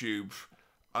YouTube,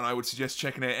 and I would suggest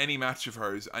checking out any match of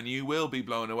hers, and you will be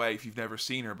blown away if you've never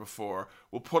seen her before.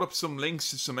 We'll put up some links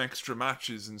to some extra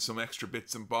matches and some extra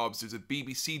bits and bobs. There's a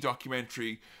BBC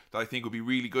documentary that I think would be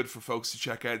really good for folks to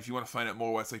check out if you want to find out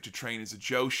more what it's like to train as a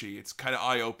Joshi. It's kind of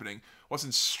eye-opening.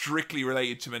 Wasn't strictly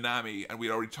related to Minami, and we'd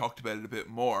already talked about it a bit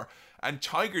more. And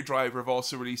Tiger Driver have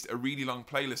also released a really long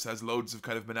playlist that has loads of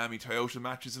kind of Minami Toyota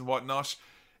matches and whatnot.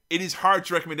 It is hard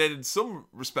to recommend it in some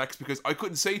respects because I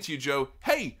couldn't say to you, Joe,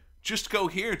 hey, just go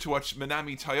here to watch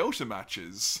Minami Toyota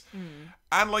matches.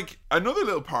 And like another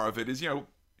little part of it is, you know,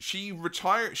 she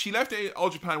left All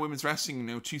Japan Women's Wrestling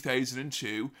in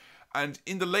 2002, and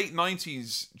in the late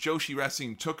 90s Joshi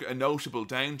Wrestling took a notable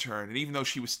downturn, and even though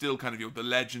she was still kind of, you know, the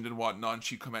legend and whatnot,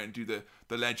 she'd come out and do the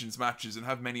Legends matches and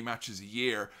have many matches a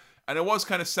year. And it was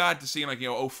kind of sad to see in, like, you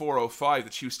know, 04, 05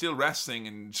 that she was still wrestling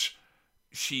and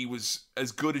she was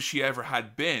as good as she ever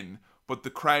had been. But the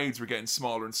crowds were getting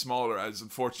smaller and smaller as,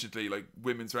 unfortunately, like,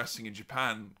 women's wrestling in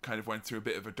Japan kind of went through a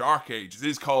bit of a dark age. It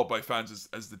is called by fans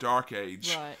as the dark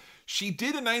age. Right. She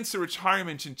did announce a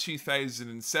retirement in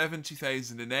 2007,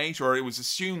 2008, or it was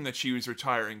assumed that she was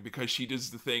retiring because she does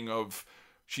the thing of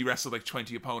she wrestled like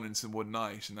 20 opponents in one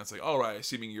night, and that's like, all right,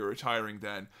 assuming you're retiring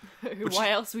then. Why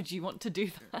else would you want to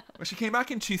do that? Well, she came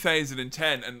back in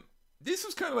 2010, and this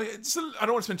was kind of like, I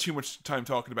don't want to spend too much time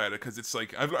talking about it because it's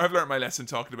like I've learned my lesson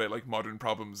talking about like modern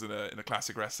problems in a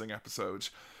classic wrestling episode.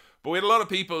 But we had a lot of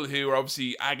people who were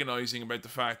obviously agonizing about the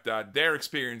fact that their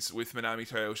experience with Manami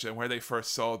Toyota and where they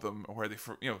first saw them, or where they,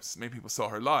 many people saw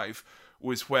her live,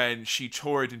 was when she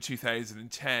toured in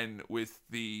 2010 with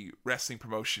the wrestling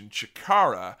promotion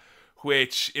Chikara,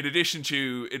 which, in addition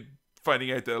to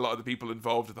finding out that a lot of the people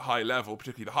involved at the high level,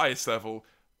 particularly the highest level,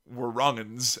 were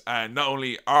wrong-uns, and not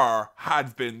only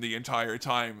had been the entire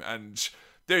time, and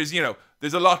there's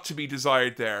a lot to be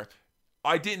desired there.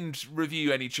 I didn't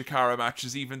review any Chikara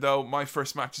matches, even though my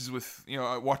first matches with,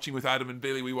 watching with Adam and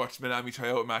Billy, we watched Manami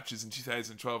Toyota matches in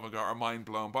 2012 and got our mind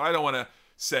blown. But I don't want to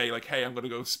say, like, hey, I'm going to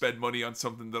go spend money on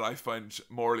something that I find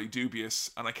morally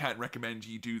dubious, and I can't recommend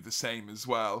you do the same as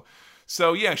well.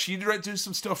 So, yeah, she did do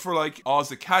some stuff for, like,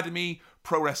 Oz Academy.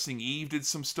 Pro Wrestling Eve did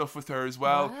some stuff with her as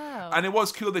well. Wow. And it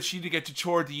was cool that she did get to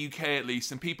tour the UK at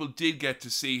least, and people did get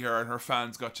to see her, and her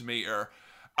fans got to meet her.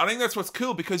 I think that's what's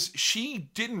cool, because she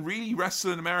didn't really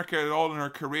wrestle in America at all in her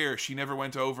career. She never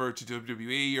went over to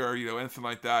WWE or, anything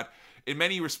like that. In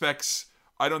many respects,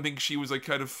 I don't think she was, like,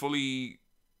 kind of fully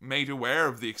made aware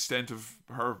of the extent of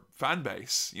her fan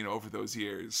base, over those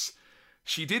years.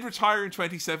 She did retire in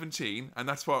 2017, and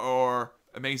that's what our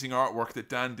amazing artwork that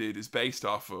Dan did is based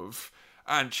off of.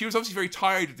 And she was obviously very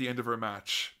tired at the end of her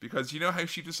match, because you know how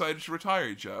she decided to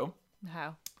retire, Joe?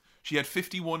 How? She had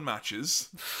 51 matches.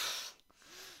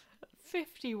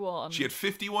 51. She had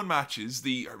 51 matches.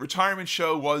 The retirement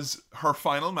show was her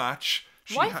final match.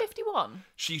 Why 51?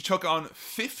 She took on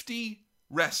 50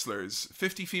 wrestlers,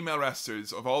 50 female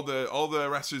wrestlers of all the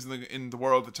wrestlers in the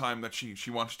world at the time that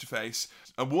she wanted to face.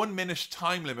 A 1 minute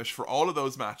time limit for all of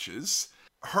those matches.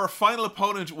 Her final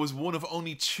opponent was one of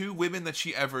only 2 women that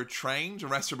she ever trained, a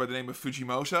wrestler by the name of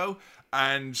Fujimoto,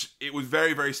 and it was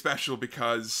very, very special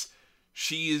because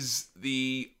she is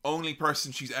the only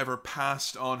person she's ever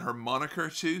passed on her moniker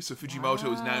to. So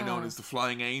Fujimoto is now known as the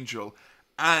Flying Angel,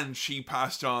 and she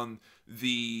passed on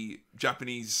the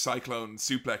Japanese Cyclone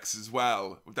Suplex as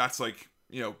well. That's like,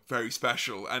 very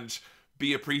special. And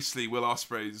Bea Priestley, Will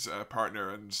Ospreay's partner,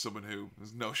 and someone who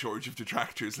has no shortage of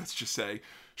detractors, let's just say,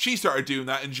 she started doing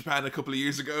that in Japan a couple of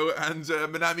years ago, and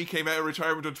Manami came out of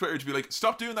retirement on Twitter to be like,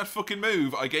 stop doing that fucking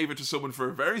move. I gave it to someone for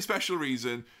a very special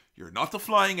reason. You're not the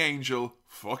Flying Angel.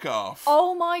 Fuck off.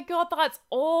 Oh my god, that's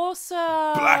awesome.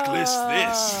 Blacklist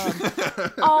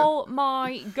this. Oh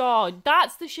my god,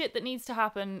 that's the shit that needs to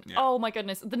happen. Yeah. Oh my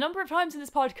goodness. The number of times in this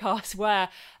podcast where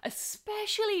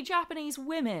especially Japanese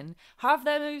women have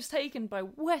their moves taken by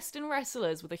Western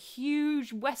wrestlers with a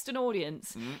huge Western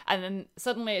audience, and then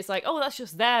suddenly it's like, oh, that's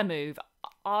just their move.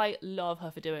 I love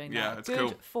her for doing that. Yeah, it's Good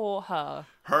cool. for her.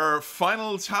 Her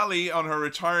final tally on her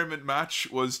retirement match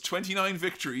was 29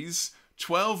 victories,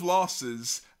 12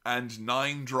 losses, and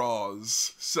 9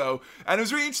 draws. So, and it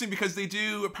was really interesting because they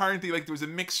do, apparently, like, there was a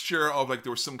mixture of, like,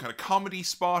 there were some kind of comedy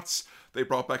spots. They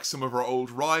brought back some of her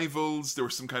old rivals. There were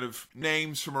some kind of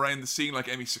names from around the scene, like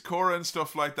Emi Sakura and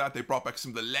stuff like that. They brought back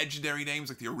some of the legendary names,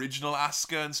 like the original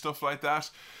Asuka and stuff like that.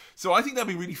 So I think that'd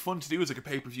be really fun to do as like a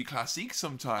pay-per-view classic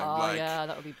sometime. Oh yeah,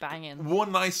 that would be banging.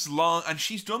 One nice long, and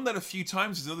she's done that a few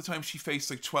times. There's another time she faced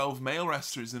like 12 male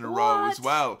wrestlers in a row as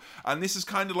well. And this is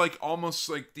kind of like almost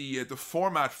like the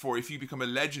format for if you become a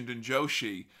legend in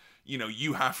Joshi.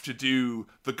 You have to do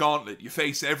the gauntlet. You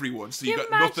face everyone, so you've got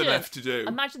nothing left to do.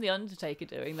 Imagine The Undertaker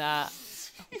doing that.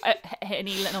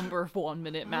 Any number of 1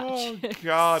 minute matches. Oh,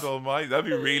 God almighty. That'd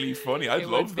be really funny. I'd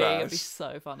love that. It'd be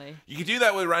so funny. You could do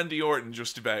that with Randy Orton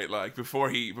just about, like, before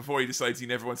he decides he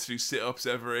never wants to do sit-ups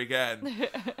ever again.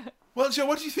 Well, Joe,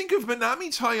 what do you think of Manami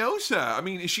Toyota? I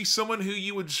mean, is she someone who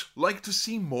you would like to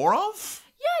see more of?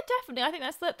 Yeah, definitely. I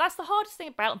think that's the hardest thing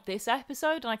about this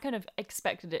episode, and I kind of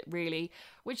expected it, really,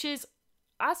 which is,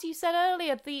 as you said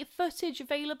earlier, the footage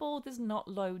available, there's not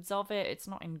loads of it. It's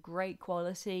not in great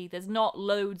quality. There's not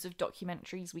loads of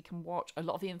documentaries we can watch. A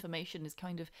lot of the information is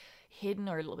kind of hidden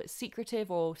or a little bit secretive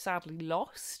or sadly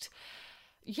lost.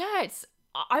 Yeah,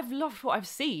 I've loved what I've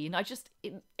seen.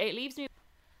 It leaves me...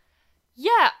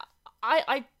 Yeah,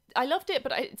 I loved it,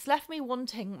 but it's left me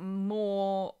wanting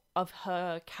more of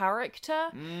her character.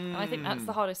 And I think that's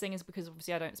the hardest thing, is because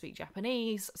obviously I don't speak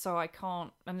Japanese, so I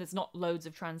can't, and there's not loads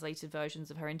of translated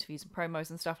versions of her interviews and promos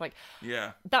and stuff. Like,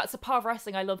 Yeah. that's the part of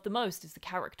wrestling I love the most, is the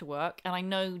character work, and I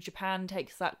know Japan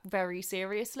takes that very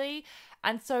seriously.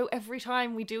 And so every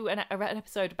time we do an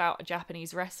episode about a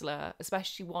Japanese wrestler,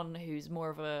 especially one who's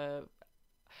more of a,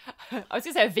 I was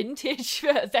going to say a vintage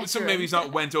veteran. So maybe he's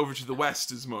not went over to the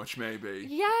West as much, maybe.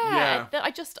 Yeah.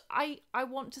 I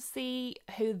want to see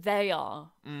who they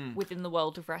are within the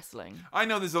world of wrestling. I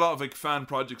know there's a lot of like fan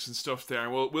projects and stuff there,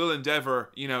 and we'll endeavour,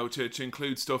 to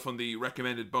include stuff on the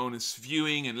recommended bonus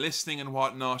viewing and listening and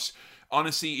whatnot.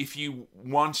 Honestly, if you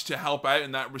want to help out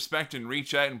in that respect and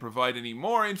reach out and provide any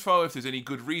more info, if there's any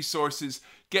good resources,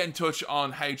 get in touch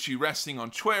on How To Wrestling on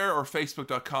Twitter or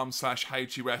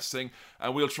facebook.com/HowToWrestling,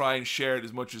 and we'll try and share it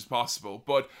as much as possible.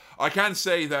 But I can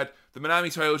say that the Manami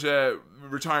Toyota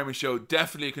retirement show,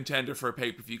 definitely a contender for a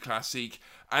pay-per-view classic.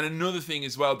 And another thing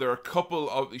as well, there are a couple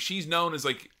of, she's known as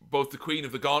like both the queen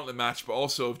of the gauntlet match, but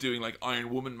also of doing like Iron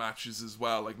Woman matches as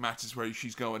well, like matches where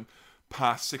she's going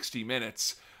past 60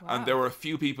 minutes. Wow. And there were a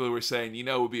few people who were saying,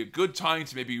 it would be a good time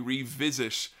to maybe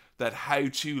revisit that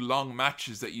how-to long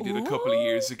matches that you did a couple of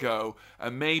years ago,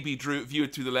 and maybe view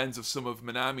it through the lens of some of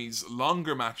Manami's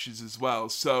longer matches as well.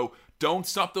 So don't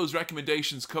stop those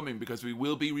recommendations coming, because we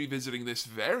will be revisiting this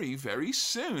very, very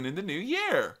soon in the new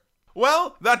year.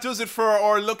 Well, that does it for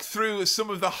our look through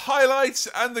some of the highlights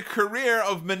and the career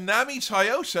of Manami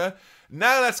Toyota.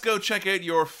 Now let's go check out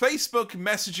your Facebook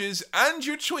messages and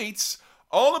your tweets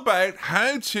all about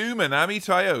How To Manami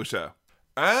Toyota.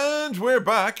 And we're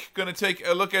back. Going to take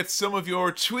a look at some of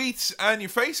your tweets and your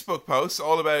Facebook posts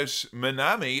all about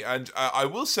Manami. And I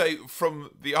will say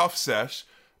from the offset,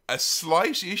 a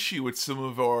slight issue with some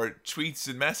of our tweets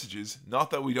and messages. Not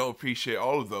that we don't appreciate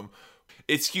all of them.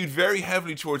 It's skewed very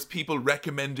heavily towards people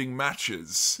recommending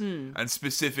matches and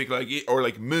specific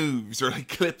like moves or like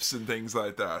clips and things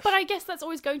like that. But I guess that's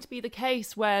always going to be the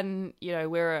case when,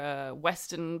 we're a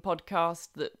Western podcast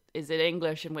that is in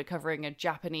English and we're covering a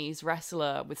Japanese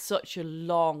wrestler with such a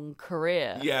long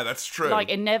career. Yeah, that's true. Like,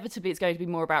 inevitably it's going to be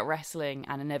more about wrestling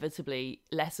and inevitably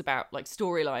less about like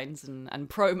storylines and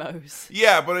promos.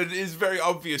 Yeah, but it is very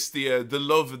obvious the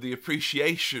love and the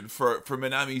appreciation for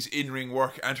Manami's in-ring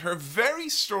work and her very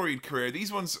storied career.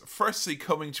 These ones firstly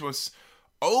coming to us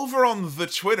over on the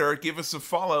Twitter. Give us a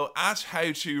follow at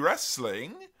How To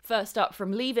Wrestling. First up,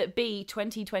 from Leave It Be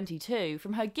 2022,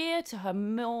 from her gear to her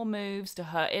more moves to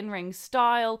her in-ring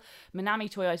style, Manami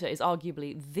Toyota is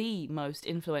arguably the most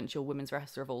influential women's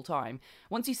wrestler of all time.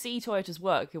 Once you see Toyota's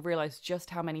work, you'll realise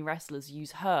just how many wrestlers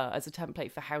use her as a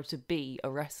template for how to be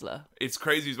a wrestler. It's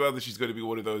crazy as well that she's going to be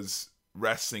one of those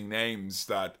wrestling names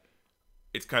that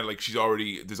it's kind of like there's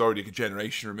already like a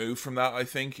generation removed from that, I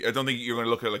think. I don't think you're going to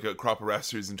look at like a crop of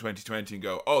wrestlers in 2020 and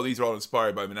go, oh, these are all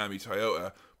inspired by Manami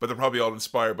Toyota. But they're probably all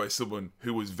inspired by someone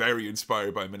who was very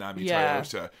inspired by Manami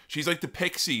Toyota. She's like the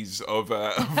Pixies of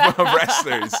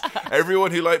wrestlers. Everyone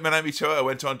who liked Manami Toyota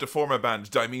went on to form a band,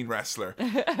 Daimeen Wrestler.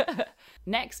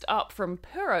 Next up, from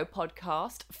Puro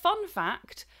Podcast, fun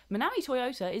fact, Manami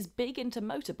Toyota is big into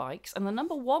motorbikes, and the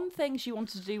number one thing she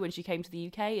wanted to do when she came to the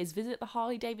UK is visit the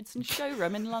Harley-Davidson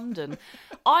showroom in London.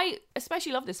 I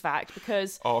especially love this fact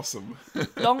because awesome.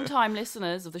 long-time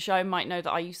listeners of the show might know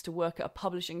that I used to work at a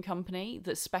publishing company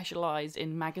that specialised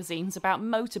in magazines about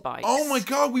motorbikes. Oh my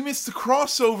god, we missed the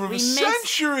crossover of a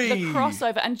century! The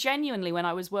crossover, and genuinely, when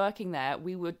I was working there,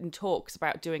 we were in talks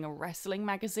about doing a wrestling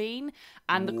magazine,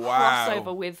 and the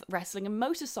crossover with wrestling and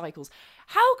motorcycles.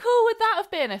 How cool would that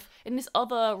have been if, in this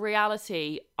other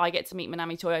reality, I get to meet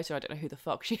Manami Toyota? I don't know who the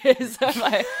fuck she is. I'm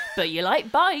like, but you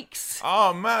like bikes.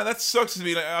 Oh man, that sucks to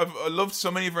me. Like, I loved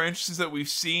so many of our entrances that we've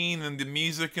seen, and the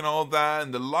music and all that,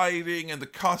 and the lighting and the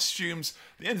costumes.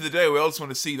 At the end of the day, we also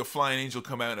want to see the Flying Angel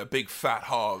come out in a big fat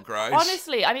hog, right?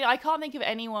 Honestly, I mean, I can't think of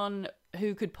anyone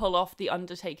who could pull off the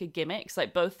Undertaker gimmicks,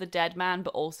 like both the Dead Man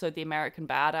but also the American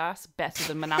Badass, better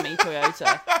than Manami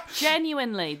Toyota.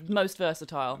 Genuinely, most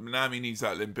versatile. Manami needs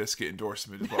that Limp Bizkit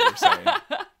endorsement, is what we're saying.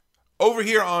 Over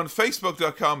here on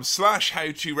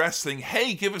Facebook.com/HowToWrestling,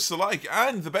 hey, give us a like.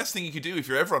 And the best thing you could do if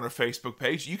you're ever on our Facebook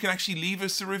page, you can actually leave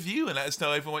us a review and let us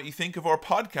know what you think of our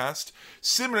podcast.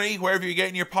 Similarly, wherever you're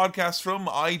getting your podcasts from,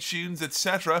 iTunes,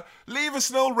 etc., leave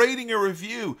us an old rating or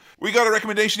review. We got a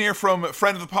recommendation here from a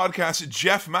friend of the podcast,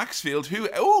 Jeff Maxfield, who,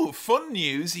 fun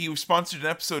news, he sponsored an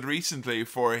episode recently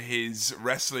for his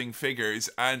wrestling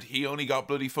figures, and he only got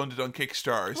bloody funded on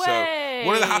Kickstarter. Way. So,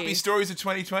 one of the happy stories of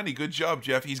 2020. Good job,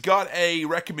 Jeff. He's got a a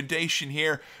recommendation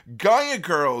here. Gaia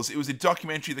Girls. It was a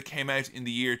documentary that came out in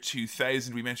the year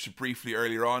 2000. We mentioned it briefly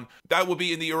earlier on. That will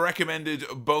be in the recommended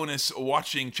bonus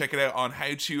watching. Check it out on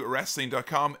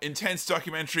howtowrestling.com. Intense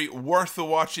documentary, worth a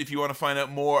watch if you want to find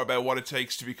out more about what it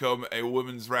takes to become a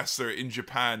women's wrestler in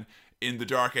Japan in the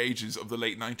dark ages of the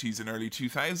late 90s and early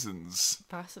 2000s.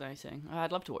 Fascinating.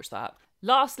 I'd love to watch that.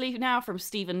 Lastly, now from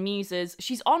Stephen Muses,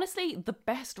 she's honestly the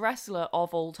best wrestler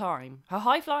of all time. Her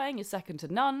high flying is second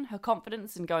to none. Her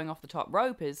confidence in going off the top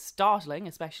rope is startling,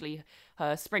 especially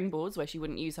her springboards where she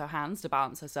wouldn't use her hands to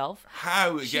balance herself.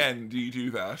 How, again, do you do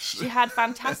that? She had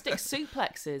fantastic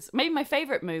suplexes. Maybe my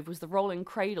favourite move was the rolling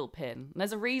cradle pin. And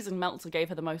there's a reason Meltzer gave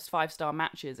her the most 5-star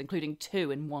matches, including 2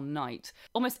 in one night.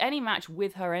 Almost any match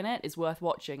with her in it is worth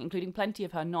watching, including plenty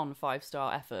of her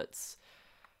non-5-star efforts.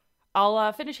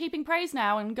 I'll finish heaping praise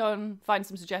now and go and find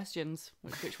some suggestions,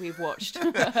 which we've watched.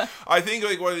 I think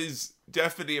like what is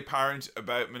definitely apparent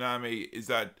about Minami is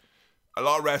that a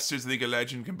lot of wrestlers think a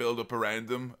legend can build up around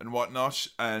them and whatnot,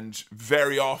 and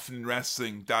very often in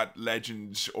wrestling that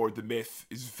legend or the myth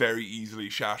is very easily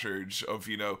shattered of,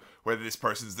 you know, whether this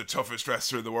person's the toughest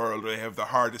wrestler in the world or they have the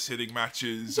hardest hitting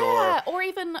matches. Or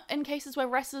even in cases where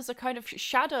wrestlers are kind of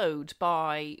shadowed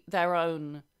by their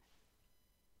own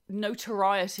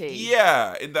notoriety.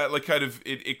 Yeah, in that like kind of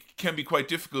it can be quite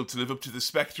difficult to live up to the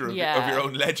spectre of your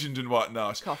own legend and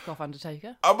whatnot. Cough, cough,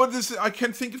 Undertaker. But I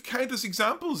can think of countless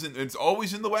examples, and it's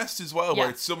always in the West as well, where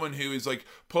it's someone who is like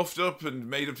puffed up and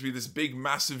made up to be this big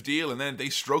massive deal, and then they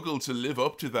struggle to live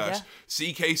up to that. Yeah.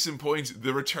 See case in point,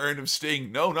 the return of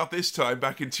Sting. No, not this time,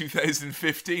 back in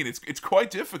 2015. It's quite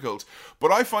difficult.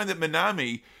 But I find that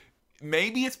Minami,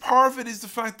 maybe it's part of it is the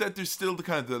fact that there's still the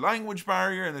kind of the language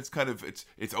barrier, and it's kind of it's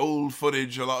old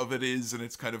footage, a lot of it is, and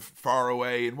it's kind of far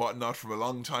away and whatnot from a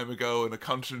long time ago in a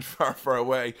continent far, far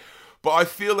away. But I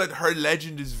feel that her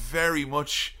legend is very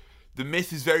much, the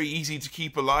myth is very easy to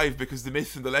keep alive because the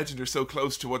myth and the legend are so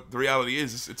close to what the reality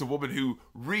is. It's a woman who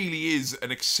really is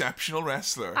an exceptional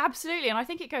wrestler. Absolutely, and I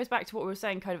think it goes back to what we were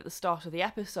saying kind of at the start of the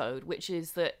episode, which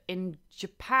is that in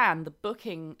Japan, the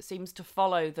booking seems to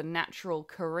follow the natural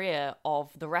career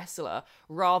of the wrestler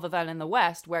rather than in the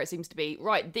West, where it seems to be,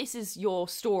 right, this is your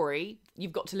story,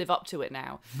 you've got to live up to it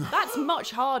now. That's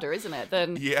much harder, isn't it,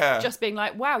 than just being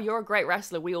like, wow, you're a great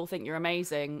wrestler, we all think you're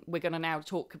amazing, we're going to now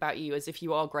talk about you as if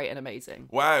you are great and amazing.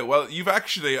 Wow, well, you've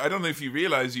actually, I don't know if you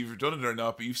realise you've done it or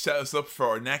not, but you've set us up for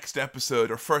our next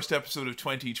episode, our first episode of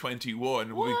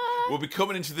 2021. We'll be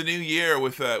coming into the new year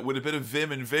with a bit of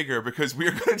vim and vigour, because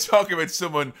we're going to talk about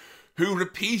someone who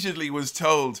repeatedly was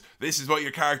told, this is what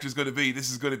your character's going to be,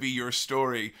 this is going to be your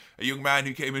story. A young man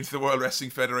who came into the World Wrestling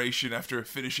Federation after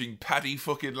finishing patty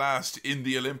fucking last in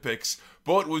the Olympics,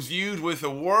 but was viewed with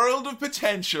a world of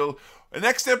potential. The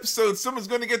next episode, someone's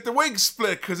going to get the wig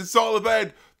split, because it's all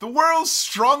about the world's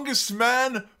strongest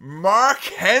man, Mark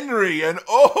Henry. And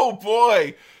oh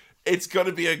boy, it's going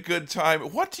to be a good time.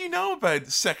 What do you know about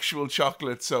Sexual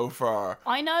Chocolate so far?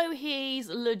 I know he's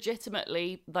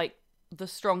legitimately, like, the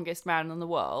strongest man in the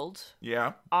world.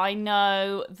 Yeah. I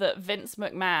know that Vince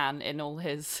McMahon, in all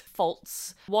his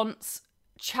faults, once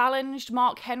challenged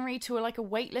Mark Henry to a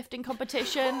weightlifting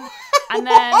competition, and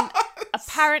then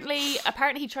apparently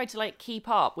he tried to like keep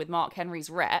up with Mark Henry's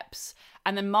reps,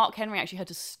 and then Mark Henry actually had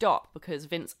to stop because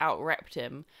Vince out-repped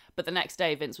him. But the next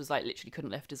day, Vince was like, literally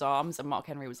couldn't lift his arms, and Mark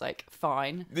Henry was like,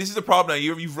 fine. This is the problem now.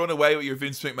 You've run away with your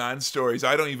Vince McMahon stories.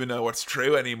 I don't even know what's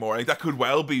true anymore. Like, that could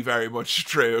well be very much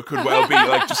true. It could well be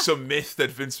like just some myth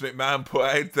that Vince McMahon put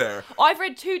out there. I've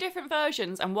read 2 different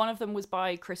versions, and one of them was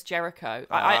by Chris Jericho.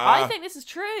 I think this is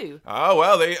true. Oh,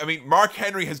 well, Mark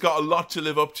Henry has got a lot to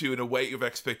live up to in a weight of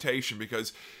expectation,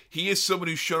 because he is someone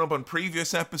who's shown up on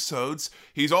previous episodes.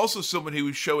 He's also someone who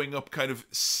is showing up kind of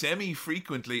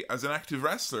semi-frequently as an active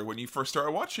wrestler when you first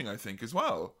started watching, I think, as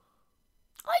well.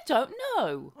 I don't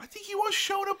know. I think he was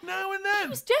showing up now and then. He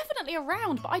was definitely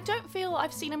around, but I don't feel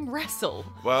I've seen him wrestle.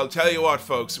 Well, tell you what,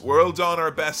 folks. We're all on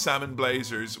our best Salmon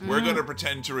Blazers. We're going to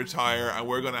pretend to retire, and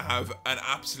we're going to have an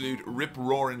absolute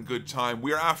rip-roaring good time.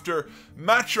 We're after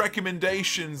match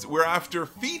recommendations. We're after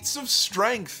feats of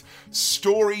strength,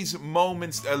 stories,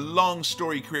 moments, a long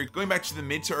story career, going back to the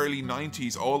mid to early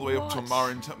 90s, all the way up to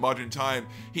modern time.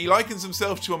 He likens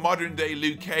himself to a modern-day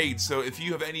Luke Cage, so if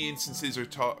you have any instances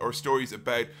or stories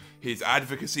about his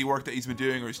advocacy work that he's been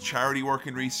doing or his charity work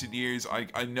in recent years,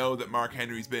 I know that Mark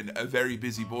Henry's been a very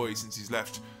busy boy since he's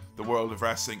left the world of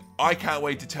wrestling. I can't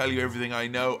wait to tell you everything I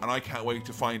know, and I can't wait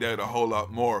to find out a whole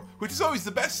lot more, which is always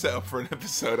the best setup for an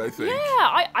episode, I think.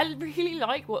 Yeah, I really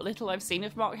like what little I've seen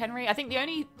of Mark Henry. I think the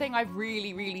only thing I've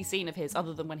really seen of his,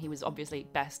 other than when he was obviously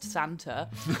best Santa,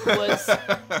 was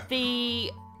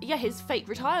the his fake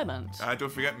retirement.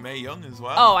 Don't forget Mae Young as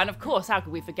well. Oh, and of course, how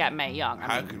could we forget Mae Young?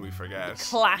 How could we forget?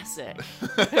 Classic.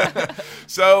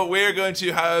 So we're going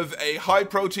to have a high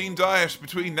protein diet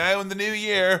between now and the new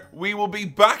year. We will be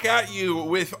back at you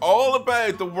with all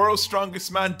about the world's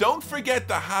strongest man. Don't forget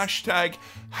the hashtag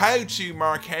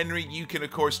 #HowToMarkHenry. You can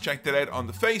of course check that out on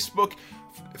the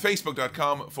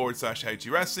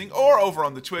facebook.com/HowToWrestling or over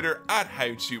on the Twitter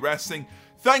 @HowToWrestling.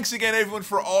 Thanks again, everyone,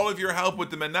 for all of your help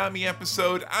with the Manami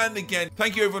episode. And again,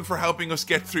 thank you, everyone, for helping us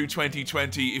get through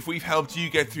 2020. If we've helped you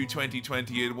get through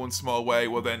 2020 in one small way,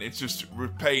 well, then it's just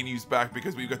paying you back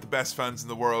because we've got the best fans in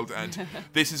the world. And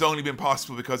this has only been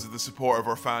possible because of the support of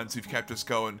our fans who've kept us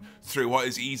going through what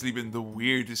has easily been the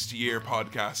weirdest year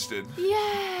podcasting.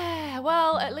 Yeah,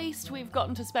 well, at least we've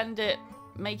gotten to spend it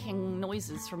making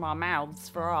noises from our mouths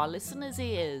for our listeners'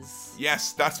 ears.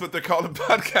 Yes, that's what they're calling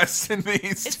podcasting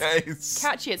these days.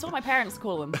 Catchy, it's what my parents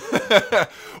call them.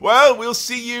 Well, we'll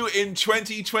see you in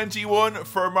 2021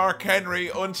 for Mark Henry.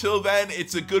 Until then,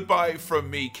 it's a goodbye from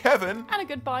me, Kevin. And a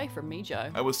goodbye from me, Joe.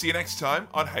 And we'll see you next time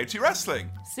on How to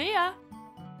Wrestling. See ya!